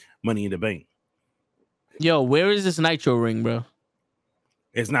Money in the Bank. Yo, where is this Nitro ring, bro?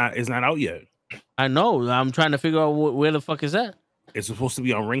 It's not out yet. I know. I'm trying to figure out where the fuck is that. It's supposed to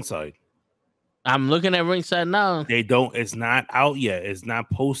be on Ringside. I'm looking at Ringside now. They don't. It's not out yet. It's not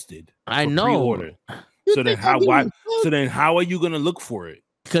posted. I know. Pre-order. So then how are you gonna look for it?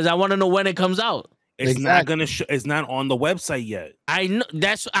 Because I want to know when it comes out. It's not gonna. It's not on the website yet. I know.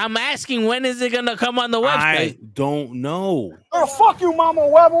 I'm asking, when is it gonna come on the website? I don't know. Oh, fuck you, Mama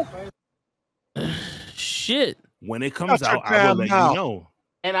Webble. Shit. When it comes out, I will let you know.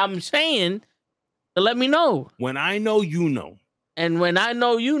 And I'm saying to let me know. When I know, you know. And when I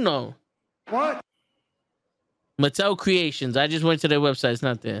know, you know. What? Mattel Creations. I just went to their website. It's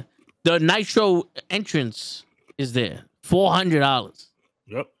not there. The Nitro entrance is there. $400.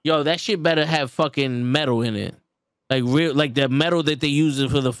 Yep. Yo, that shit better have fucking metal in it. Like real, like the metal that they use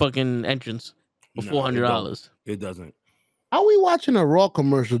for the fucking entrance for $400. It doesn't. Are we watching a Raw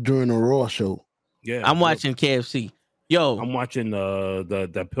commercial during a Raw show? Yeah. I'm watching KFC. Yo, I'm watching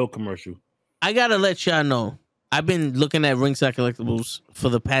the pill commercial. I gotta let y'all know. I've been looking at Ringside Collectibles for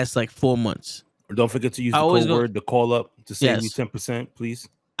the past like 4 months. Don't forget to use the code word, the call up, to save you 10%, please.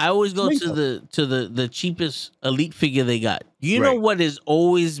 I always go to the cheapest elite figure they got. You know what has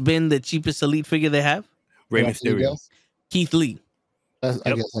always been the cheapest elite figure they have? Rey Mysterio. Keith Lee. I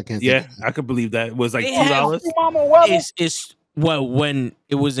guess I can't. Yeah, I could believe that. It was like $2. It's well, when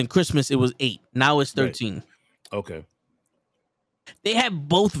it was in Christmas, it was $8. Now it's $13. Right. Okay. They have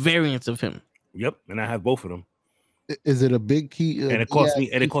both variants of him. Yep, and I have both of them. Is it a big key? And it cost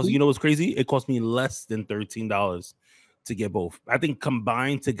me. And it cost. You know what's crazy? It cost me less than $13 to get both. I think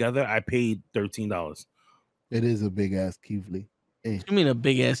combined together, I paid $13. It is a big ass Keith Lee. Hey. What do you mean a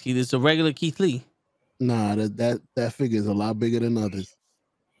big ass Keith? It's a regular Keith Lee. Nah, that figure is a lot bigger than others.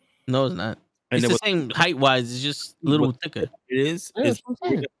 No, it's not. It's the same height wise. It's just a little thicker. It is. Yeah,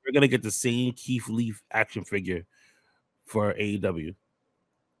 we're gonna get the same Keith Lee action figure for AEW.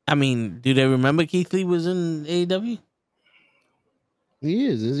 I mean, do they remember Keith Lee was in AEW? He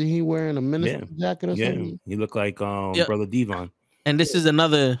is. Isn't he wearing a minister jacket or something? He looked like Brother Devon. And this is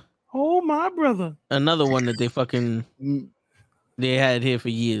another. Oh, my brother. Another one that they had here for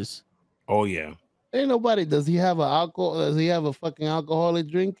years. Oh yeah. Ain't nobody. Does he have a fucking alcoholic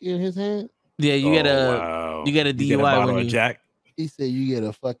drink in his hand? Yeah, you get a DUI you get a bottle when of Jack. He said you get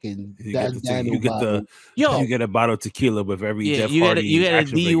a fucking you get a bottle of tequila with every Jeff you Hardy. You get a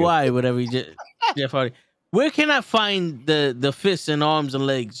DUI with every Jeff Hardy. Where can I find the fists and arms and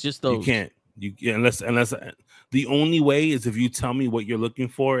legs? Just those. You can't. Unless the only way is if you tell me what you're looking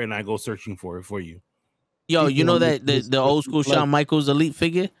for and I go searching for it for you. Yo, you know that the old school Shawn Michaels elite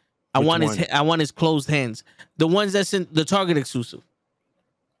figure? I want his closed hands. The ones that's in the Target exclusive.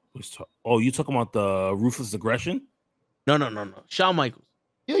 Oh, you talking about the Ruthless Aggression? No. Shawn Michaels.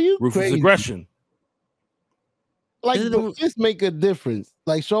 Yeah, you Ruthless crazy. Aggression. Like the fist make a difference.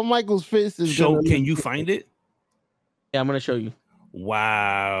 Like Shawn Michaels' fist is. Can you find it? Yeah, I'm gonna show you.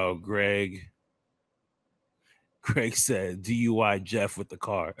 Wow, Greg. Greg said DUI Jeff with the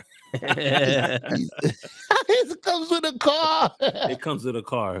car. It comes with a car. It comes with a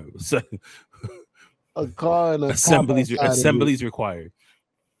car. So, a car and assemblies required.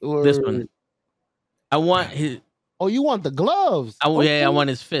 This one. I want his. Oh, you want the gloves? I want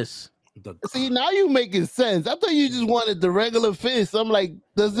his fist. See, now you making sense. I thought you just wanted the regular fist. I'm like,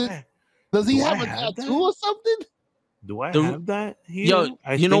 does he have a tattoo or something? Do I have that here? Yo,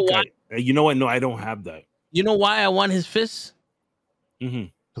 you know what? You know what? No, I don't have that. You know why I want his fist? Mm-hmm.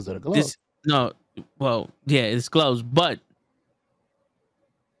 Because of the gloves. It's gloves, but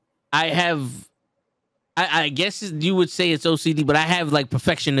I have. I guess you would say it's OCD, but I have like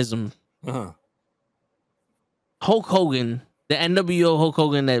perfectionism. Uh-huh. Hulk Hogan, the NWO Hulk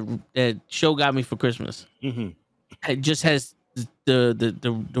Hogan that show got me for Christmas, it just has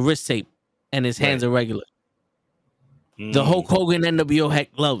the wrist tape, and his hands are regular. The Hulk Hogan NWO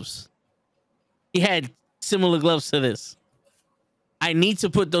had gloves. He had similar gloves to this. I need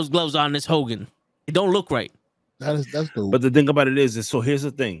to put those gloves on this Hogan. It don't look right. That's dope. But the thing about it is so here's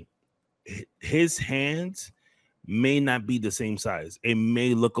the thing. His hands may not be the same size. It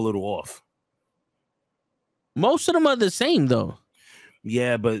may look a little off. Most of them are the same though.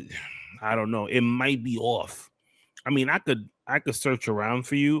 Yeah, but I don't know. It might be off. I mean, I could search around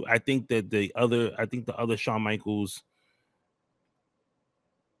for you. I think the other Shawn Michaels,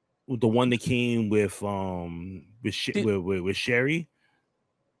 the one that came with Sherry.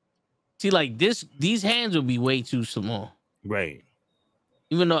 See, like these hands would be way too small. Right.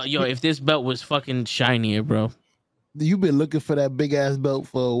 Even though, if this belt was fucking shinier, bro. You've been looking for that big ass belt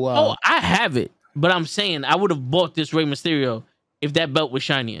for a while. Oh, I have it. But I'm saying I would have bought this Rey Mysterio if that belt was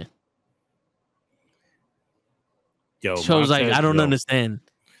shinier. Yo, Shows like I don't understand.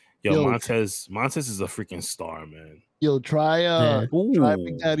 Yo, Montez is a freaking star, man. Yo, try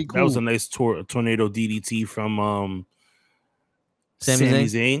Big Daddy Cool. That was a nice tornado DDT from Sami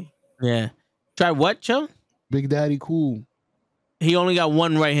Zayn. Yeah. Try what, Joe? Big Daddy Cool. He only got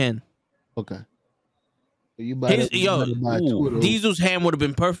one right hand. Okay. You buy Diesel's hand would have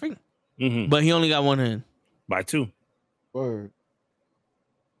been perfect, but he only got one hand. By two. Word.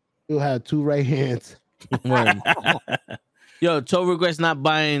 He'll have two right hands. Word. Yo, Toe regrets not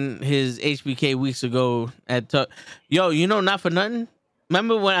buying his HBK weeks ago at not for nothing.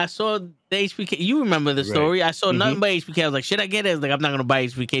 Remember when I saw the HBK? You remember the story? Right. I saw nothing but HBK. I was like, should I get it? I was like, I'm not gonna buy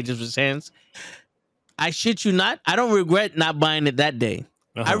HBK just for his hands. I shit you not. I don't regret not buying it that day.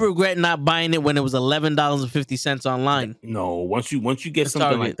 I regret not buying it when it was $11.50 online. No, once you get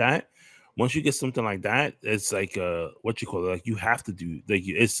something like that, it's like what you call it. Like you have to do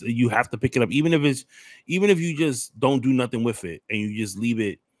you have to pick it up, even if you just don't do nothing with it and you just leave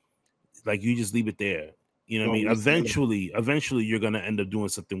it there. You know what I mean? Eventually you're gonna end up doing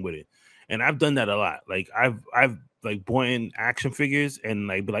something with it. And I've done that a lot. Like I've like bought in action figures and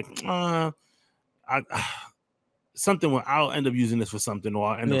like be like, something where I'll end up using this for something, or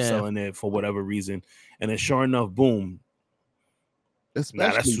I'll end up selling it for whatever reason. And then sure enough, boom.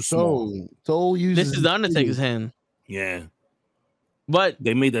 Especially that's too small. Soul uses this is the Undertaker's hand. Yeah. But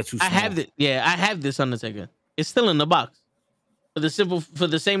they made that too small. I have this Undertaker. It's still in the box. For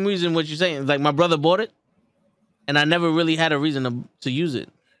the same reason what you're saying. Like my brother bought it and I never really had a reason to use it.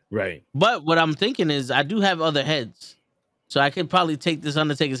 Right. But what I'm thinking is I do have other heads. So I could probably take this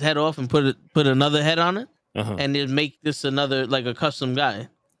Undertaker's head off and put another head on it. And then make this another like a custom guy.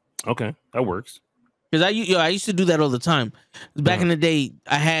 Okay, that works. Because I used to do that all the time. Back in the day,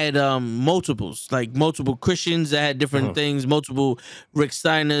 I had multiple Christians that had different things, multiple Rick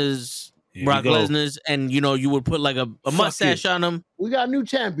Steiners, Brock Lesnar's, and you would put like a mustache on them. We got new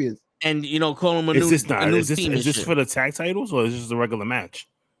champions, and call them a new team. Is this for the tag titles or is this a regular match?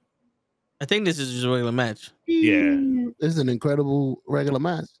 I think this is just a regular match. Yeah, this is an incredible regular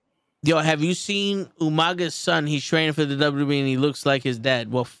match. Yo, have you seen Umaga's son? He's training for the WWE and he looks like his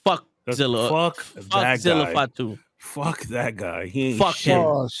dad. Well, fuck Zilla. Fuck Zilla Fatu. Fuck that guy. He ain't fuck shit. him.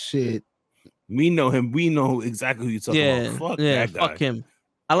 Oh shit. We know him. We know exactly who you're talking about. Fuck that guy. Fuck him.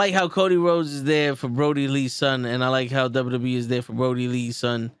 I like how Cody Rhodes is there for Brody Lee's son, and I like how WWE is there for Brody Lee's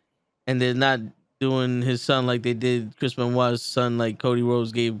son, and they're not doing his son like they did Chris Benoit's son, like Cody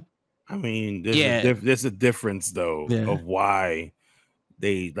Rhodes gave. I mean, there's a difference though of why.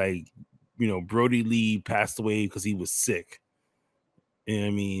 They Brody Lee passed away because he was sick. And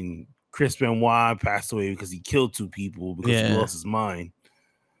I mean, Chris Benoit passed away because he killed two people because he lost his mind.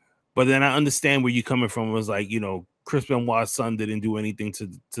 But then I understand where you're coming from. It was like, Chris Benoit's son didn't do anything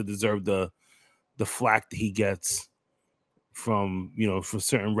to deserve the flack that he gets from, for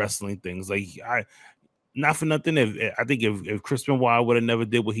certain wrestling things. Like not for nothing. I think if Chris Benoit would have never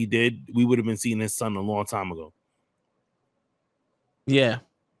did what he did, we would have been seeing his son a long time ago. Yeah.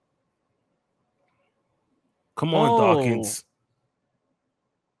 Come on, Dawkins.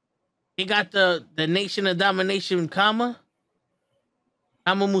 He got the Nation of Domination Kama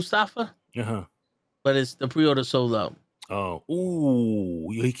Mustafa. But it's the pre-order sold out. Oh,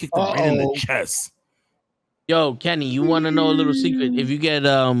 ooh, he kicked him right in the chest. Yo, Kenny, you want to know a little secret? If you get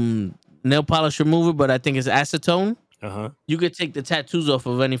nail polish remover, but I think it's acetone, you could take the tattoos off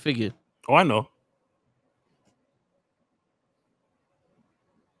of any figure. Oh, I know.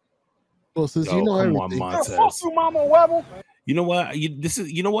 Well, since you know everything. Fuck you, Mama Webble. You know what? This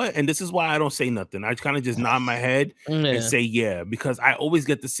is why I don't say nothing. I kind of just nod my head and say because I always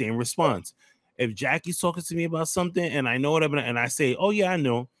get the same response. If Jackie's talking to me about something and I know what and I say, oh yeah, I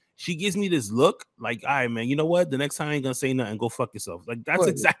know, she gives me this look like, all right, man, you know what? The next time I ain't gonna say nothing, go fuck yourself. Like that's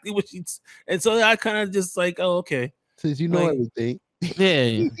exactly what she's. And so I kind of just like, oh okay. Since you know everything.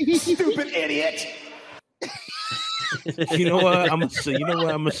 Yeah. Stupid idiot. You know what? I'm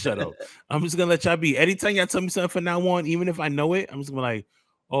gonna shut up. I'm just gonna let y'all be. Anytime y'all tell me something from now on, even if I know it, I'm just gonna be like,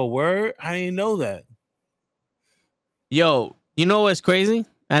 oh, word, I didn't know that. Yo, you know what's crazy?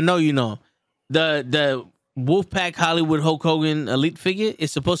 I know you know. The Wolfpack Hollywood Hulk Hogan Elite figure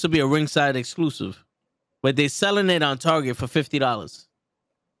is supposed to be a ringside exclusive, but they're selling it on Target for $50.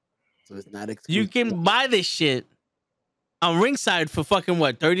 So it's not exclusive. You can buy this shit on ringside for fucking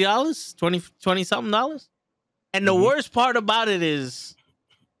what, $30? 20 something dollars? And the worst part about it is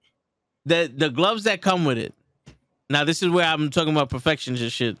that the gloves that come with it. Now, this is where I'm talking about perfections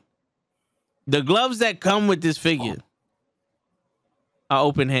and shit. The gloves that come with this figure are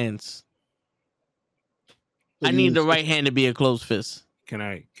open hands. So I need the right hand to be a closed fist. Can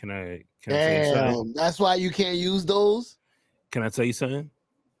I tell you something? That's why you can't use those. Can I tell you something?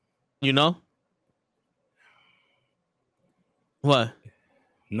 You know? What?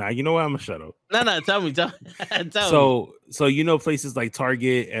 Nah, you know what? I'm gonna shut up. No, tell me. Tell me. So you know, places like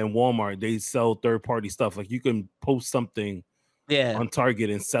Target and Walmart, they sell third-party stuff. Like you can post something on Target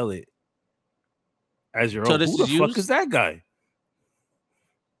and sell it as your own. Who the fuck is that guy?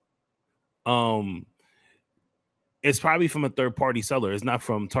 It's probably from a third-party seller. It's not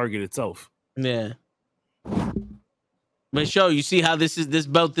from Target itself. Yeah. But show, you see how this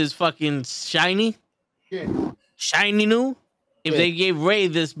belt is fucking shiny? Yeah. Shiny new? If they gave Ray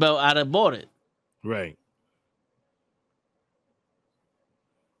this belt, I'd have bought it. Right.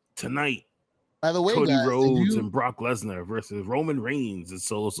 Tonight, by the way, Cody guys, Rhodes and Brock Lesnar versus Roman Reigns and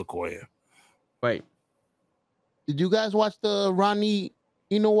Solo Sikoa. Right. Did you guys watch the Rodney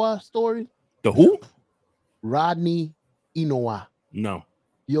Inoue story? The who? Rodney Inoue. No.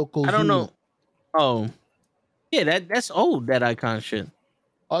 Yokozuna. I don't know. Oh. Yeah, that's old, that icon shit.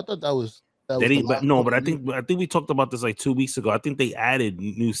 I thought that was but I think we talked about this like 2 weeks ago. I think they added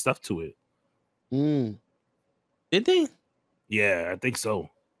new stuff to it. Did they? Yeah, I think so.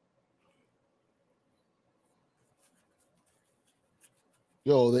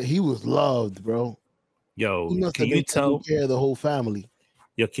 Yo, that he was loved, bro. Yo, can you tell care of the whole family?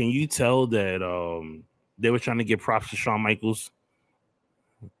 Yo, can you tell that they were trying to give props to Shawn Michaels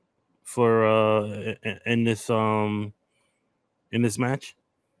for in this match?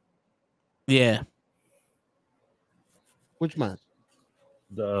 Yeah. Which match?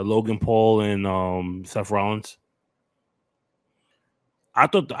 The Logan Paul and Seth Rollins. I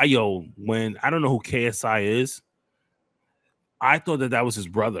thought, when I don't know who KSI is, I thought that was his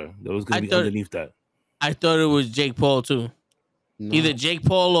brother that was going to be underneath that. I thought it was Jake Paul too. No. Either Jake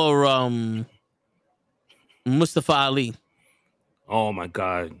Paul or Mustafa Ali. Oh my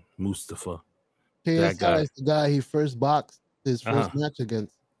God, Mustafa. KSI is the guy he first boxed his first match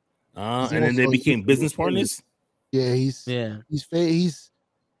against. And then they became business partners. Yeah, he's the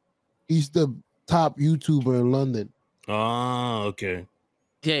top YouTuber in London. Oh, okay.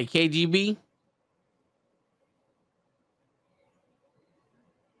 Yeah, KGB.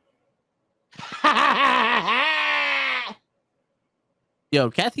 Yo,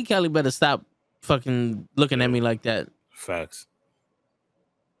 Kathy Kelly better stop fucking looking at me like that. Facts.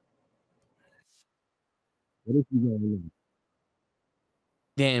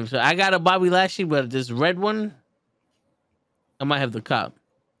 Damn, so I got a Bobby Lashley, but this red one, I might have the cop.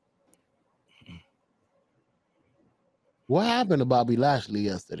 What happened to Bobby Lashley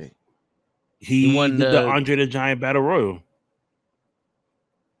yesterday? He won the Andre the Giant Battle Royal.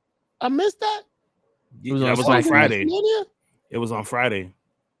 I missed that. That was on Friday. It was on Friday.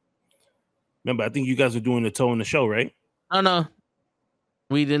 Remember, I think you guys were doing the toe in the show, right? Oh, no.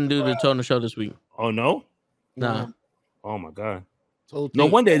 We didn't do the toe in the show this week. Oh, no? Nah. Oh, my God. No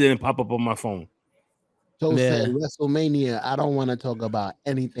wonder it didn't pop up on my phone. So said WrestleMania. I don't want to talk about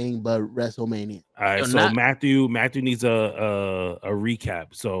anything but WrestleMania. All right, so Matthew needs a recap.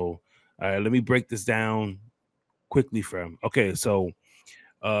 So let me break this down quickly for him. Okay, so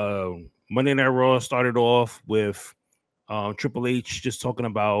Monday Night Raw started off with Triple H just talking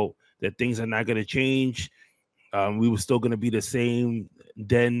about that things are not going to change. We were still going to be the same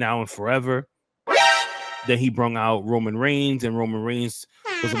then, now, and forever. Then he brought out Roman Reigns, and Roman Reigns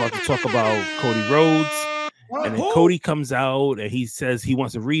was about to talk about Cody Rhodes. And then Cody comes out and he says he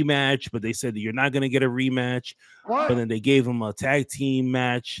wants a rematch, but they said that you're not going to get a rematch. But then they gave him a tag team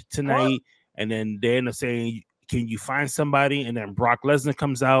match tonight. And then they end up saying, can you find somebody? And then Brock Lesnar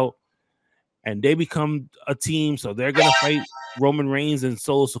comes out and they become a team. So they're going to fight Roman Reigns and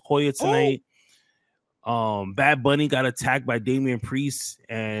Solo Sikoa tonight. Bad Bunny got attacked by Damian Priest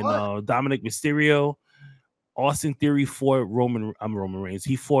and Dominic Mysterio. Austin Theory fought Roman Reigns.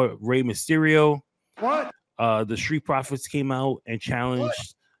 He fought Rey Mysterio. The Street Profits came out and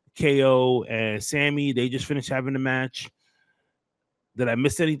challenged KO and Sammy, they just finished having a match. Did I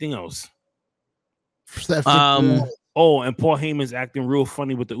miss anything else? Oh, and Paul Heyman's acting real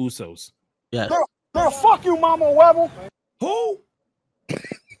funny with the Usos. Yeah. Girl, fuck you, Mama Webble. Who?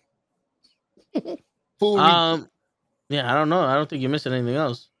 Yeah, I don't know. I don't think you're missing anything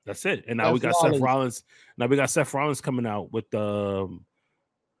else. That's it. And now we got Seth Rollins. Now we got Seth Rollins coming out with the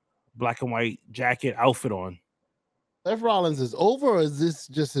black and white jacket outfit on. Seth Rollins is over, or is this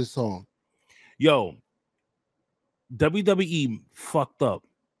just his song? Yo, WWE fucked up.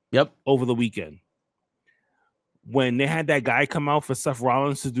 Yep. Over the weekend, when they had that guy come out for Seth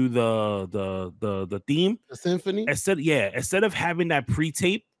Rollins to do the theme, the symphony. Instead of having that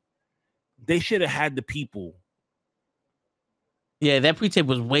pre-tape, they should have had the people. Yeah, that pre-tape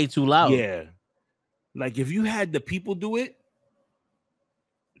was way too loud. Yeah, like if you had the people do it,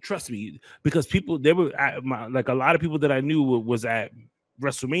 trust me, because people like a lot of people that I knew was at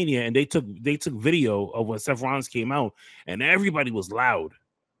WrestleMania, and they took video of when Seth Rollins came out, and everybody was loud.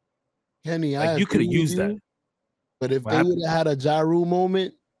 Kenny, like you could have used that. But if they would have had a Ja Rule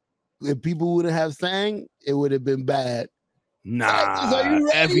moment, if people would have sang, it would have been bad. Nah,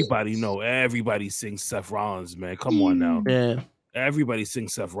 everybody sings Seth Rollins, man. Come on now. Yeah. Everybody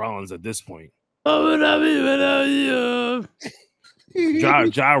sings Seth Rollins at this point. Ja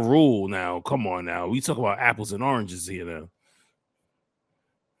Rule now. Come on now. We talk about apples and oranges here now.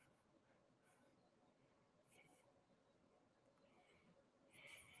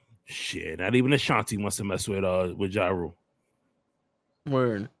 Shit, not even Ashanti wants to mess with Ja Rule.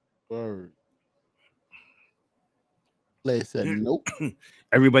 Word. Lay said nope.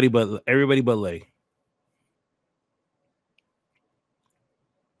 everybody but Lay.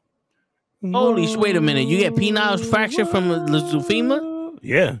 Holy, wait a minute. You get penile fracture from Lizufima?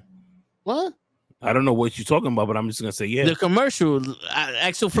 Yeah. What? I don't know what you're talking about, but I'm just gonna say yeah. The commercial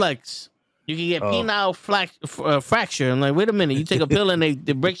Axel Flex. You can get penile fracture. I'm like, wait a minute. You take a pill and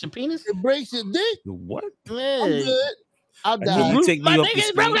it breaks your penis? It breaks your dick? What? Yeah. I'm good. I'll die. My dick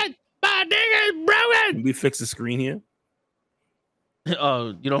is broken. My dick is broken. Can we fix the screen here?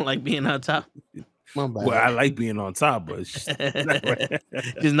 Oh, you don't like being on top? My bad. Well, I like being on top, but it's not right.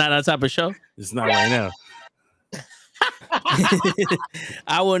 Just not on top of show? It's not right now.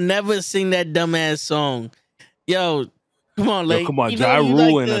 I will never sing that dumbass song. Yo, come on, Lake. Come on, Ja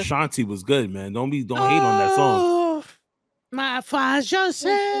Rule and Ashanti was good, man. Don't hate on that song. My father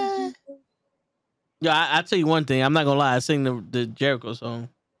said. Yo, I tell you one thing. I'm not gonna lie. I sing the Jericho song.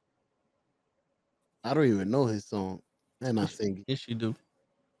 I don't even know his song, and I sing it. Yes, you do.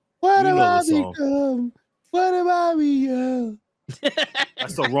 What have I become? What have I become?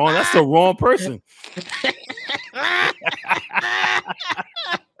 That's the wrong person.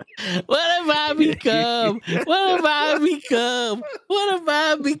 What have I become? What have I become? What have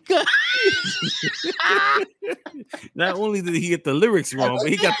I become? Not only did he get the lyrics wrong,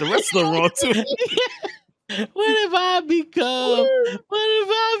 but he got the rest of them wrong too. What have I become? What have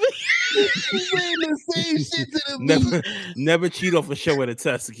I become? The same shit to the never cheat off a show at a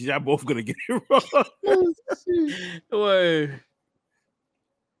test because y'all both gonna get it wrong. Word.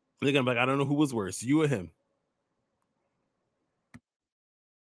 They're gonna be like, I don't know who was worse, you or him.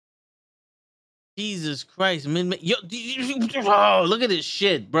 Jesus Christ, man. Yo, oh, look at this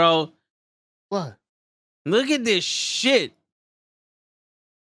shit, bro. What? Look at this shit.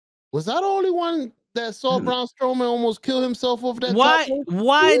 Was I the only one that saw Braun Strowman almost kill himself off that?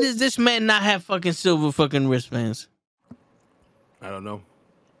 Why does this man not have fucking silver fucking wristbands? I don't know.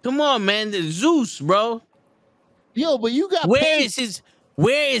 Come on, man. The Zeus, bro. Yo, but you got where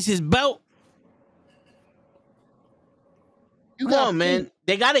is his belt? Come on, man.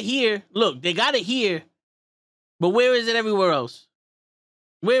 They got it here. Look, they got it here. But where is it everywhere else?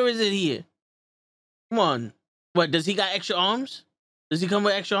 Where is it here? Come on. What, does he got extra arms? Does he come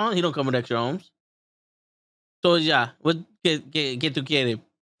with extra arms? He don't come with extra arms. So, yeah. What get to get him?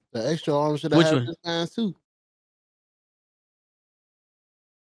 The extra arms should have had his hands too.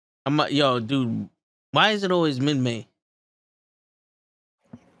 Yo, dude. Why is it always mid-May?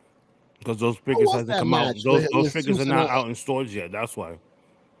 Because those figures hasn't come out. Those figures are not out in stores yet. That's why.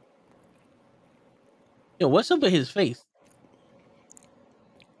 Yo, what's up with his face?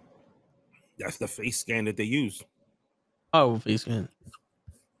 That's the face scan that they use. Oh, face scan.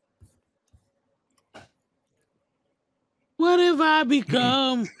 What have I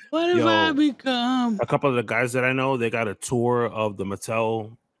become? What have I become? A couple of the guys that I know, they got a tour of the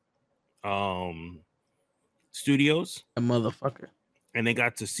Mattel studios. A motherfucker. And they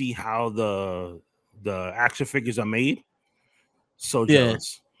got to see how the action figures are made. So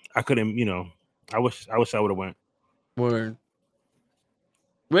jealous. I couldn't, I wish I would have went. Word.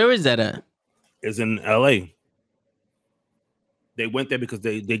 Where is that at? It's in LA. They went there because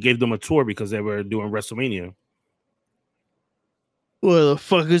they gave them a tour because they were doing WrestleMania. Well, the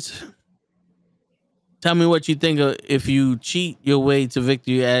fuckers. Tell me what you think of if you cheat your way to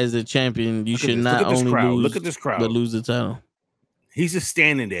victory as a champion, you should not only lose, look at this crowd, but lose the title. He's just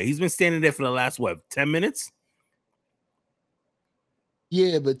standing there. He's been standing there for the last 10 minutes?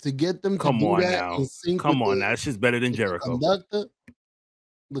 Yeah, but to get them to do that now. in sync Come with on now. That's just better than Jericho.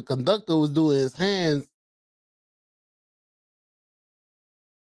 The conductor was doing his hands.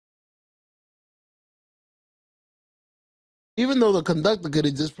 Even though the conductor could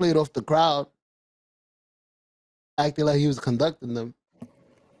have just played off the crowd, acting like he was conducting them.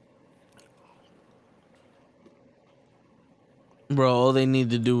 Bro, all they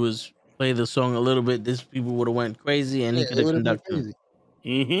need to do was play the song a little bit. This people would have went crazy, and he could have conducted.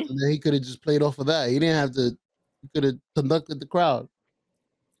 Mm-hmm. And then he could have just played off of that. He didn't have to. He could have conducted the crowd.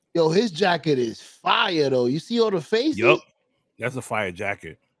 Yo, his jacket is fire though. You see all the faces? Yup. That's a fire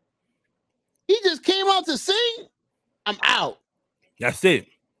jacket. He just came out to sing. I'm out. That's it.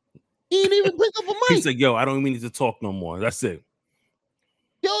 He didn't even pick up a mic. He's like, yo, I don't even need to talk no more. That's it.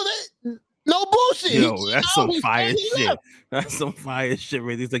 Yo, no bullshit. Yo, that's some fire shit. Left. That's some fire shit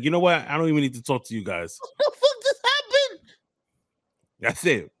right there. He's like, you know what? I don't even need to talk to you guys. What the fuck just happened? That's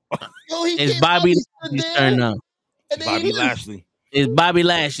it. Yo, it's Bobby Lashley's turn now. Bobby Lashley. It's Bobby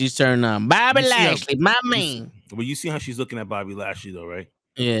Lashley's turn now. Bobby Lashley, my man. Well, you see how she's looking at Bobby Lashley though, right?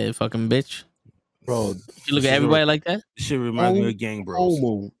 Yeah, fucking bitch. Bro, you look at everybody like that? This shit reminds me of Gang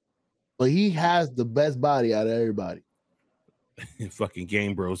Bros. But he has the best body out of everybody. Fucking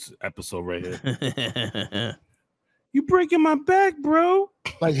Gang Bros episode right here. You breaking my back, bro.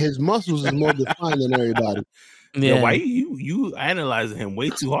 Like his muscles is more defined than everybody. Yeah. Yo, why you analyzing him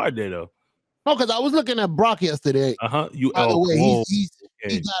way too hard there though? No, because I was looking at Brock yesterday. By the way,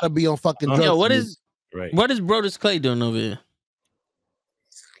 he's gotta be on fucking drugs. Yo, what is Brodus Clay doing over here?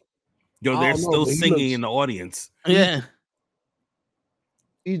 Yo, they're still singing in the audience. Yeah.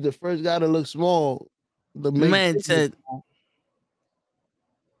 He's the first guy to look small. My man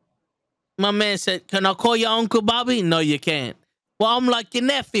said, can I call you Uncle Bobby? No, you can't. Well, I'm like your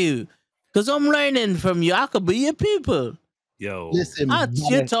nephew. Because I'm learning from you. I could be your pupil. Yo. Listen,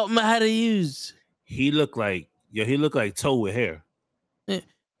 you taught me how to use. He looked like Toe with hair.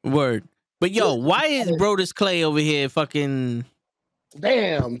 Word. But yo, why is Brodus Clay over here fucking...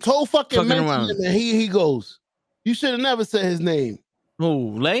 Damn, Toe fucking mentioned him and he goes. You should have never said his name.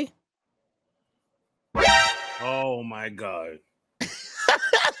 Who, Lay? Oh my God.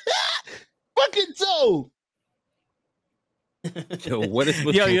 Fucking Toe. Yo, what is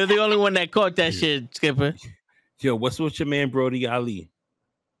with you're the only one that caught that shit, Skipper. Yo, what's with your man Brody Ali?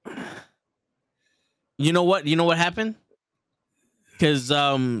 You know what? You know what happened? Because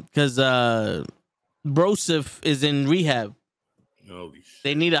Broseph is in rehab. Holy shit.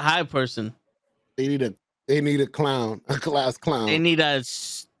 They need a high person. They need a clown, a class clown. They need a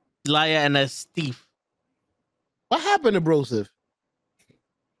liar and a thief. What happened to Broseph?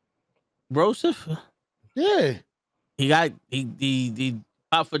 Broseph? Yeah. He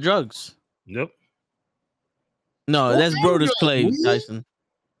out for drugs. Yep. No, that's Brodus Clay, really? Tyson.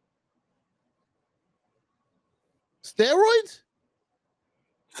 Steroids?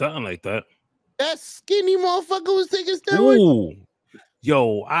 Something like that. That skinny motherfucker was taking steroids. Ooh.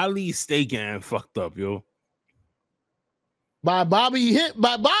 Yo, Ali stay getting fucked up, yo. By Bobby.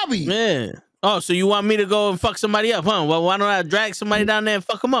 Yeah. Oh, so you want me to go and fuck somebody up, huh? Well, why don't I drag somebody down there and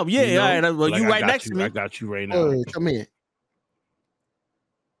fuck them up? Yeah, you know, all right. Well, like you right next to me. I got you right now. Come here.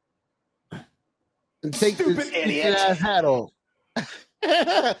 And take this idiot ass hat off.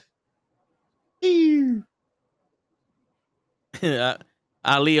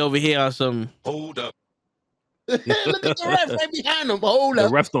 Ali over here on some. Hold up. Look at the ref right behind him. Hold up.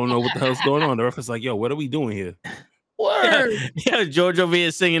 The ref don't know what the hell's going on. The ref is like, yo, what are we doing here? Word. Yeah, George over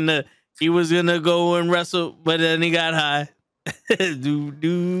here singing he was gonna go and wrestle, but then he got high.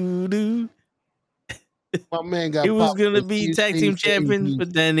 do. My man got. He was gonna be tag team champion,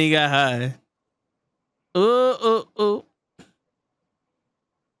 but then he got high. Oh.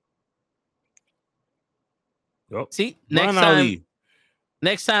 Yep. See,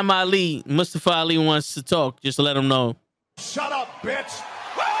 next time Ali, Mustafa Ali wants to talk, just let him know. Shut up, bitch.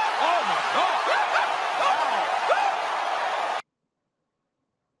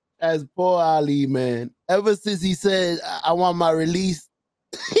 As poor Ali, man. Ever since he said, I want my release.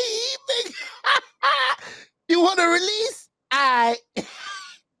 You want a release?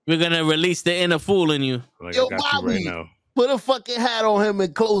 We're going to release the inner fool in you. Like, yo, Bobby, right now. Put a fucking hat on him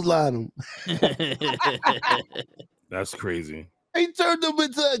and clothesline him. That's crazy. He turned him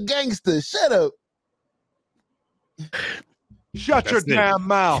into a gangster. Shut up. Shut your damn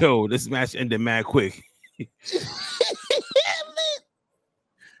mouth. Yo, this match ended mad quick.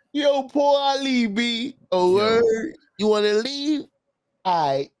 Yo, poor Ali, B. Oh, word. You want to leave? All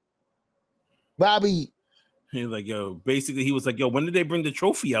right. Bobby. He's like, yo, basically, he was like, yo, when did they bring the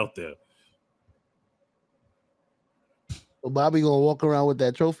trophy out there? So Bobby gonna walk around with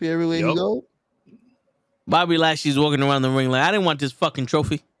that trophy everywhere he go? Bobby Lashley's walking around the ring like, I didn't want this fucking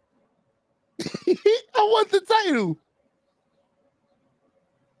trophy. I want the title.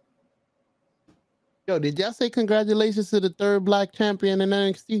 Yo, did y'all say congratulations to the third black champion in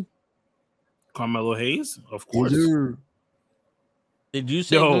NXT? Carmelo Hayes, of course. Did you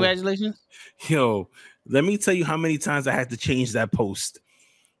say congratulations? Yo, let me tell you how many times I had to change that post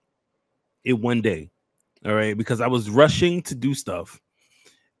in one day. All right, because I was rushing to do stuff.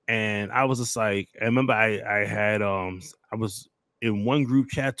 And I was just like, I remember I had I was in one group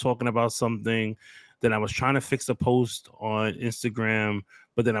chat talking about something. Then I was trying to fix a post on Instagram,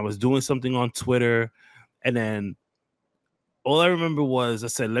 but then I was doing something on Twitter. And then all I remember was I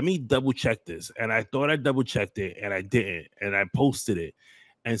said, let me double check this. And I thought I double checked it and I didn't. And I posted it.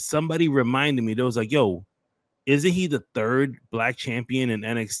 And somebody reminded me, they was like, yo, isn't he the third black champion in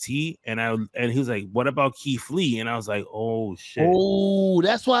NXT? And he was like, what about Keith Lee? And I was like, oh shit. Oh,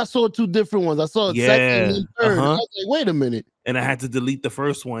 that's why I saw two different ones. I saw second and third. I was like, wait a minute. And I had to delete the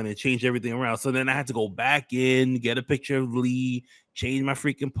first one and change everything around. So then I had to go back in, get a picture of Lee, change my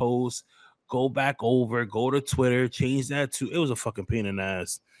freaking post, go back over, go to Twitter, change that to. It was a fucking pain in the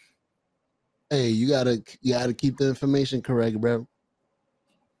ass. Hey, you gotta keep the information correct, bro.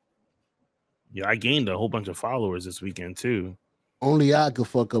 Yeah, I gained a whole bunch of followers this weekend too. Only I could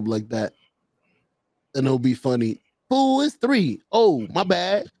fuck up like that. And it'll be funny. Fool, it's 3. Oh, my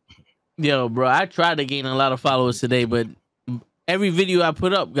bad. Yo, bro, I tried to gain a lot of followers today, but every video I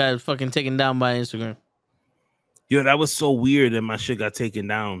put up got fucking taken down by Instagram. Yo, that was so weird that my shit got taken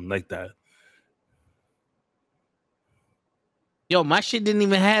down like that. Yo, my shit didn't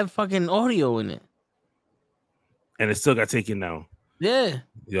even have fucking audio in it. And it still got taken down. Yeah.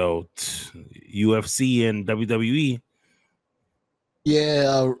 Yo, UFC and WWE. Yeah,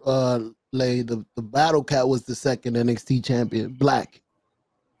 the Battle Cat was the second NXT champion. Black.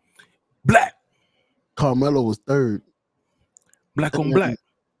 Carmelo was third. Black on black.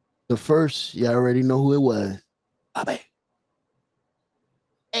 The first, you already know who it was. Bobby.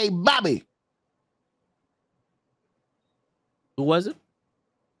 Hey, Bobby. Who was it?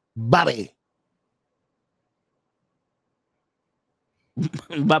 Bobby.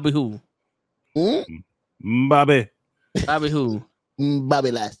 Bobby who? Bobby. Bobby who? Bobby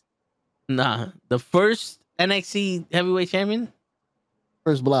Lashley. Nah, the first NXT heavyweight champion.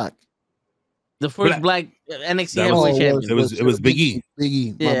 First black. The first black NXT heavyweight champion. It was Big E. Big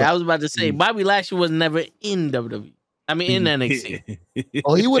E. Yeah, I was about to say Bobby Lashley was never in WWE. I mean, in NXT.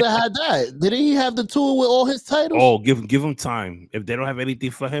 Oh, he would have had that. Didn't he have the tour with all his titles? Oh, give him time. If they don't have anything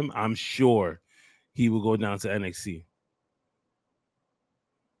for him, I'm sure he will go down to NXT.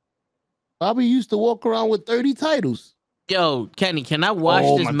 Bobby used to walk around with 30 titles. Yo, Kenny, can I watch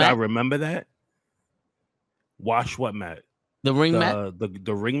this my match? God, remember that? Watch what mat? The ring mat?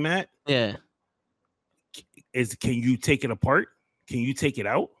 The ring mat? Yeah. Can you take it apart? Can you take it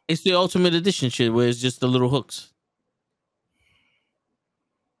out? It's the Ultimate Edition shit where it's just the little hooks.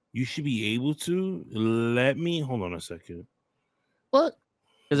 You should be able to. Let me hold on a second. What?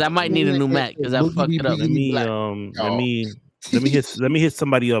 Because I might need a new mat because I fucked it up. Let me hit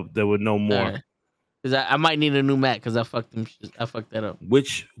somebody up that would know more. Because I might need a new mat because I fucked that up.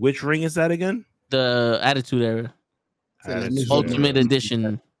 Which ring is that again? The Attitude Era. Ultimate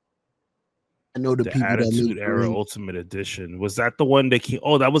Edition. I know the people Attitude Era Ultimate Edition. Was that the one that came?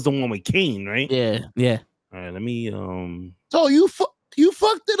 Oh, that was the one with Kane, right? Yeah. All right, let me So you fucked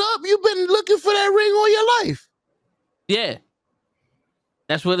it up. You've been looking for that ring all your life. Yeah.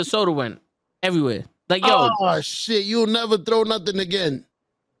 That's where the soda went. Everywhere. Like, yo. Oh shit, you'll never throw nothing again.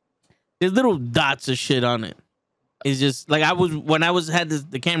 There's little dots of shit on it. It's just like when I had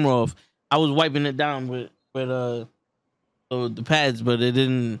the camera off, I was wiping it down with the pads, but it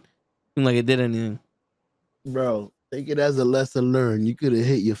didn't seem like it did anything. Bro, take it as a lesson learned. You could have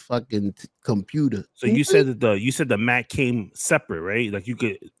hit your fucking computer. So you said that the mat came separate, right? Like you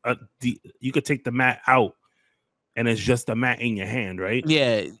could take the mat out, and it's just the mat in your hand, right?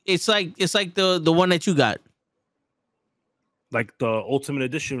 Yeah, it's like the one that you got, like the Ultimate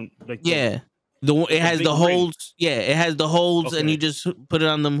Edition. Like it has the holds. Yeah, it has the holds, and Okay. you just put it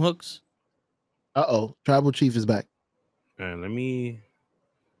on them hooks. Tribal Chief is back. All right, let me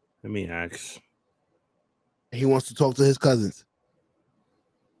ask. He wants to talk to his cousins.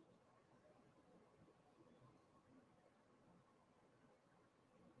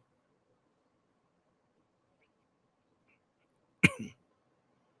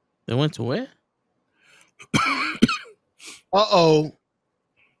 They went to where? Uh-oh.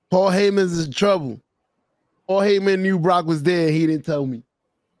 Paul Heyman's in trouble. Paul Heyman knew Brock was there. He didn't tell me.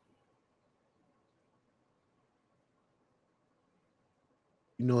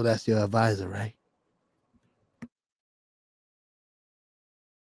 You know that's your advisor, right?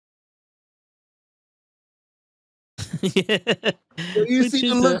 Yeah. You see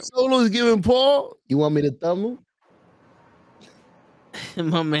the look Solo's giving Paul? You want me to thumb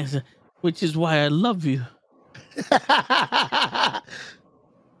him? My man said, which is why I love you.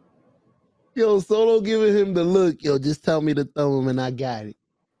 Yo, Solo giving him the look. Yo, just tell me to thumb him and I got it.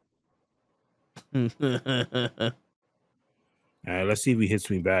 All right, let's see if he hits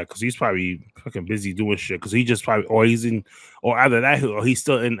me back because he's probably fucking busy doing shit. Because he just probably, or he's in, or either that, or he's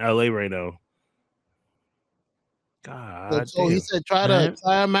still in LA right now. God, so he said, try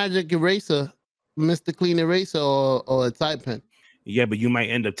a magic eraser, Mr. Clean Eraser, or a Tide pen. Yeah, but you might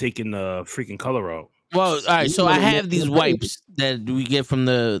end up taking the freaking color out. Well, all right. So I have these wipes that we get from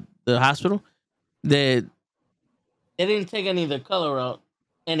the hospital that they didn't take any of the color out,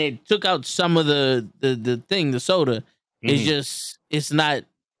 and it took out some of the thing, the soda. It's just, it's not,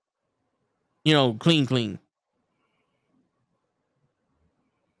 clean.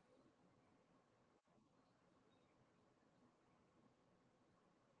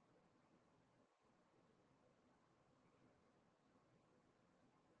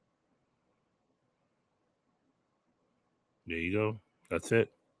 There you go. That's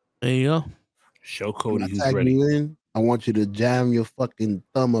it. There you go. Show Cody who's ready. You in, I want you to jam your fucking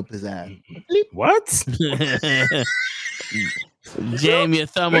thumb up his ass. What? Jam your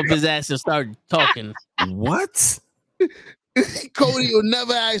thumb up his ass and start talking. What? Cody will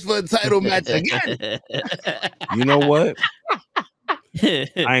never ask for a title match again. You know what?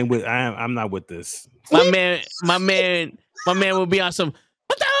 I'm not with this. My man will be on some.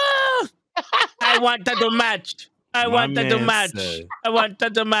 I want that match. I want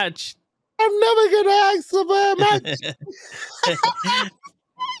that match. I'm never gonna ask for a match.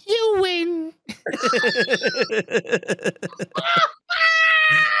 You win.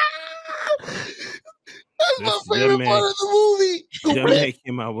 That's my favorite part of the movie. Your man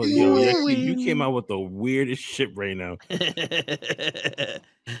came out with you came out with the weirdest shit right now. You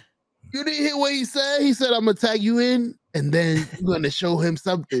didn't hear what he said? He said, I'm gonna tag you in, and then you're gonna show him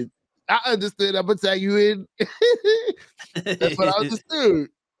something. I understood. I'm gonna tag you in. That's what I understood.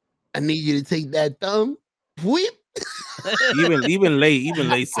 I need you to take that thumb. Whip. even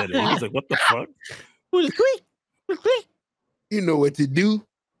Lay said it. He was like, what the fuck? You know what to do.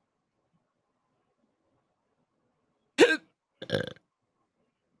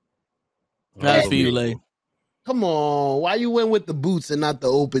 That's for you, Lay. Come on. Why you went with the boots and not the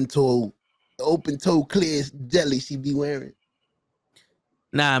open toe clear jelly she be wearing?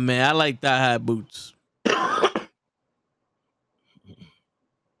 Nah, man. I like thigh high boots.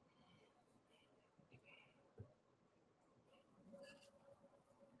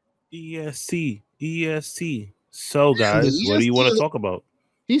 ESC. So, guys, what do you want to talk about?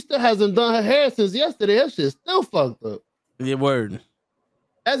 He still hasn't done her hair since yesterday. That shit's still fucked up. Yeah, word.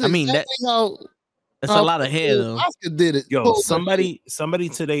 That's a lot of hair, though. Oscar did it. Yo, somebody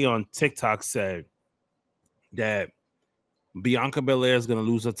today on TikTok said that Bianca Belair is going to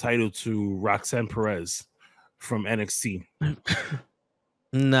lose her title to Roxanne Perez from NXT.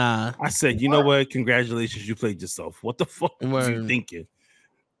 Nah. I said, you know what? Congratulations, you played yourself. What the fuck was you thinking?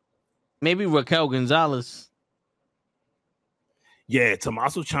 Maybe Raquel Gonzalez. Yeah,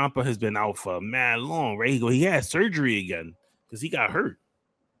 Tommaso Ciampa has been out for mad long, right? He had surgery again because he got hurt.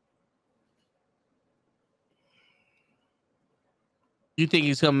 You think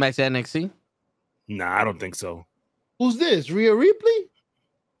he's coming back to NXT? Nah, I don't think so. Who's this? Rhea Ripley?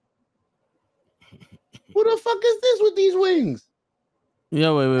 Who the fuck is this with these wings?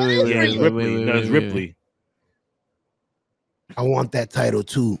 Yeah, wait. It's Ripley. I want that title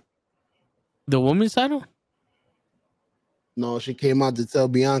too. The women's title? No, she came out to tell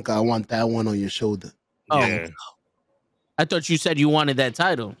Bianca, I want that one on your shoulder. Oh, yeah. I thought you said you wanted that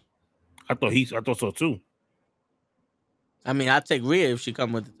title. I thought so too. I mean, I'd take Rhea if she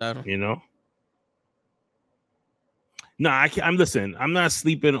come with the title. You know? No, I'm listen. I'm not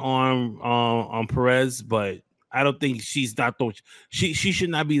sleeping on Perez, but I don't think she's not she should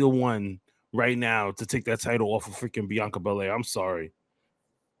not be the one right now to take that title off of freaking Bianca Belair. I'm sorry.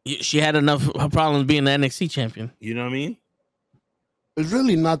 She had enough problems being the NXT champion. You know what I mean? There's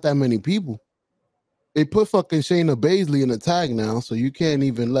really not that many people. They put fucking Shayna Baszler in a tag now, so you can't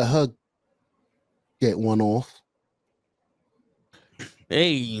even let her get one off. Hey,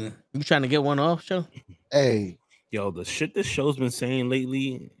 you trying to get one off, Joe? Hey, Yo, the shit this show's been saying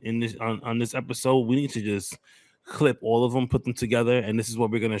lately in this on this episode, we need to just clip all of them, put them together, and this is what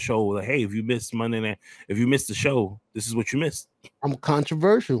we're gonna show. Like, hey, if you missed Monday night, if you missed the show, this is what you missed. I'm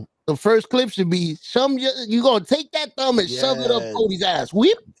controversial. The first clip should be you gonna take that thumb and shove it up Cody's ass.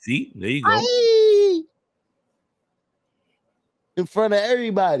 Whip. See, there you go. Aye. In front of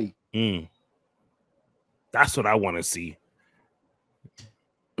everybody. That's what I want to see.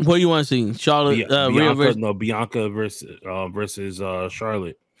 What do you want to see? Charlotte, Bianca versus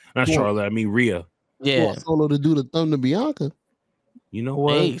Charlotte. Not Charlotte. I mean Rhea. Yeah, Solo to do the thumb to Bianca. You know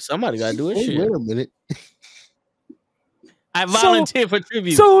what? Hey, somebody gotta do it. Shit. Wait a minute. I volunteer for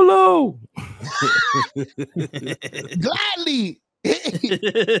tribute. Solo. Gladly.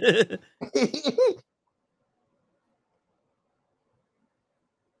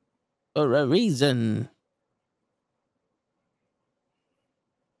 For a reason.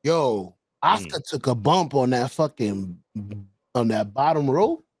 Yo, Oscar took a bump on that bottom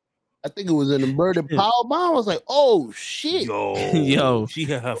rope. I think it was an inverted power bomb. I was like, oh shit. Yo. She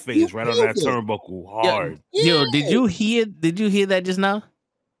hit her face right on that turnbuckle hard. Yo, did you hear that just now?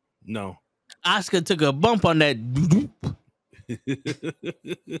 No. Oscar took a bump on that.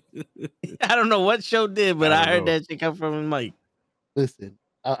 I don't know what show did, but I heard that shit come from his mic. Listen,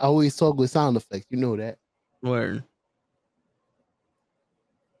 I always talk with sound effects. You know that. Word.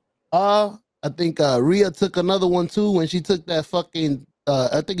 I think Rhea took another one too when she took that fucking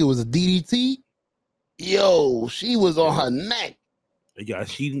I think it was a DDT. Yo, she was on her neck. Yeah,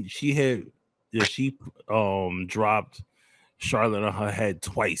 she dropped Charlotte on her head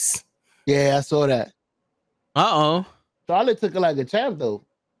twice. Yeah, I saw that. Uh-oh. Charlotte took it like a champ though.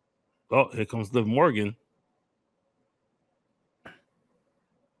 Oh, here comes Liv Morgan.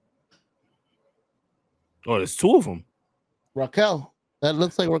 Oh, there's two of them. Raquel. That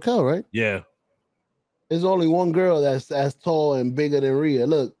looks like Raquel, right? Yeah. There's only one girl that's as tall and bigger than Rhea.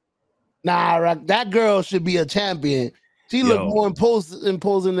 Look. Nah, that girl should be a champion. She looked more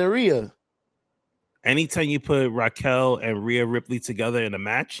imposing than Rhea. Anytime you put Raquel and Rhea Ripley together in a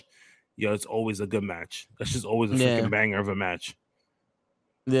match, it's always a good match. That's just always a freaking banger of a match.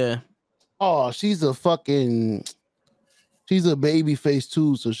 Yeah. Oh, she's a baby face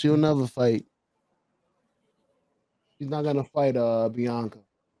too, so she'll never fight. She's not gonna fight Bianca.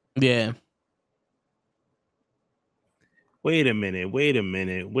 Yeah. Wait a minute.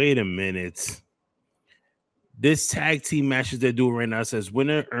 This tag team matches they're doing right now says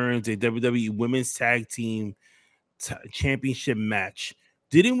winner earns a WWE Women's Tag Team Championship match.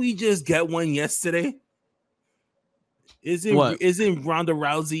 Didn't we just get one yesterday? Isn't Ronda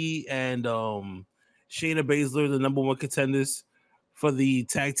Rousey and Shayna Baszler the number one contenders for the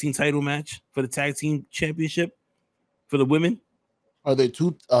tag team title match for the tag team championship for the women? Are there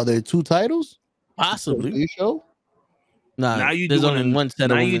two titles? Possibly. Are you sure? Nah, now you're there's doing only one set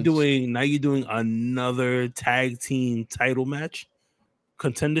of women. Now you're doing another tag team title match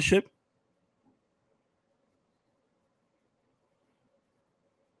contendership.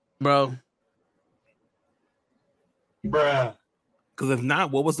 Bro. Bruh. Because if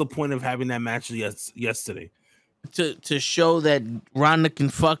not, what was the point of having that match yesterday? To show that Ronda can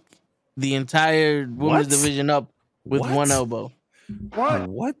fuck the entire women's division up with one elbow.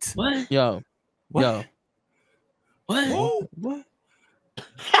 What? Yo. What? Yo. What? Whoa. What?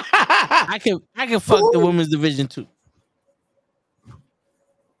 I can fuck the women's division too.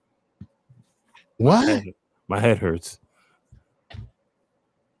 What? My head hurts.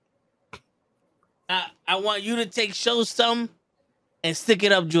 I want you to show some and stick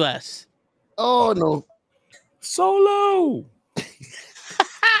it up dress. Oh no. Solo.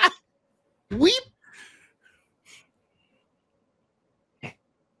 Weep.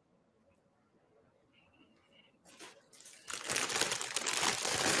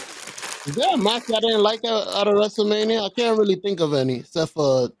 Is there a match I didn't like out of WrestleMania? I can't really think of any, except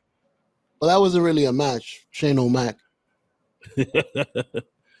for, well, that wasn't really a match. Shane O'Mac.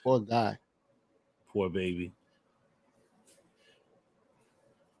 Poor guy. Poor baby.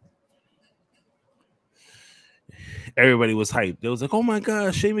 Everybody was hyped. They was like, "Oh my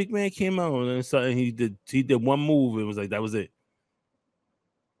God, Shane McMahon came out and something he did one move. It was like that was it."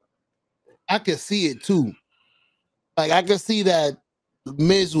 I could see it too. Like I could see that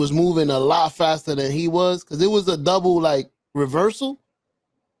Miz was moving a lot faster than he was because it was a double like reversal.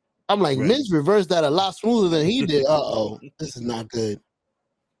 I'm like, right. Miz reversed that a lot smoother than he did. This is not good.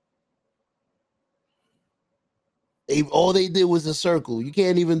 All they did was a circle. You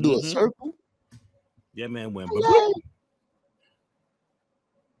can't even do a circle. Yeah, man.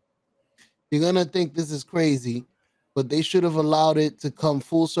 You're gonna think this is crazy, but they should have allowed it to come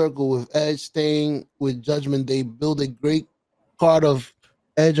full circle with Edge staying with Judgment Day, build a great card of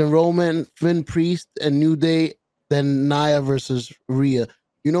Edge and Roman, Finn Priest, and New Day, then Nia versus Rhea.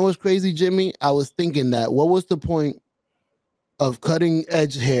 You know what's crazy, Jimmy? I was thinking that. What was the point of cutting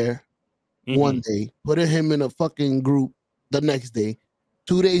Edge hair one day, putting him in a fucking group the next day,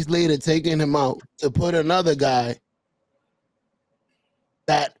 2 days later taking him out to put another guy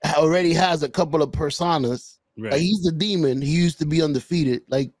that already has a couple of personas? Right. Like, he's the demon. He used to be undefeated.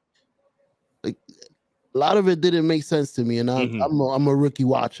 Like a lot of it didn't make sense to me, and I'm a rookie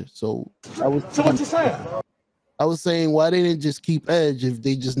watcher. So what you saying? I was saying, why didn't they just keep Edge if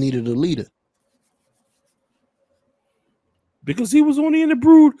they just needed a leader? Because he was only in the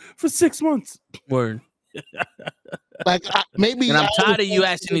Brood for 6 months. Word. Like, maybe. And I'm tired of you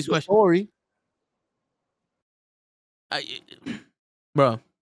asking these questions. Story. Bro.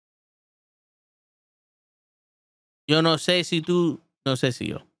 Yo no sé si tú, no sé si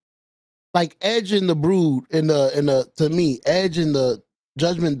yo. Like Edge in the Brood, to me, Edge in the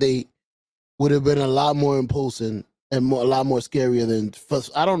Judgment Day would have been a lot more impulsive and a lot more scarier than.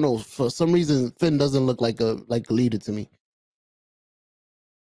 I don't know, for some reason Finn doesn't look like a leader to me.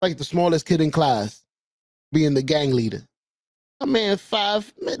 Like the smallest kid in class, being the gang leader. A man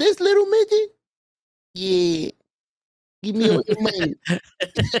 5, this little midget. Yeah, give me all your money.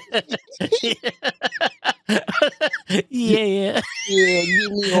 Yeah. Yeah,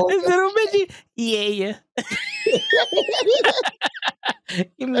 give me all this little midget. Yeah.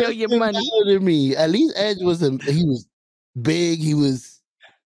 Give me all your money. Than me. At least Edge he was big. He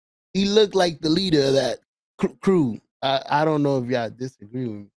looked like the leader of that crew. I don't know if y'all disagree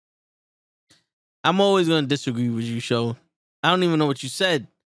with me. I'm always going to disagree with you, Show. I don't even know what you said,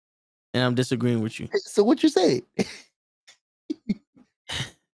 and I'm disagreeing with you. So what you say?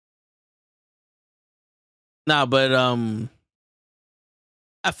 Nah, but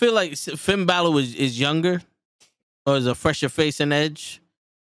I feel like Finn Balor is younger, or is a fresher face than Edge,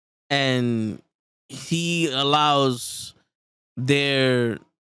 and he allows their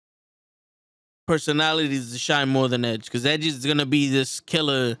personalities to shine more than Edge, because Edge is gonna be this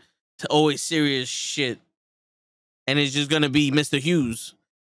killer, to always serious shit, and it's just gonna be Mr. Hughes,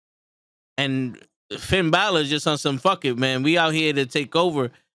 and Finn Balor is just on some fuck it, man. We out here to take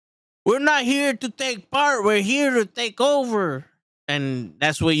over. We're not here to take part. We're here to take over. And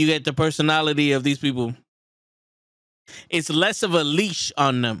that's where you get the personality of these people. It's less of a leash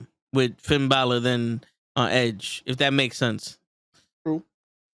on them with Finn Balor than on Edge, if that makes sense. True.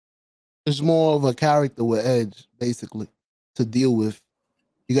 It's more of a character with Edge, basically, to deal with.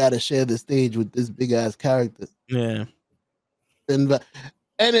 You got to share the stage with this big ass character. Yeah. And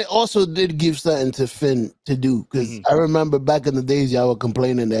it also did give something to Finn to do, because I remember back in the days y'all were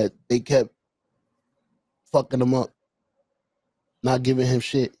complaining that they kept fucking him up, not giving him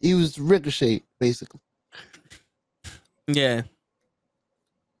shit. He was Ricochet, basically. Yeah.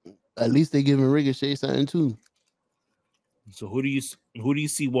 At least they giving Ricochet something too. So who do you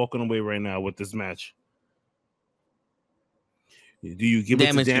see walking away right now with this match? Do you give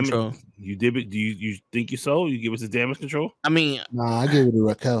damage it to damage control? You did it. Do you think you so? You give it to damage control? I mean, nah, I give it to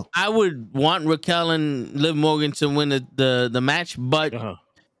Raquel. I would want Raquel and Liv Morgan to win the match, but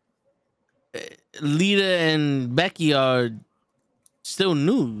Lita and Becky are still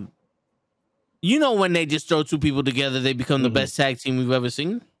new. You know, when they just throw two people together, they become the best tag team we've ever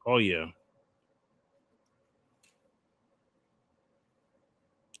seen. Oh yeah.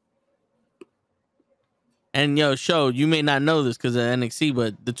 And yo, Show, you may not know this because of NXT,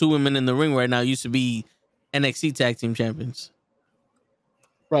 but the two women in the ring right now used to be NXT tag team champions.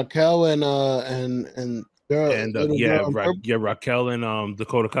 Raquel and girl, Raquel and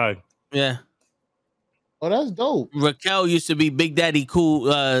Dakota Kai. Yeah. Oh, that's dope. Raquel used to be Big Daddy Cool,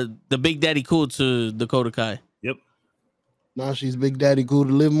 the Big Daddy Cool to Dakota Kai. Yep. Now she's Big Daddy Cool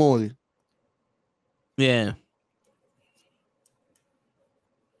to Liv Morgan. Yeah.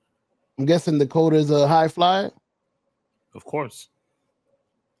 I'm guessing Dakota's a high flyer. Of course.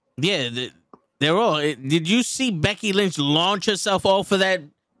 Yeah, they're all. Did you see Becky Lynch launch herself off of that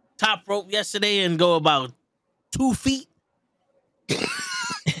top rope yesterday and go about 2 feet? He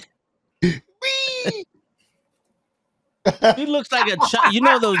looks like a child. You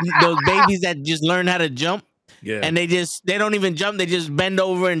know those babies that just learn how to jump? Yeah. And they don't even jump. They just bend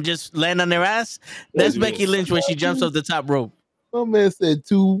over and just land on their ass. That's Becky Lynch when she jumps off the top rope. My man said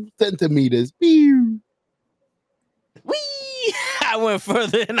 2 centimeters. Whee! I went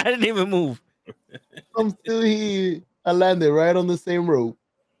further and I didn't even move. I'm still here. I landed right on the same rope.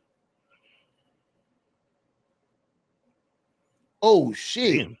 Oh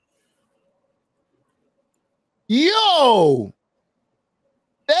shit. Damn. Yo,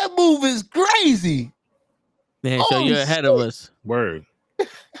 that move is crazy. Man, so you're ahead of us. Word.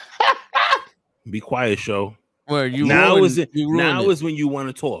 Be quiet, show. Word. Now is when you want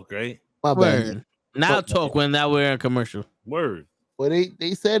to talk, right? My bad. Word. Now talk when now we're in commercial. Word. Well,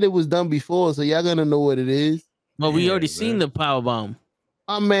 they said it was done before, so y'all gonna know what it is. Well, we already seen the power bomb.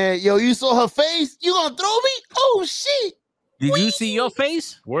 Oh man, yo, you saw her face? You gonna throw me? Oh shit! Did you see your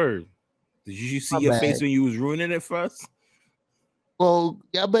face? Word. Did you see your face when you was ruining it for us? Well,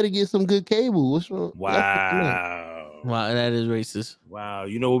 y'all better get some good cable. What's wrong? Wow. Wow, that is racist. Wow.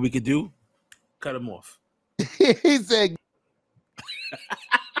 You know what we could do? Cut him off. He said.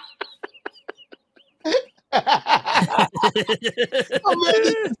 Oh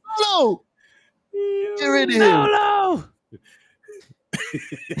man, Solo! Get rid of him. Solo!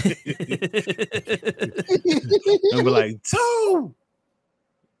 And we're like, two.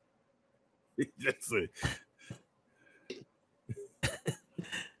 That's it.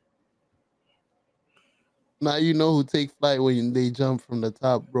 Now you know who take flight when they jump from the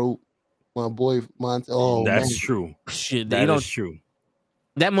top rope. My boy Monte. Oh, that's man. true. Shit, that is true.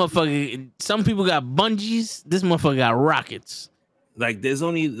 That motherfucker. Some people got bungees. This motherfucker got rockets. Like there's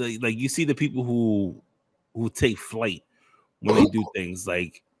only like you see the people who take flight when they do things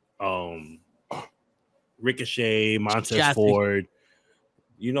like Ricochet, Montez Ford.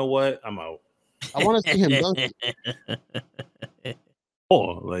 You know what? I'm out. I want to see him dunk.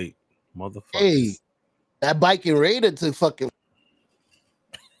 Oh, like motherfucker. Hey, that biking Raider took fucking.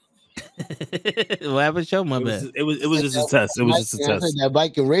 What happened? Show my bad. It was just a test. It was just a test. That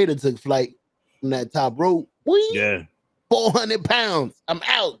biking Raider took flight from that top rope. Whee! Yeah. 400 pounds. I'm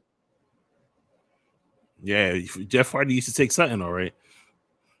out. Yeah, Jeff Hardy used to take something, all right.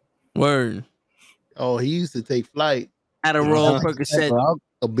 Word. Oh, he used to take flight. Adderall, Percocet,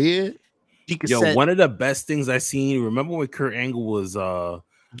 a beard. Yo, one of the best things I seen. Remember when Kurt Angle was high?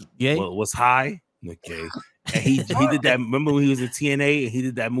 Okay, and he did that. Remember when he was in TNA and he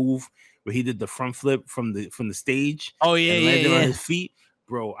did that move where he did the front flip from the stage? Oh yeah, and yeah, landed yeah. on his feet,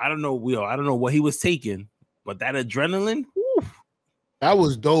 bro. I don't know what he was taking, but that adrenaline, whew, that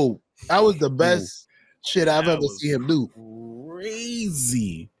was dope. That was the best shit I've ever seen him do.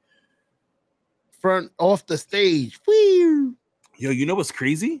 Crazy. Front off the stage. Whee! Yo, you know what's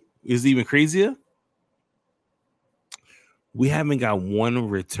crazy? Is even crazier? We haven't got one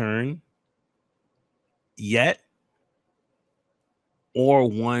return yet, or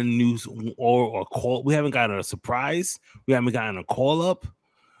one news or a call. We haven't gotten a surprise. We haven't gotten a call up.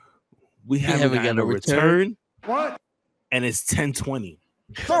 We haven't gotten a return. What? And it's 10:20.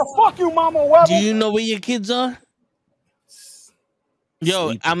 So fuck you, Mama Webber. Do you know where your kids are? Yo,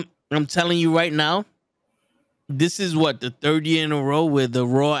 Sleeping. I'm telling you right now. This is what the third year in a row where the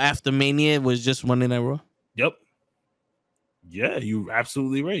Raw after Mania was just Monday Night Raw. Yep. Yeah, you're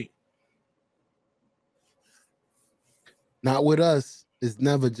absolutely right. Not with us. It's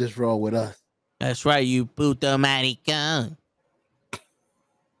never just Raw with us. That's right, you puto maricón.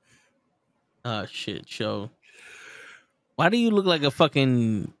 Oh shit, show. Why do you look like a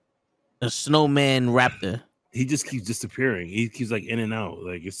snowman raptor? He just keeps disappearing. He keeps like in and out.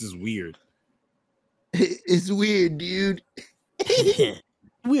 Like it's just weird. It's weird, dude.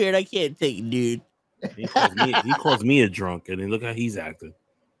 Weird, I can't take it, dude. He calls me a drunk, and then look how he's acting.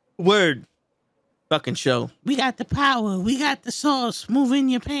 Word. Fucking show. We got the power. We got the sauce. Move in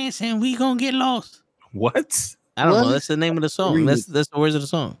your pants and we gonna get lost. What? I don't know. That's the name of the song. That's the words of the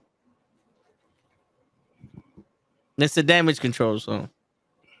song. That's the Damage Control song.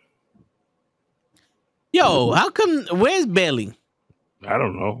 Yo, how come? Where's Bailey? I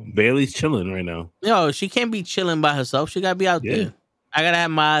don't know. Bailey's chilling right now. Yo, she can't be chilling by herself. She gotta be out there. I gotta have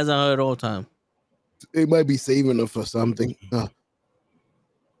my eyes on her at all time. They might be saving her for something.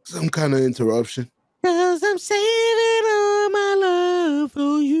 Some kind of interruption. Cause I'm saving all my love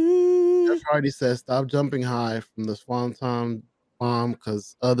for you. Jeff Hardy says, stop jumping high from the Swanton bomb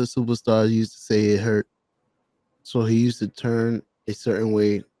because other superstars used to say it hurt. So he used to turn a certain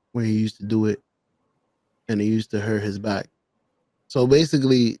way when he used to do it. And it used to hurt his back. So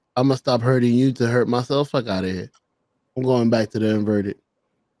basically, I'm going to stop hurting you to hurt myself. Fuck out of here. I'm going back to the inverted.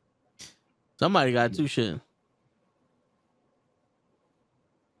 Somebody got two shit.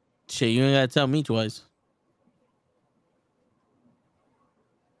 Shit, you ain't gotta tell me twice.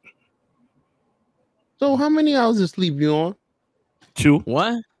 So how many hours of sleep you on? 2.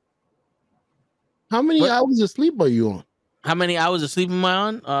 What? How many hours of sleep are you on? How many hours of sleep am I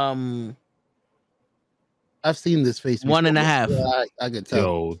on? I've seen this face. 1.5. Yeah, I could tell.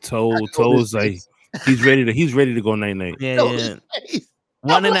 Yo, Toe's like he's ready to go night night. Yeah.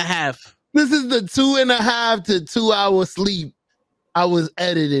 1.5. This is the 2.5 to 2 hour sleep I was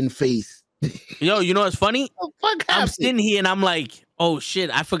editing face. Yo, you know what's funny? What the fuck I'm happened? sitting here and I'm like, oh shit,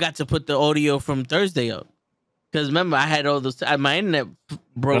 I forgot to put the audio from Thursday up. Because remember, I had all those. My internet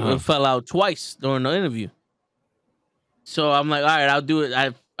broke and fell out twice during the interview. So I'm like, all right, I'll do it.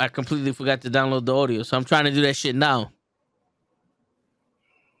 I completely forgot to download the audio, so I'm trying to do that shit now.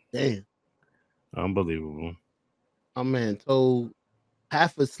 Damn. Unbelievable. My man told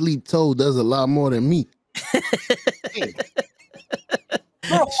half asleep told does a lot more than me.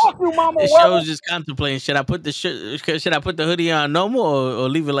 Man, fuck you, Mama The Weather. show's just contemplating. Should I put the hoodie on normal or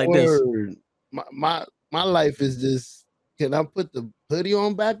leave it like this? Word. My life is just, can I put the hoodie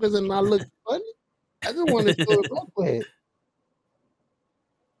on backwards and not look funny? I just want to show it backwards.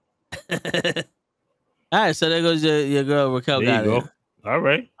 All right, so there goes your girl Raquel. There got you it. go. All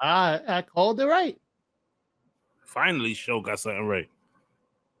right. I called it right. Finally, show got something right.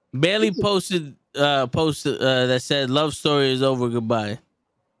 Bailey posted that said love story is over, goodbye.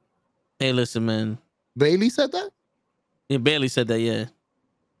 Hey, listen, man. Bailey said that? Yeah, Bailey said that, yeah.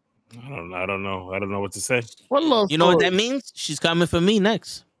 I don't know what to say. What love You know what story? that means? She's coming for me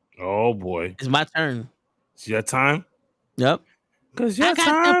next. Oh boy. It's my turn. It's your time? Yep. Because your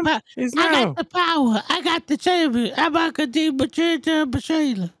time is now. I got the power. I got the champion. I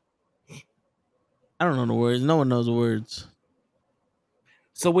don't know the words. No one knows the words.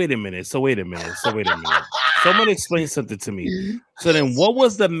 So wait a minute. Someone explain something to me. So then what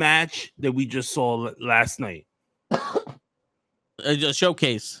was the match that we just saw last night? A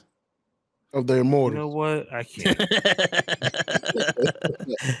showcase of the immortals. You know what? I can't.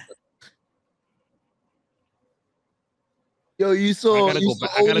 Yo, you saw. I gotta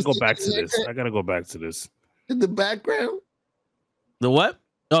go back to this. I gotta go back to this. In the background. The what?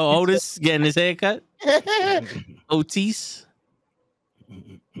 Oh, Otis getting his haircut. Otis.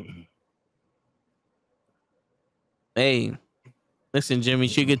 Hey, listen, Jimmy.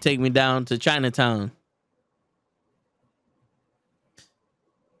 She could take me down to Chinatown.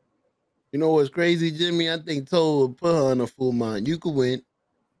 You know what's crazy, Jimmy? I think Toe will put her on a full mind. You could win.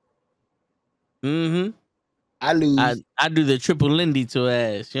 Mm-hmm. I lose. I do the triple Lindy to her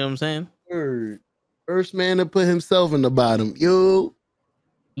ass. You know what I'm saying? First man to put himself in the bottom. Yo.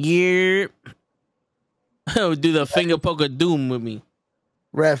 Yeah. Do the finger poke of doom with me.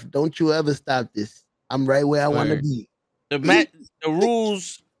 Ref, don't you ever stop this. I'm right where I want to be. The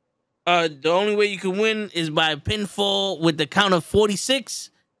rules, the only way you can win is by pinfall with the count of 46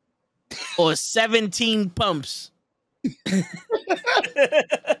 or 17 pumps.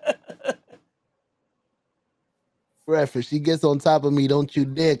 Ref, if she gets on top of me, don't you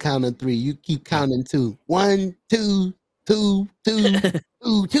dare count to 3. You keep counting 2. 1, 2, 2, 2,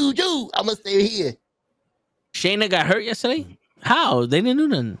 2, 2, 2. I'm going to stay here. Shayna got hurt yesterday? How? They didn't do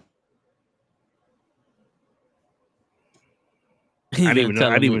nothing. I didn't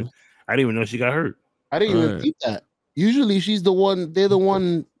even know she got hurt. I didn't even think that. Usually she's the one, they're the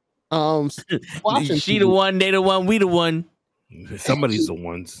one she the one, they the one, we the one. Somebody's the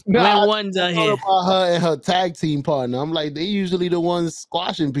ones. Nah, ones out here. About her and her tag team partner. I'm like, they usually the ones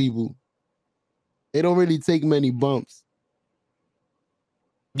squashing people. They don't really take many bumps.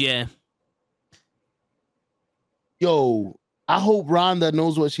 Yeah. Yo, I hope Rhonda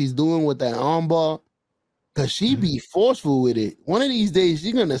knows what she's doing with that armbar. Cause she be forceful with it. One of these days,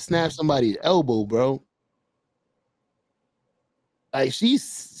 she's gonna snap somebody's elbow, bro. Like she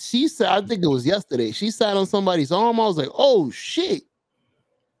said, I think it was yesterday. She sat on somebody's arm. I was like, oh shit.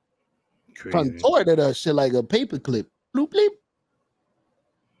 Crazy. Contorted her shit like a paperclip. Bloop bleep.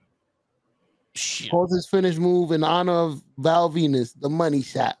 Calls his finish move in honor of Val Venus, the money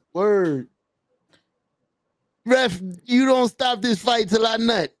shot. Word. Ref, you don't stop this fight till I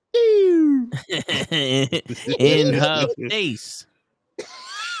nut. In her face.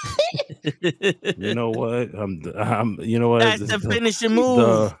 You know what? You know what? That's the finishing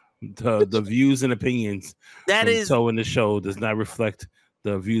move. The views and opinions that is so in the show does not reflect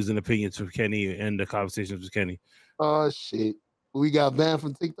the views and opinions of Kenny and the conversations with Kenny. Oh shit. We got banned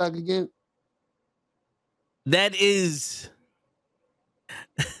from TikTok again. That is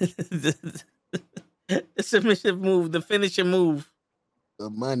the submission move, the finishing move. The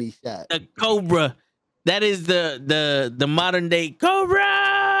money shot. The Cobra. That is the modern day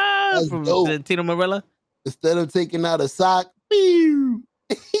Cobra from Tino Morella. Instead of taking out a sock, you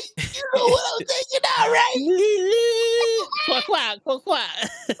know what I'm taking out, right? Quack, quack, quack, quack.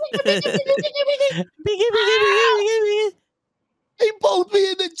 He poked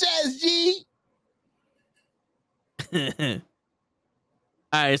me in the chest, G.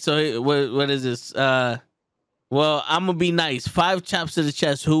 All right, so what is this? Well, I'm gonna be nice. 5 chops to the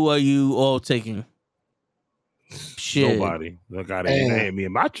chest. Who are you all taking? Shit. Nobody. Look out of here. That hit me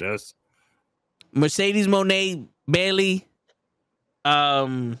in my chest. Mercedes Monet Bailey.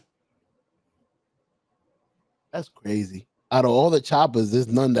 That's crazy. Out of all the choppers, there's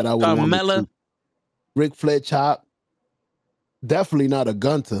none that I would want to. Ric Flair chop. Definitely not a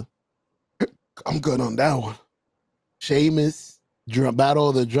Gunter. I'm good on that one. Sheamus, battle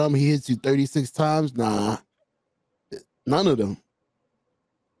of the drum. He hits you 36 times. Nah, none of them.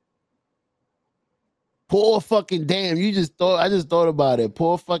 Poor fucking damn. I just thought about it.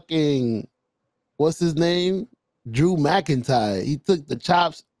 Poor fucking, what's his name? Drew McIntyre. He took the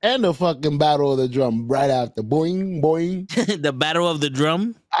chops and the fucking battle of the drum right after. Boing, boing. The battle of the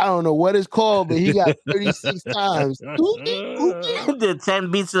drum? I don't know what it's called, but he got 36 times. The 10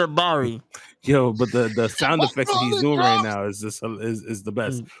 beats of the Bari. Yo, but the sound effects that he's doing right now is the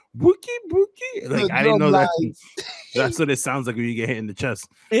best. Bookie, bookie. Like, I didn't know that. That's what it sounds like when you get hit in the chest.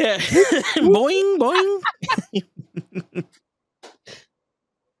 Yeah. Boing, boing.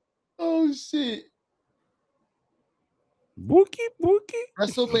 Oh, shit. Bookie, bookie.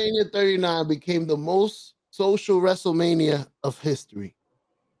 WrestleMania 39 became the most social WrestleMania of history.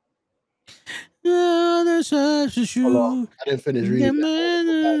 I didn't finish reading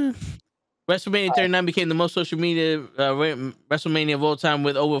that. WrestleMania 39 became the most social media WrestleMania of all time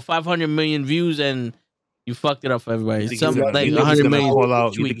with over 500 million views, and you fucked it up for everybody. Something like 100 million.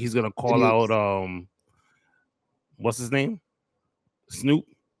 You think he's gonna call out what's his name? Snoop?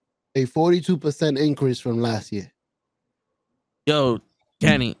 A 42% increase from last year. Yo,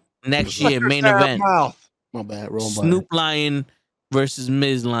 Kenny, next year, main event. My bad, wrong Snoop Lion versus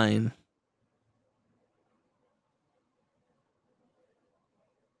Miz Lion.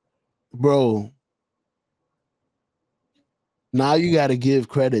 Bro, now you got to give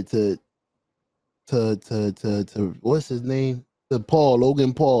credit to what's his name? To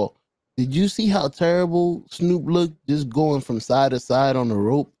Logan Paul. Did you see how terrible Snoop looked just going from side to side on the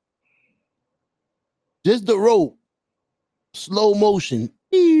rope? Just the rope. Slow motion.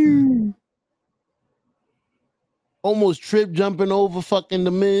 Almost trip jumping over fucking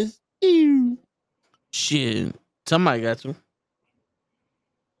the Miz. Shit. Somebody got to.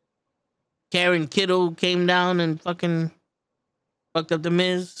 Karen Kittle came down and fucking fucked up the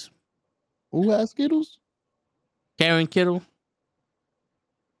Miz. Who has Kittles? Karen Kittle.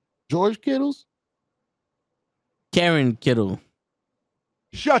 George Kittles? Karen Kittle.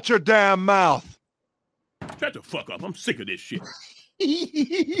 Shut your damn mouth. Shut the fuck up. I'm sick of this shit.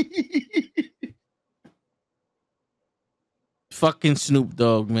 Fucking Snoop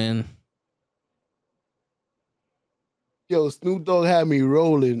Dogg, man. Yo, Snoop Dogg had me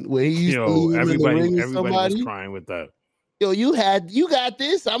rolling when he used to leave in the ring with somebody. Was crying with that. Yo, you got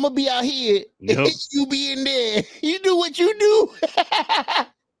this. I'm gonna be out here. Yep. You be in there. You do what you do.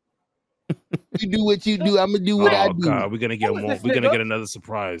 You do what you do. I'm gonna do what I do. God, we're gonna get more. We're gonna get another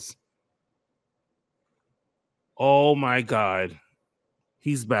surprise. Oh my God,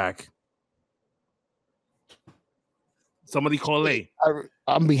 he's back. Somebody call A.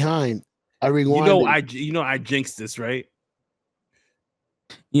 I'm behind. I rewind. You know I jinxed this, right?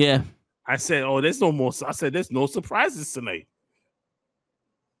 Yeah. I said, "Oh, there's no more." I said, "There's no surprises tonight."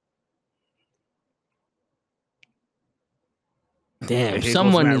 Damn,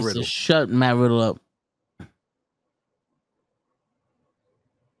 someone needs to shut Matt Riddle up.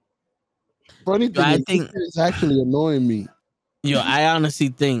 Funny thing, I think it's actually annoying me. Yo, I honestly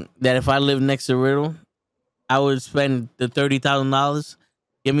think that if I lived next to Riddle, I would spend the $30,000,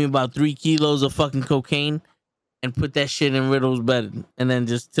 give me about 3 kilos of fucking cocaine, and put that shit in Riddle's bed, and then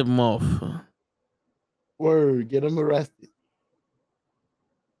just tip him off. Word, get him arrested.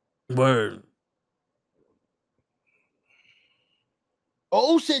 Word.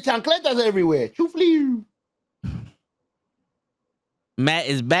 Oh shit, chancletas everywhere. Chufli. Matt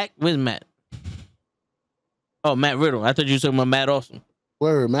is back. Where's Matt? Oh, Matt Riddle. I thought you were talking about Matt Awesome.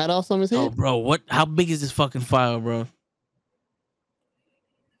 Where Matt Awesome is here? Oh, bro, what? How big is this fucking file, bro?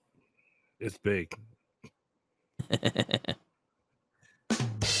 It's big.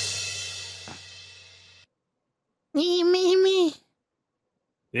 Me.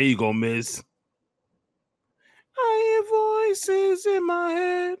 There you go, Miz. I hear voices in my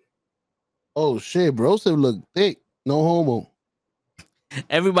head. Oh shit, bro, so look thick. No homo.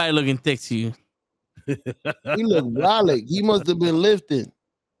 Everybody looking thick to you. He look brolic. He must have been lifting.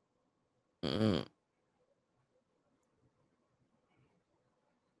 The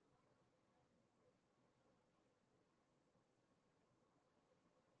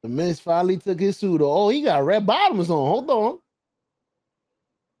Miz finally took his suit off. Oh, he got red bottoms on. Hold on.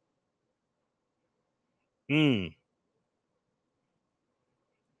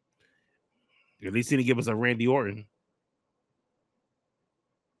 At least he didn't give us a Randy Orton.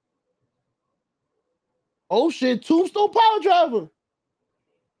 Oh shit, Tombstone Power Driver.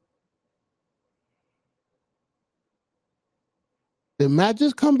 Did Matt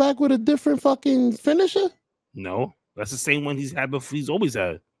just come back with a different fucking finisher? No, that's the same one he's had before. He's always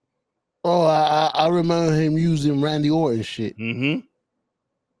had. Oh, I remember him using Randy Orton shit. Mm-hmm.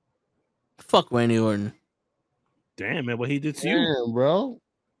 Fuck Randy Orton. Damn, man, what he did to you? Damn, bro.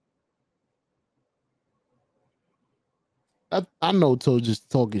 I know Toe just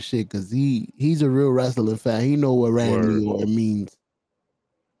talking shit because he's a real wrestling fan. He know what Randy Orton means.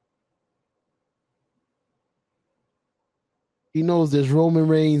 He knows there's Roman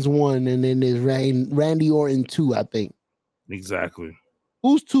Reigns 1 and then there's Randy Orton 2, I think. Exactly.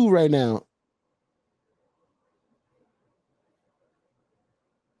 Who's 2 right now?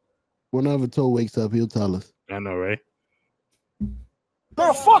 Whenever Toe wakes up, he'll tell us. I know, right?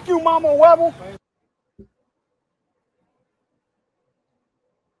 Girl, fuck you, Mama Webble.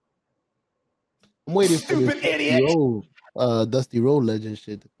 I'm waiting for Stupid idiot. Dusty Road Legend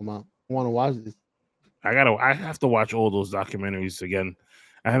shit to come out. I want to watch this. I have to watch all those documentaries again.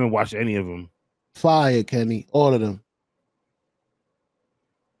 I haven't watched any of them. Fire, Kenny. All of them.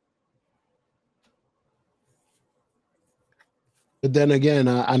 But then again,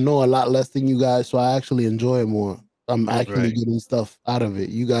 I know a lot less than you guys, so I actually enjoy it more. I'm actually getting stuff out of it.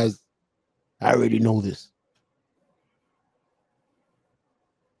 You guys, I already know this.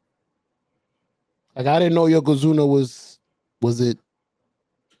 Like, I didn't know Yokozuna was it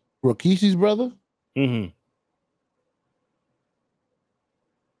Rikishi's brother? Mm-hmm.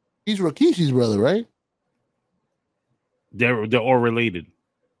 He's Rikishi's brother, right? They're all related.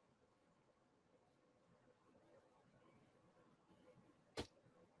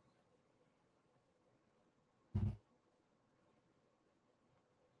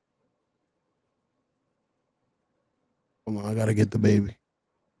 Come on, I gotta get the baby.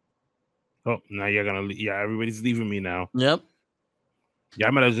 Oh, now you're gonna everybody's leaving me now. Yep.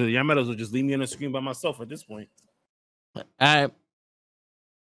 Y'all might as well just leave me on the screen by myself at this point. All right.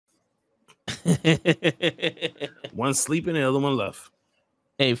 One sleeping, the other one left.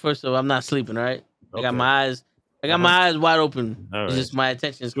 Hey, first of all, I'm not sleeping, all right? Okay. I got my eyes wide open. All It's right. just my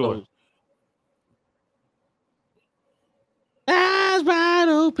attention is Sure. closed. Eyes wide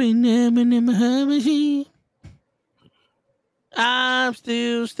open, in my machine. I'm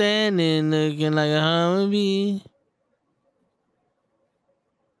still standing, looking like a honeybee.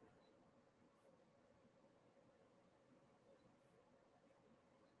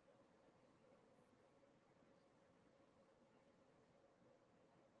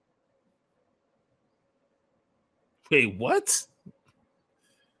 Wait, what?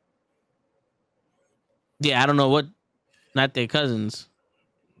 Yeah, I don't know what. Not their cousins.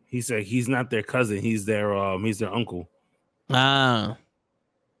 He said he's not their cousin. He's their uncle. Ah.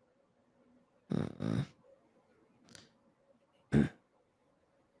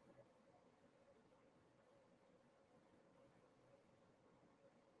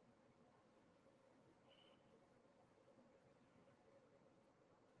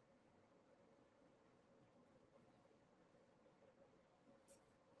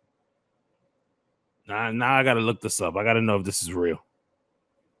 Now I gotta look this up. I gotta know if this is real.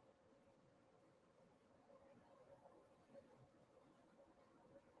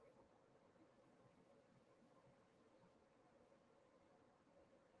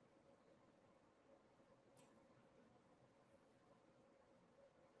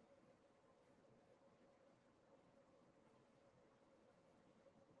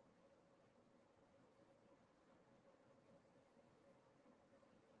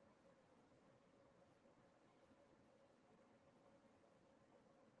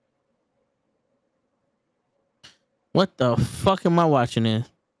 What the fuck am I watching this?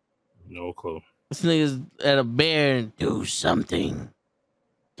 No clue. This nigga's at a bear and do something.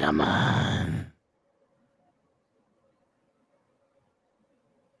 Come on.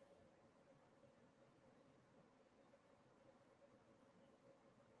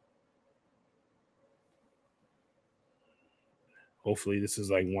 Hopefully this is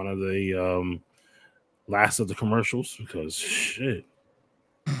like one of the last of the commercials because shit.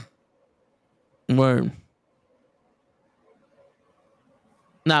 Word.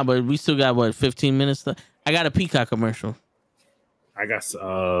 Nah, but we still got what, 15 minutes left? I got a Peacock commercial. I got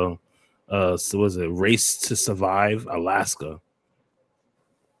so was it Race to Survive Alaska?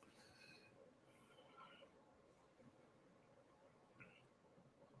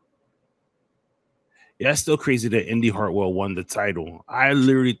 Yeah, it's still crazy that Indy Hartwell won the title. I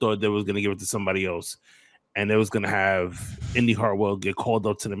literally thought they was gonna give it to somebody else. and they was gonna have Indy Hartwell get called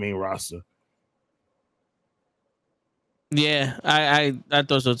up to the main roster. Yeah, I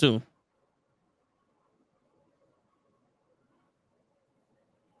thought so too.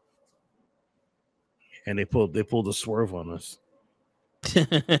 And they pulled a swerve on us.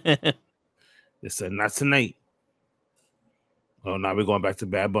 They said not tonight. Oh, now we're going back to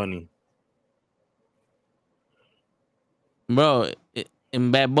Bad Bunny. Bro,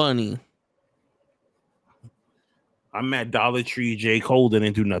 in Bad Bunny. I'm at Dollar Tree. J. Cole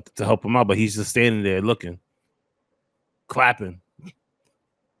didn't do nothing to help him out, but he's just standing there looking, clapping.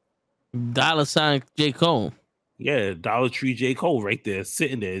 $sign J. Cole. Yeah, Dollar Tree J. Cole right there,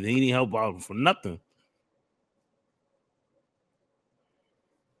 sitting there. He didn't help out for nothing.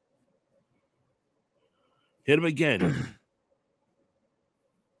 Hit him again.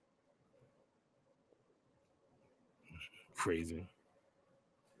 Crazy.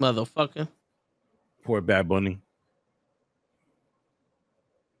 Motherfucker. Poor Bad Bunny.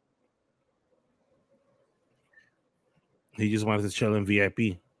 He just wanted to chill in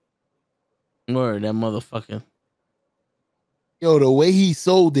VIP. Word, that motherfucker. Yo, the way he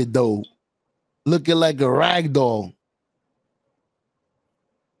sold it though, looking like a rag doll.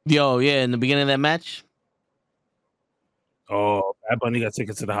 Yo, yeah, in the beginning of that match. Oh, Bad Bunny got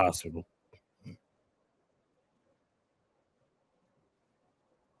taken to the hospital.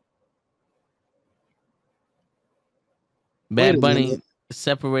 Bad Bunny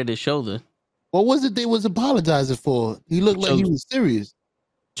separated shoulder. What was it they was apologizing for? He looked like he was serious.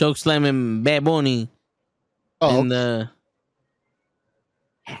 Choke slamming Bad Bunny. Oh, and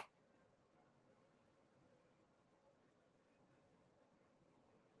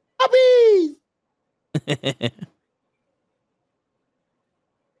puppies.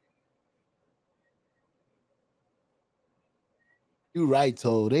 You right,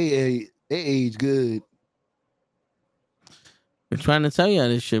 Toe. They age good. I'm trying to tell y'all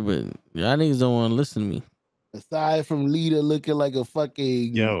this shit, but y'all niggas don't want to listen to me. Aside from Lita looking like a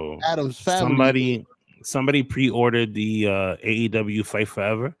fucking Adam's family. Somebody pre-ordered the AEW Fight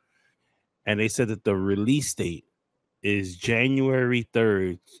Forever, and they said that the release date is January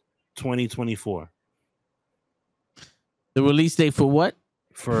 3rd, 2024. The release date for what?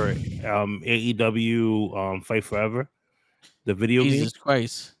 For AEW Fight Forever, the video game. Jesus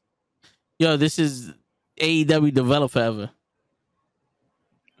Christ. Yo, this is AEW Develop Forever.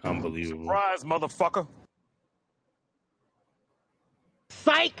 Unbelievable. Surprise, motherfucker.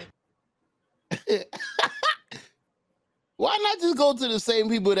 Psych. Why not just go to the same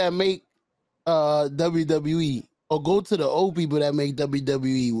people that make WWE, or go to the old people that make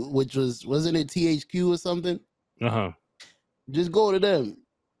WWE, which wasn't it THQ or something? Just go to them.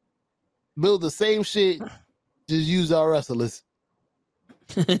 Build the same shit. Just use our wrestlers.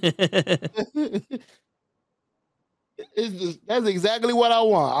 That's exactly what I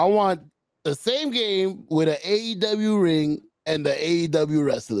want. I want the same game with an AEW ring and the AEW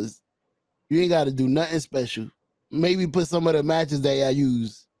wrestlers. You ain't got to do nothing special. Maybe put some of the matches that I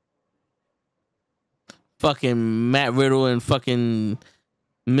use. Fucking Matt Riddle and fucking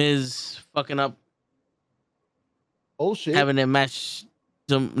Miz fucking up. Oh shit! Having that match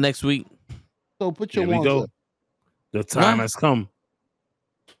next week. So put your Here we go. up. The time has come.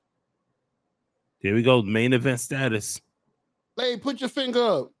 Here we go. Main event status. Hey, put your finger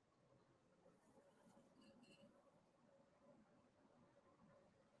up.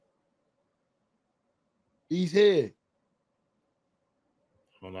 He's here.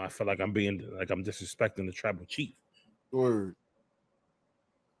 Hold on, I feel like I'm disrespecting the tribal chief. Word.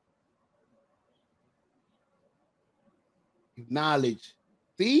 Acknowledge.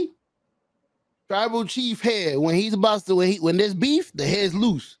 See? Tribal chief hair. When he's about to when there's beef, the hair's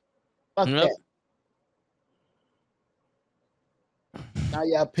loose. Fuck that. Now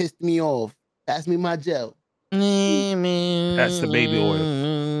y'all pissed me off. Pass me my gel. Pass the baby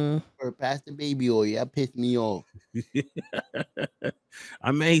oil. Or pass the baby oil. Y'all pissed me off.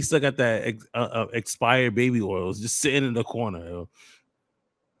 I mean, he still got that expired baby oils just sitting in the corner. Yo.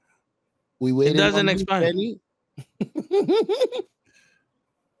 We waited. It doesn't expire.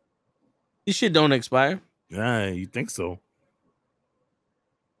 This shit don't expire. Yeah, you think so?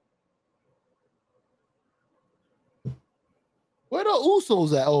 Where the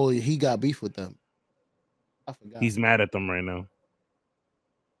Usos at? Oh, he got beef with them. I forgot. He's mad at them right now.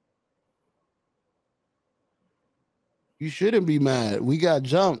 You shouldn't be mad. We got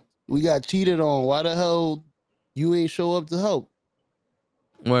jumped. We got cheated on. Why the hell you ain't show up to help?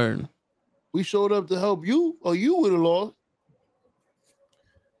 Word. We showed up to help you, or you would have lost.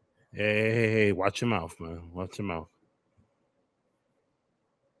 Hey, watch your mouth, man. Watch your mouth.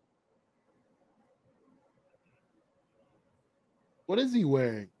 What is he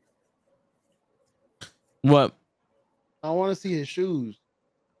wearing? What? I want to see his shoes.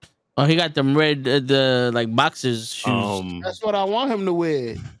 Oh, he got them red, the like boxers shoes. That's what I want him to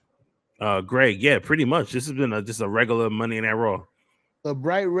wear. Greg, yeah, pretty much. This has been just a regular Monday Night Raw. The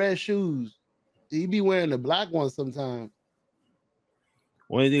bright red shoes. He be wearing the black ones sometimes.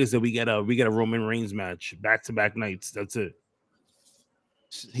 Only thing is that we get a Roman Reigns match back to back nights. That's it.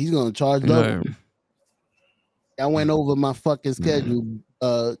 He's gonna charge double. I went over my fucking schedule.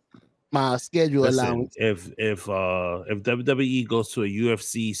 My schedule allowance. If WWE goes to a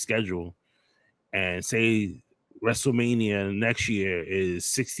UFC schedule and say WrestleMania next year is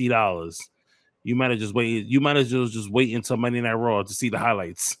 $60, you might as just wait. You might as well just wait until Monday Night Raw to see the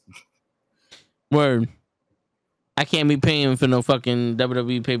highlights. Word. I can't be paying for no fucking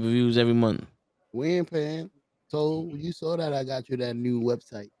WWE pay-per-views every month. We ain't paying. So you saw that I got you that new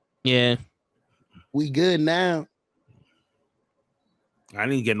website. Yeah. We good now. I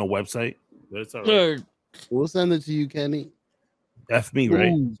didn't get no website, but it's all right. Word. We'll send it to you, Kenny. F me,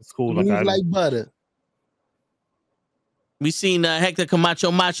 right? It's cool. Like butter. We seen Hector Camacho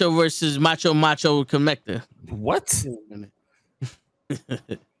Macho versus Macho Connector. What?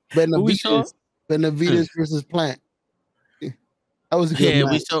 Benavides versus Plant. That was a good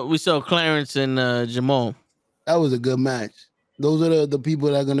match. we saw Clarence and Jamal. That was a good match. Those are the people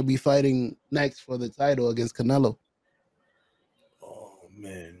that are going to be fighting next for the title against Canelo. Oh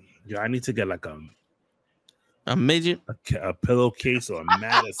man, yeah, I need to get like a midget, a pillowcase or a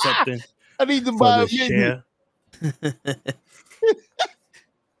mat or something. I need to buy a chair.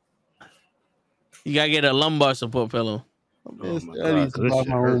 You gotta get a lumbar support pillow. I need to buy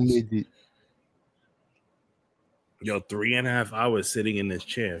my own midget. Yo, 3.5 hours sitting in this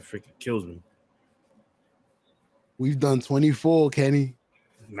chair freaking kills me. We've done 24, Kenny.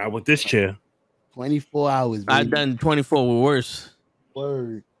 Not with this chair. 24 hours. Baby. I've done 24 with worse.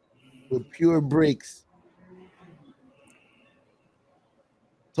 Word. With pure bricks.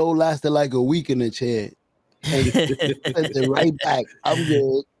 So lasted like a week in the chair. And sent it right back. I'm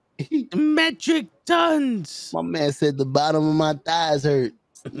good. Metric tons. My man said the bottom of my thighs hurt.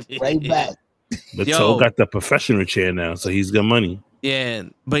 Right back. But Toe got the professional chair now, so he's got money. Yeah,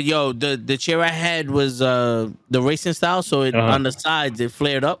 but yo, the chair I had was the racing style, so it on the sides it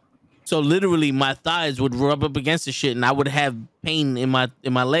flared up. So literally, my thighs would rub up against the shit, and I would have pain in my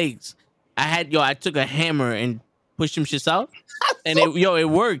legs. I took a hammer and pushed them shits out, and it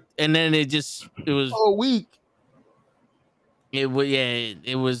worked. And then it was a week. It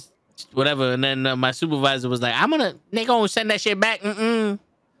was whatever. And then my supervisor was like, they gonna send that shit back.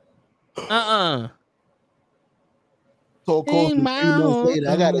 So cold. 3 months later,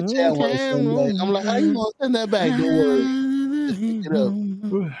 I got a chair. I'm like, how you gonna send that back? Don't worry. Just pick it up.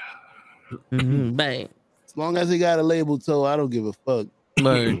 Bang. As long as he got a label toe, I don't give a fuck.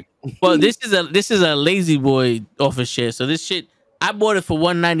 Word. Well, this is a lazy boy office chair. So this shit, I bought it for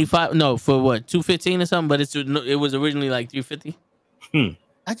 $195. No, for what, $215 or something. But it was originally like $350.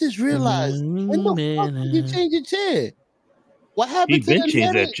 I just realized when the fuck did you change your chair? What happened to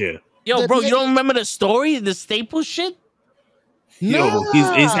that chair? Yo, bro, you don't remember the story? The Staples shit? Yo,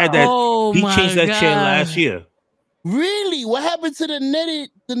 he's had that. Oh, he changed that chair last year. Really? What happened to the netted,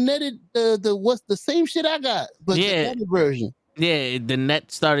 what's the same shit I got, but the netted version? Yeah, the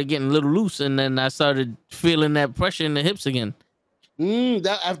net started getting a little loose, and then I started feeling that pressure in the hips again.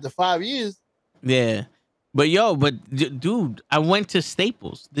 That after 5 years. Yeah. But dude, I went to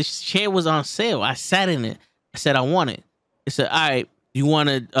Staples. This chair was on sale. I sat in it. I said, I want it. It said, all right, you want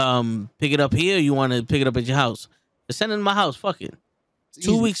to pick it up here or you want to pick it up at your house? I sent it to my house. Fuck it.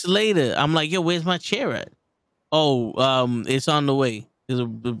 2 weeks later, I'm like, yo, where's my chair at? Oh, it's on the way.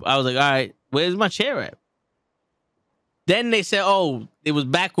 I was like, all right, where's my chair at? Then they said, oh, it was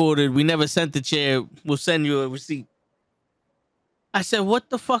back ordered. We never sent the chair. We'll send you a receipt. I said, what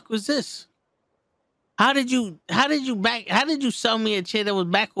the fuck was this? How did you sell me a chair that was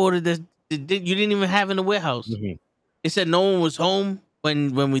back ordered that you didn't even have in the warehouse? Mm-hmm. They said no one was home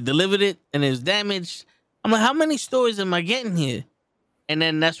when we delivered it and it was damaged. I'm like, how many stores am I getting here? And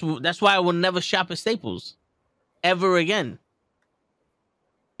then that's why I will never shop at Staples ever again.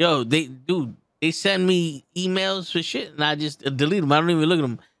 Yo, they send me emails for shit and I just delete them. I don't even look at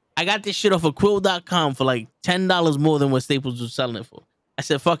them. I got this shit off of Quill.com for like $10 more than what Staples was selling it for. I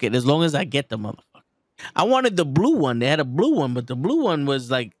said, fuck it, as long as I get the motherfucker. I wanted the blue one. They had a blue one, but the blue one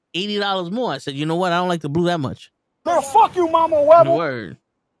was like $80 more. I said, you know what? I don't like the blue that much. Girl, fuck you, Mama Webber. Word.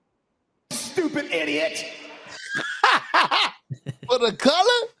 Stupid idiot. For the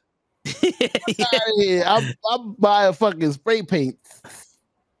color? Yeah. I'll buy a fucking spray paint.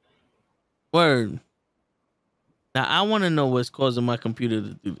 Word. Now I want to know what's causing my computer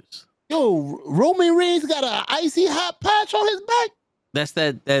to do this. Yo, Roman Reigns got an icy hot patch on his back. That's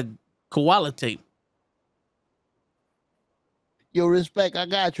that koala tape. Yo, respect. I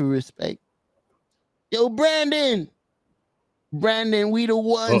got you, respect. Yo, Brandon, we the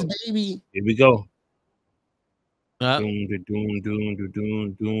ones, baby. Here we go. Wrestling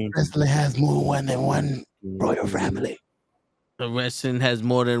has more than one royal family. The wrestling has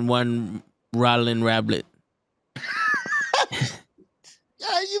more than one Rollin Rablet.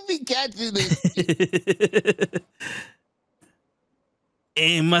 Yeah, you be catching this.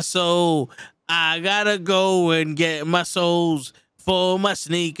 In my soul, I gotta go and get my soles for my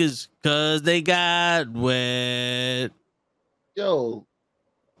sneakers, cause they got wet. Yo.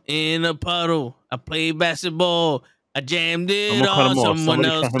 In a puddle, I played basketball. I jammed it cut on him off. someone Somebody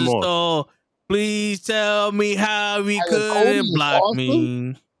cut him else's off. door. Please tell me how he Either Cody couldn't is block awesome,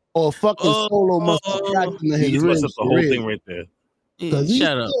 me. or fucking Solo must have cracked him in his He messed up ribs. the whole thing right there. Because he's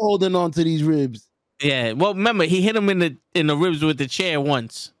Shut still up. holding on to these ribs. Yeah. Well, remember he hit him in the ribs with the chair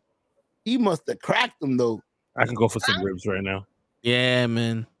once. He must have cracked them though. I can go for some ribs right now. Yeah,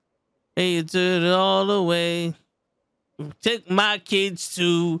 man. Hey, you took it all away. Took my kids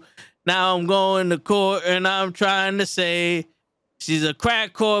too. Now I'm going to court and I'm trying to say she's a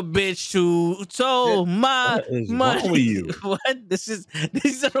crack whore bitch too. So What is wrong with you? What?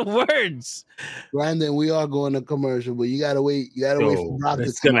 These are the words. Brandon, we are going to commercial, but you gotta wait. You gotta wait for Brock to come out.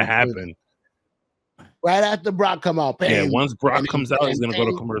 It's gonna happen. Right after Brock come out. Yeah, Bam, once Brock bam, comes out, bam, he's gonna bam.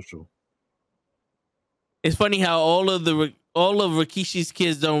 go to commercial. It's funny how all of Rikishi's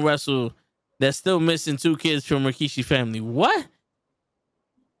kids don't wrestle. They're still missing 2 kids from Rikishi family. What?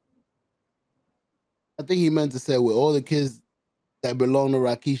 I think he meant to say with all the kids that belong to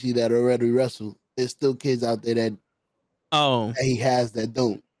Rikishi that already wrestle, there's still kids out there that he has that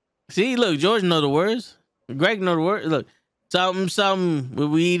don't. See, look, George know the words. Greg know the words. Look, something with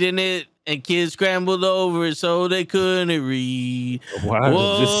weed in it, and kids scrambled over it so they couldn't read. Why?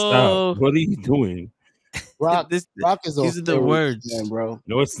 Just stop. What are you doing? Brock is on these are the words, man, bro.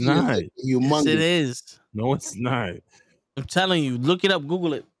 No, it's not. Yes, it is. No, it's not. I'm telling you. Look it up.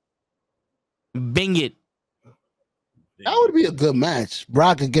 Google it. Bing it. That would be a good match.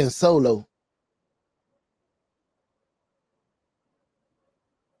 Brock against Solo.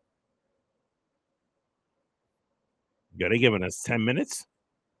 Yeah, they giving us 10 minutes?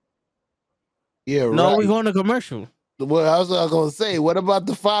 Yeah, right. No, we're going to commercial. Well, I was going to say, what about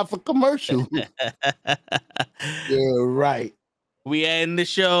the 5 for commercial? Yeah, right. We end the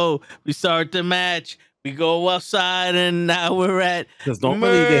show. We start the match. We go outside, and now we're at because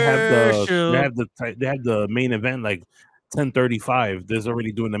normally they have the main event like 10:35. There's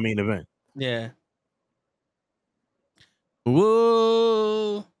already doing the main event. Yeah.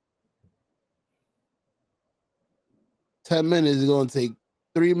 Whoa. 10 minutes is going to take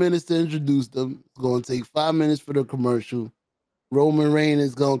 3 minutes to introduce them. It's going to take 5 minutes for the commercial. Roman Reigns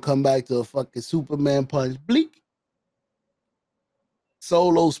is going to come back to a fucking Superman punch. Bleak.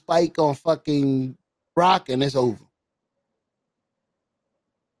 Solo spike on fucking Brock, and it's over.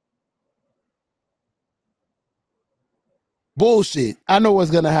 Bullshit. I know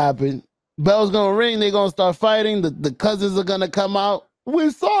what's going to happen. Bell's going to ring. They're going to start fighting. The cousins are going to come out.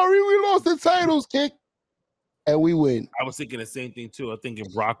 We're sorry. We lost the titles, kick. And we win. I was thinking the same thing too. I thinking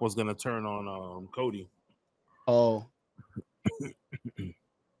Brock was gonna turn on Cody. Oh.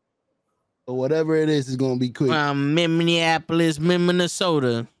 But whatever it is gonna be quick. Minneapolis,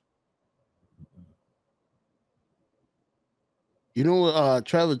 Minnesota. You know,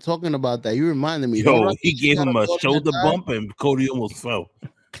 Trevor talking about that. You reminded me. Yo, he gave him a shoulder bump and Cody almost fell.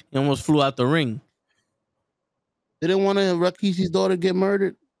 He almost flew out the ring. Didn't one of Rakishi's daughter get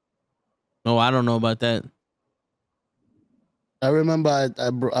murdered? No, I don't know about that. I remember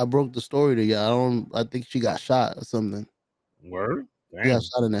I broke the story to you. I think she got shot or something. Word? Damn. She got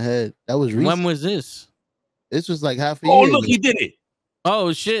shot in the head. That was recent. When was this? This was like half a year. Oh, look, he did it.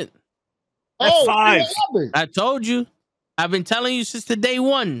 Oh shit. At 5. I told you. I've been telling you since the day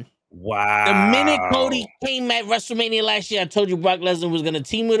 1. Wow. The minute Cody came at WrestleMania last year, I told you Brock Lesnar was gonna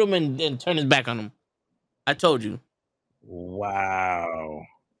team with him and turn his back on him. I told you. Wow.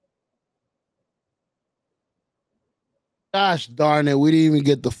 Gosh darn it, we didn't even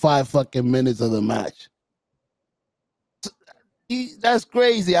get the 5 fucking minutes of the match. That's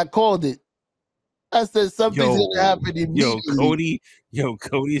crazy. I called it. I said something's gonna happen immediately.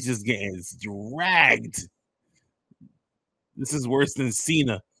 Cody's just getting dragged. This is worse than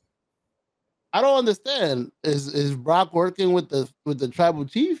Cena. I don't understand. Is Brock working with the tribal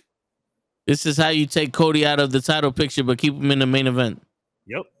chief? This is how you take Cody out of the title picture, but keep him in the main event.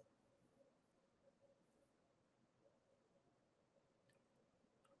 Yep.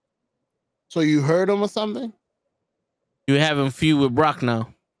 So you heard him or something? You having a feud with Brock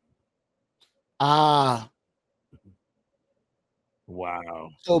now. Ah. Wow.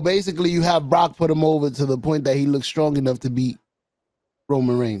 So basically, you have Brock put him over to the point that he looks strong enough to beat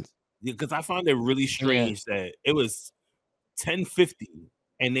Roman Reigns. Yeah, because I found it really strange that it was 10:50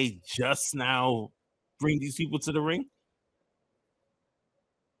 and they just now bring these people to the ring.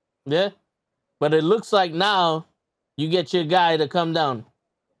 Yeah. But it looks like now you get your guy to come down.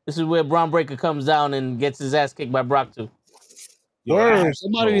 This is where Braun Breaker comes down and gets his ass kicked by Brock too. Word.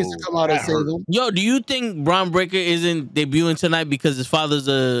 Somebody needs to come out and save him. Yo, do you think Braun Breaker isn't debuting tonight because his father's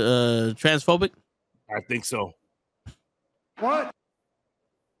a transphobic? I think so. What?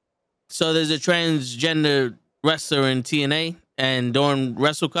 So there's a transgender wrestler in TNA, and during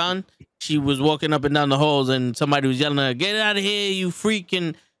WrestleCon, she was walking up and down the halls, and somebody was yelling at her, "Get out of here, you freak,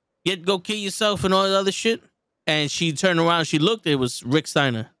 and go kill yourself," and all that other shit. And she turned around, she looked, it was Rick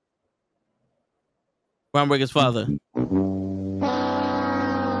Steiner, Braun Breaker's father.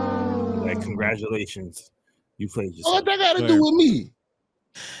 Like, congratulations. You played yourself. What that got to do with me?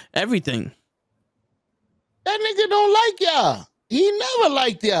 Everything. That nigga don't like y'all. He never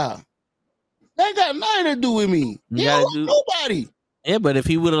liked y'all. That got nothing to do with me. He don't like nobody. Yeah, but if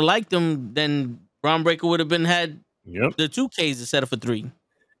he would have liked them, then Braun Breaker would have had the 2Ks instead of for 3.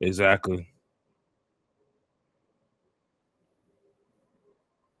 Exactly.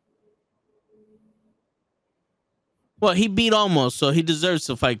 Well, he beat Almost, so he deserves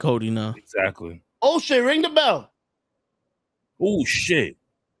to fight Cody now. Exactly. Oh shit! Ring the bell. Oh shit!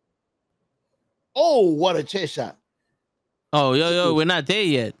 Oh, what a chair shot. Oh, yo, we're not there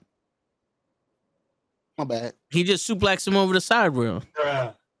yet. My bad. He just suplexed him over the side rail.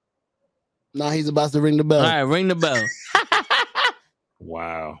 Now he's about to ring the bell. All right, ring the bell.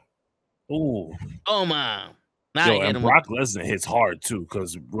 Wow. Ooh. Oh my. Yo, and Brock Lesnar hits hard too,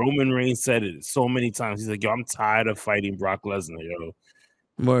 because Roman Reigns said it so many times. He's like, "Yo, I'm tired of fighting Brock Lesnar, yo."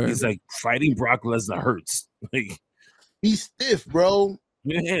 Word. He's like, fighting Brock Lesnar hurts. Like, he's stiff, bro.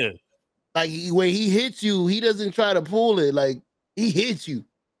 Yeah. Like when he hits you, he doesn't try to pull it. Like he hits you.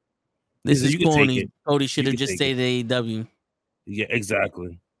 This is corny. Cody should have just stayed at AEW. Yeah,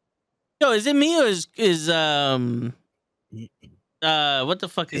 exactly. Yo, is it me or is what the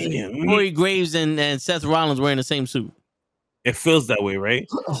fuck is it? Corey Graves and Seth Rollins wearing the same suit? It feels that way, right?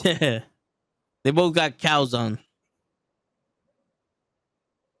 Yeah. They both got cows on.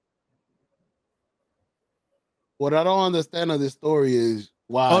 What I don't understand of this story is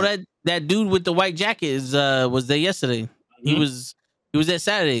why. Oh, that dude with the white jacket was there yesterday. Mm-hmm. He was there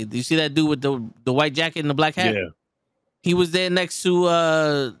Saturday. Do you see that dude with the white jacket and the black hat? Yeah. He was there next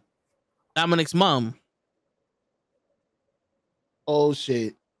to Dominic's mom. Oh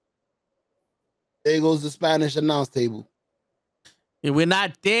shit. There goes the Spanish announce table. Yeah, we're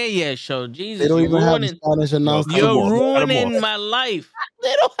not there yet, show. Jesus, they don't even have a Spanish announce table. You're ruining my life.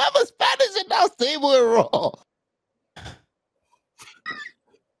 They don't have a Spanish announce table in Raw.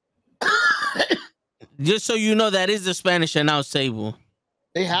 Just so you know, that is the Spanish announce table.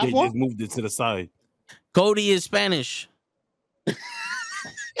 They have they one? just moved it to the side. Cody is Spanish.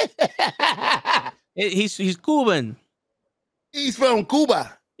 He's Cuban. He's from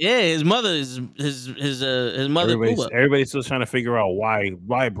Cuba. Yeah, his mother is his mother. Cuba. Everybody's still trying to figure out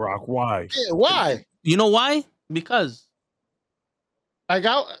why Brock, why? Yeah, why? You know why? Because like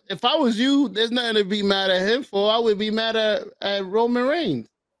if I was you, there's nothing to be mad at him for. I would be mad at Roman Reigns.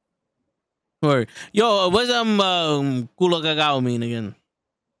 Or yo, what's culo cagao mean again?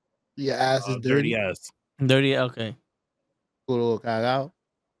 Your ass is dirty ass. Dirty, okay. Culo cagao.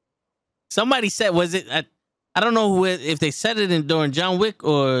 Somebody said, was it? I don't know if they said it during John Wick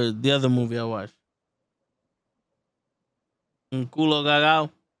or the other movie I watched. Culo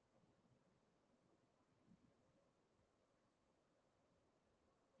cagao.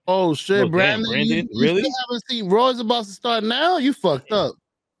 Oh shit, Brandon! Brandon, you really? Still haven't seen Raw's about to start now? You fucked up.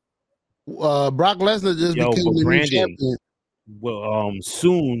 Brock Lesnar just became the new champion. Well,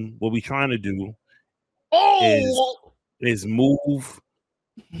 soon what we trying to do is move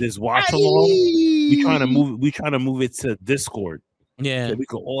this watch along. We trying to move it to Discord. Yeah, so we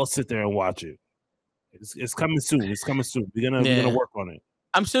can all sit there and watch it. It's coming soon. It's coming soon. We're gonna work on it.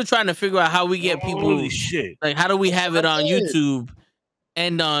 I'm still trying to figure out how we get people. Holy shit! Like, how do we have it on YouTube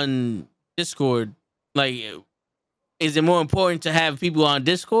and on Discord? Like, is it more important to have people on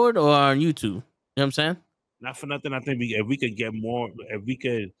Discord or on YouTube? You know what I'm saying? Not for nothing. I think if we could get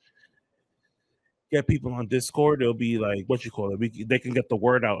people on Discord, it'll be like, what you call it? They can get the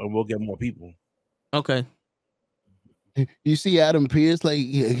word out, and we'll get more people. Okay. You see Adam Pearce, like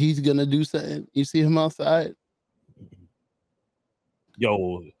he's gonna do something. You see him outside.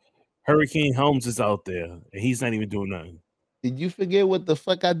 Yo, Hurricane Helms is out there, and he's not even doing nothing. Did you forget what the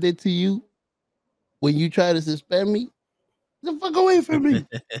fuck I did to you when you tried to suspend me? Get the fuck away from me.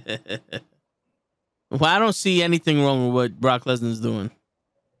 Well, I don't see anything wrong with what Brock Lesnar's doing.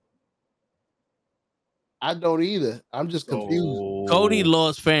 I don't either. I'm just confused. Cody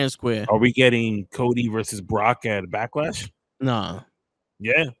lost fair and square. Are we getting Cody versus Brock at Backlash? No.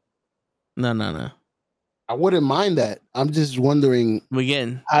 Yeah. No. I wouldn't mind that. I'm just wondering.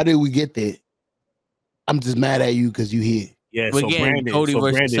 How did we get there? I'm just mad at you because you here. Yeah. We're So getting Brandon, Cody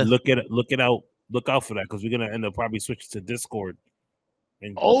versus Brandon, Seth. look out for that because we're gonna end up probably switching to Discord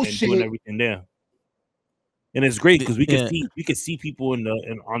and shit, doing everything there. And it's great because we can see people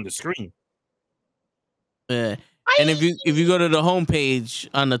on the screen. Yeah. And if you go to the homepage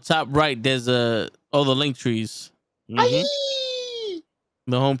on the top right, there's all the link trees. Mm-hmm.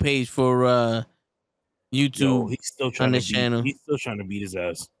 The homepage for YouTube. Yo, he's still trying on this channel. He's still trying to beat his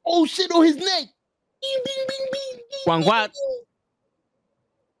ass. Oh shit on his neck. Bing, bing, bing, bing, Quang Quat.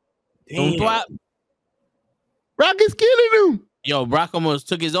 Brock is killing him. Yo, Brock almost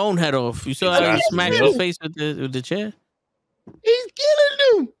took his own head off. You saw how he smacked his face with the chair? He's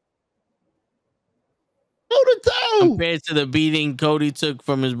killing him. Go to toe. Compared to the beating Cody took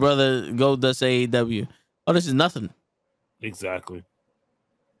from his brother Goldust AEW. Oh, this is nothing. Exactly.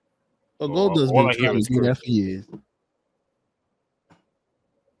 Well, Goldust been trying to do that for years.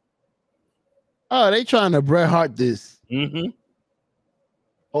 Oh, they trying to Bret Hart this. Mm-hmm.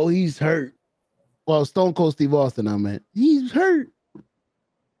 Oh, he's hurt. Well, Stone Cold Steve Austin, I meant. He's hurt.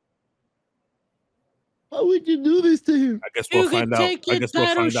 Why would you do this to him? I guess we'll find out. I guess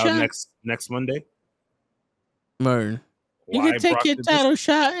we'll find out next Monday. Mern. You can take your title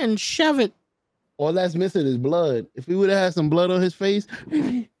shot and shove it. All that's missing is blood. If he would have had some blood on his face.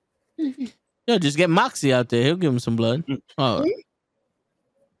 Yo, just get Moxie out there. He'll give him some blood. Oh.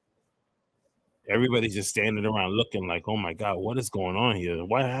 Everybody's just standing around looking like, oh my God, what is going on here?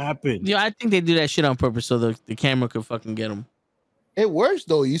 What happened? Yeah, I think they do that shit on purpose so the camera could fucking get him. It works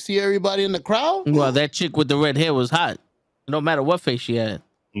though. You see everybody in the crowd? Well, that chick with the red hair was hot. No matter what face she had.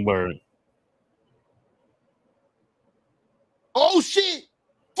 Word. Oh shit!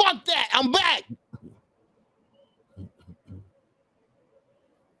 Fuck that! I'm back.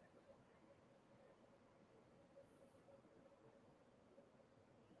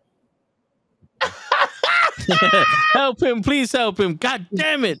 Help him, please help him. God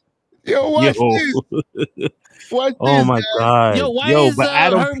damn it. Yo, watch this. Watch oh this, my God. Yo, why is but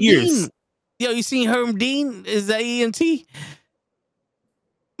Adam Herb Pierce. Dean? Yo, you seen Herb Dean? Is that EMT?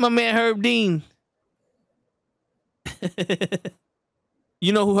 My man Herb Dean.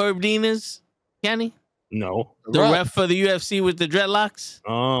 You know who Herb Dean is, Kenny? No. The ref for the UFC with the dreadlocks?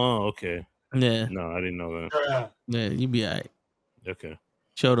 Oh, okay. Yeah. No, I didn't know that. Yeah, you be all right. Okay.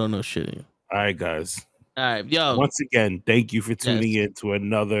 Show don't know shitting. All right, guys. All right, yo. Once again, thank you for tuning in to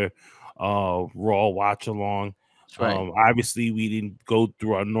another Raw watch along. Right. Obviously, we didn't go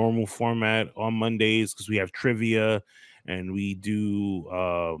through our normal format on Mondays because we have trivia and we do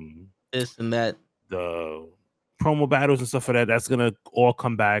this and that, the promo battles and stuff like that. That's gonna all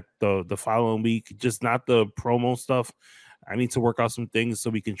come back the following week. Just not the promo stuff. I need to work out some things so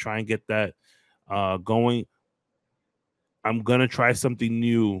we can try and get that going. I'm gonna try something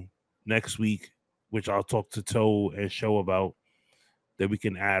new next week, which I'll talk to Toe and Show about that we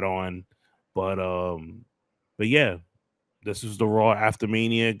can add on. But yeah, this is the Raw after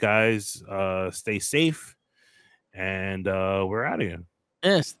Mania, guys. Stay safe, and we're out of here.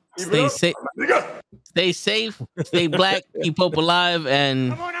 Yes, stay safe. Stay safe. Stay black. Keep hope alive.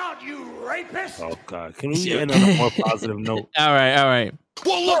 And come on out, you rapist! Oh God, can we end on a more positive note? All right.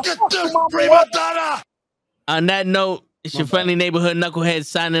 Well, look at this, prima donna. On that note, it's your friendly neighborhood knucklehead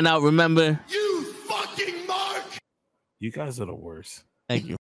signing out. Remember, you fucking mark. You guys are the worst. Thank you.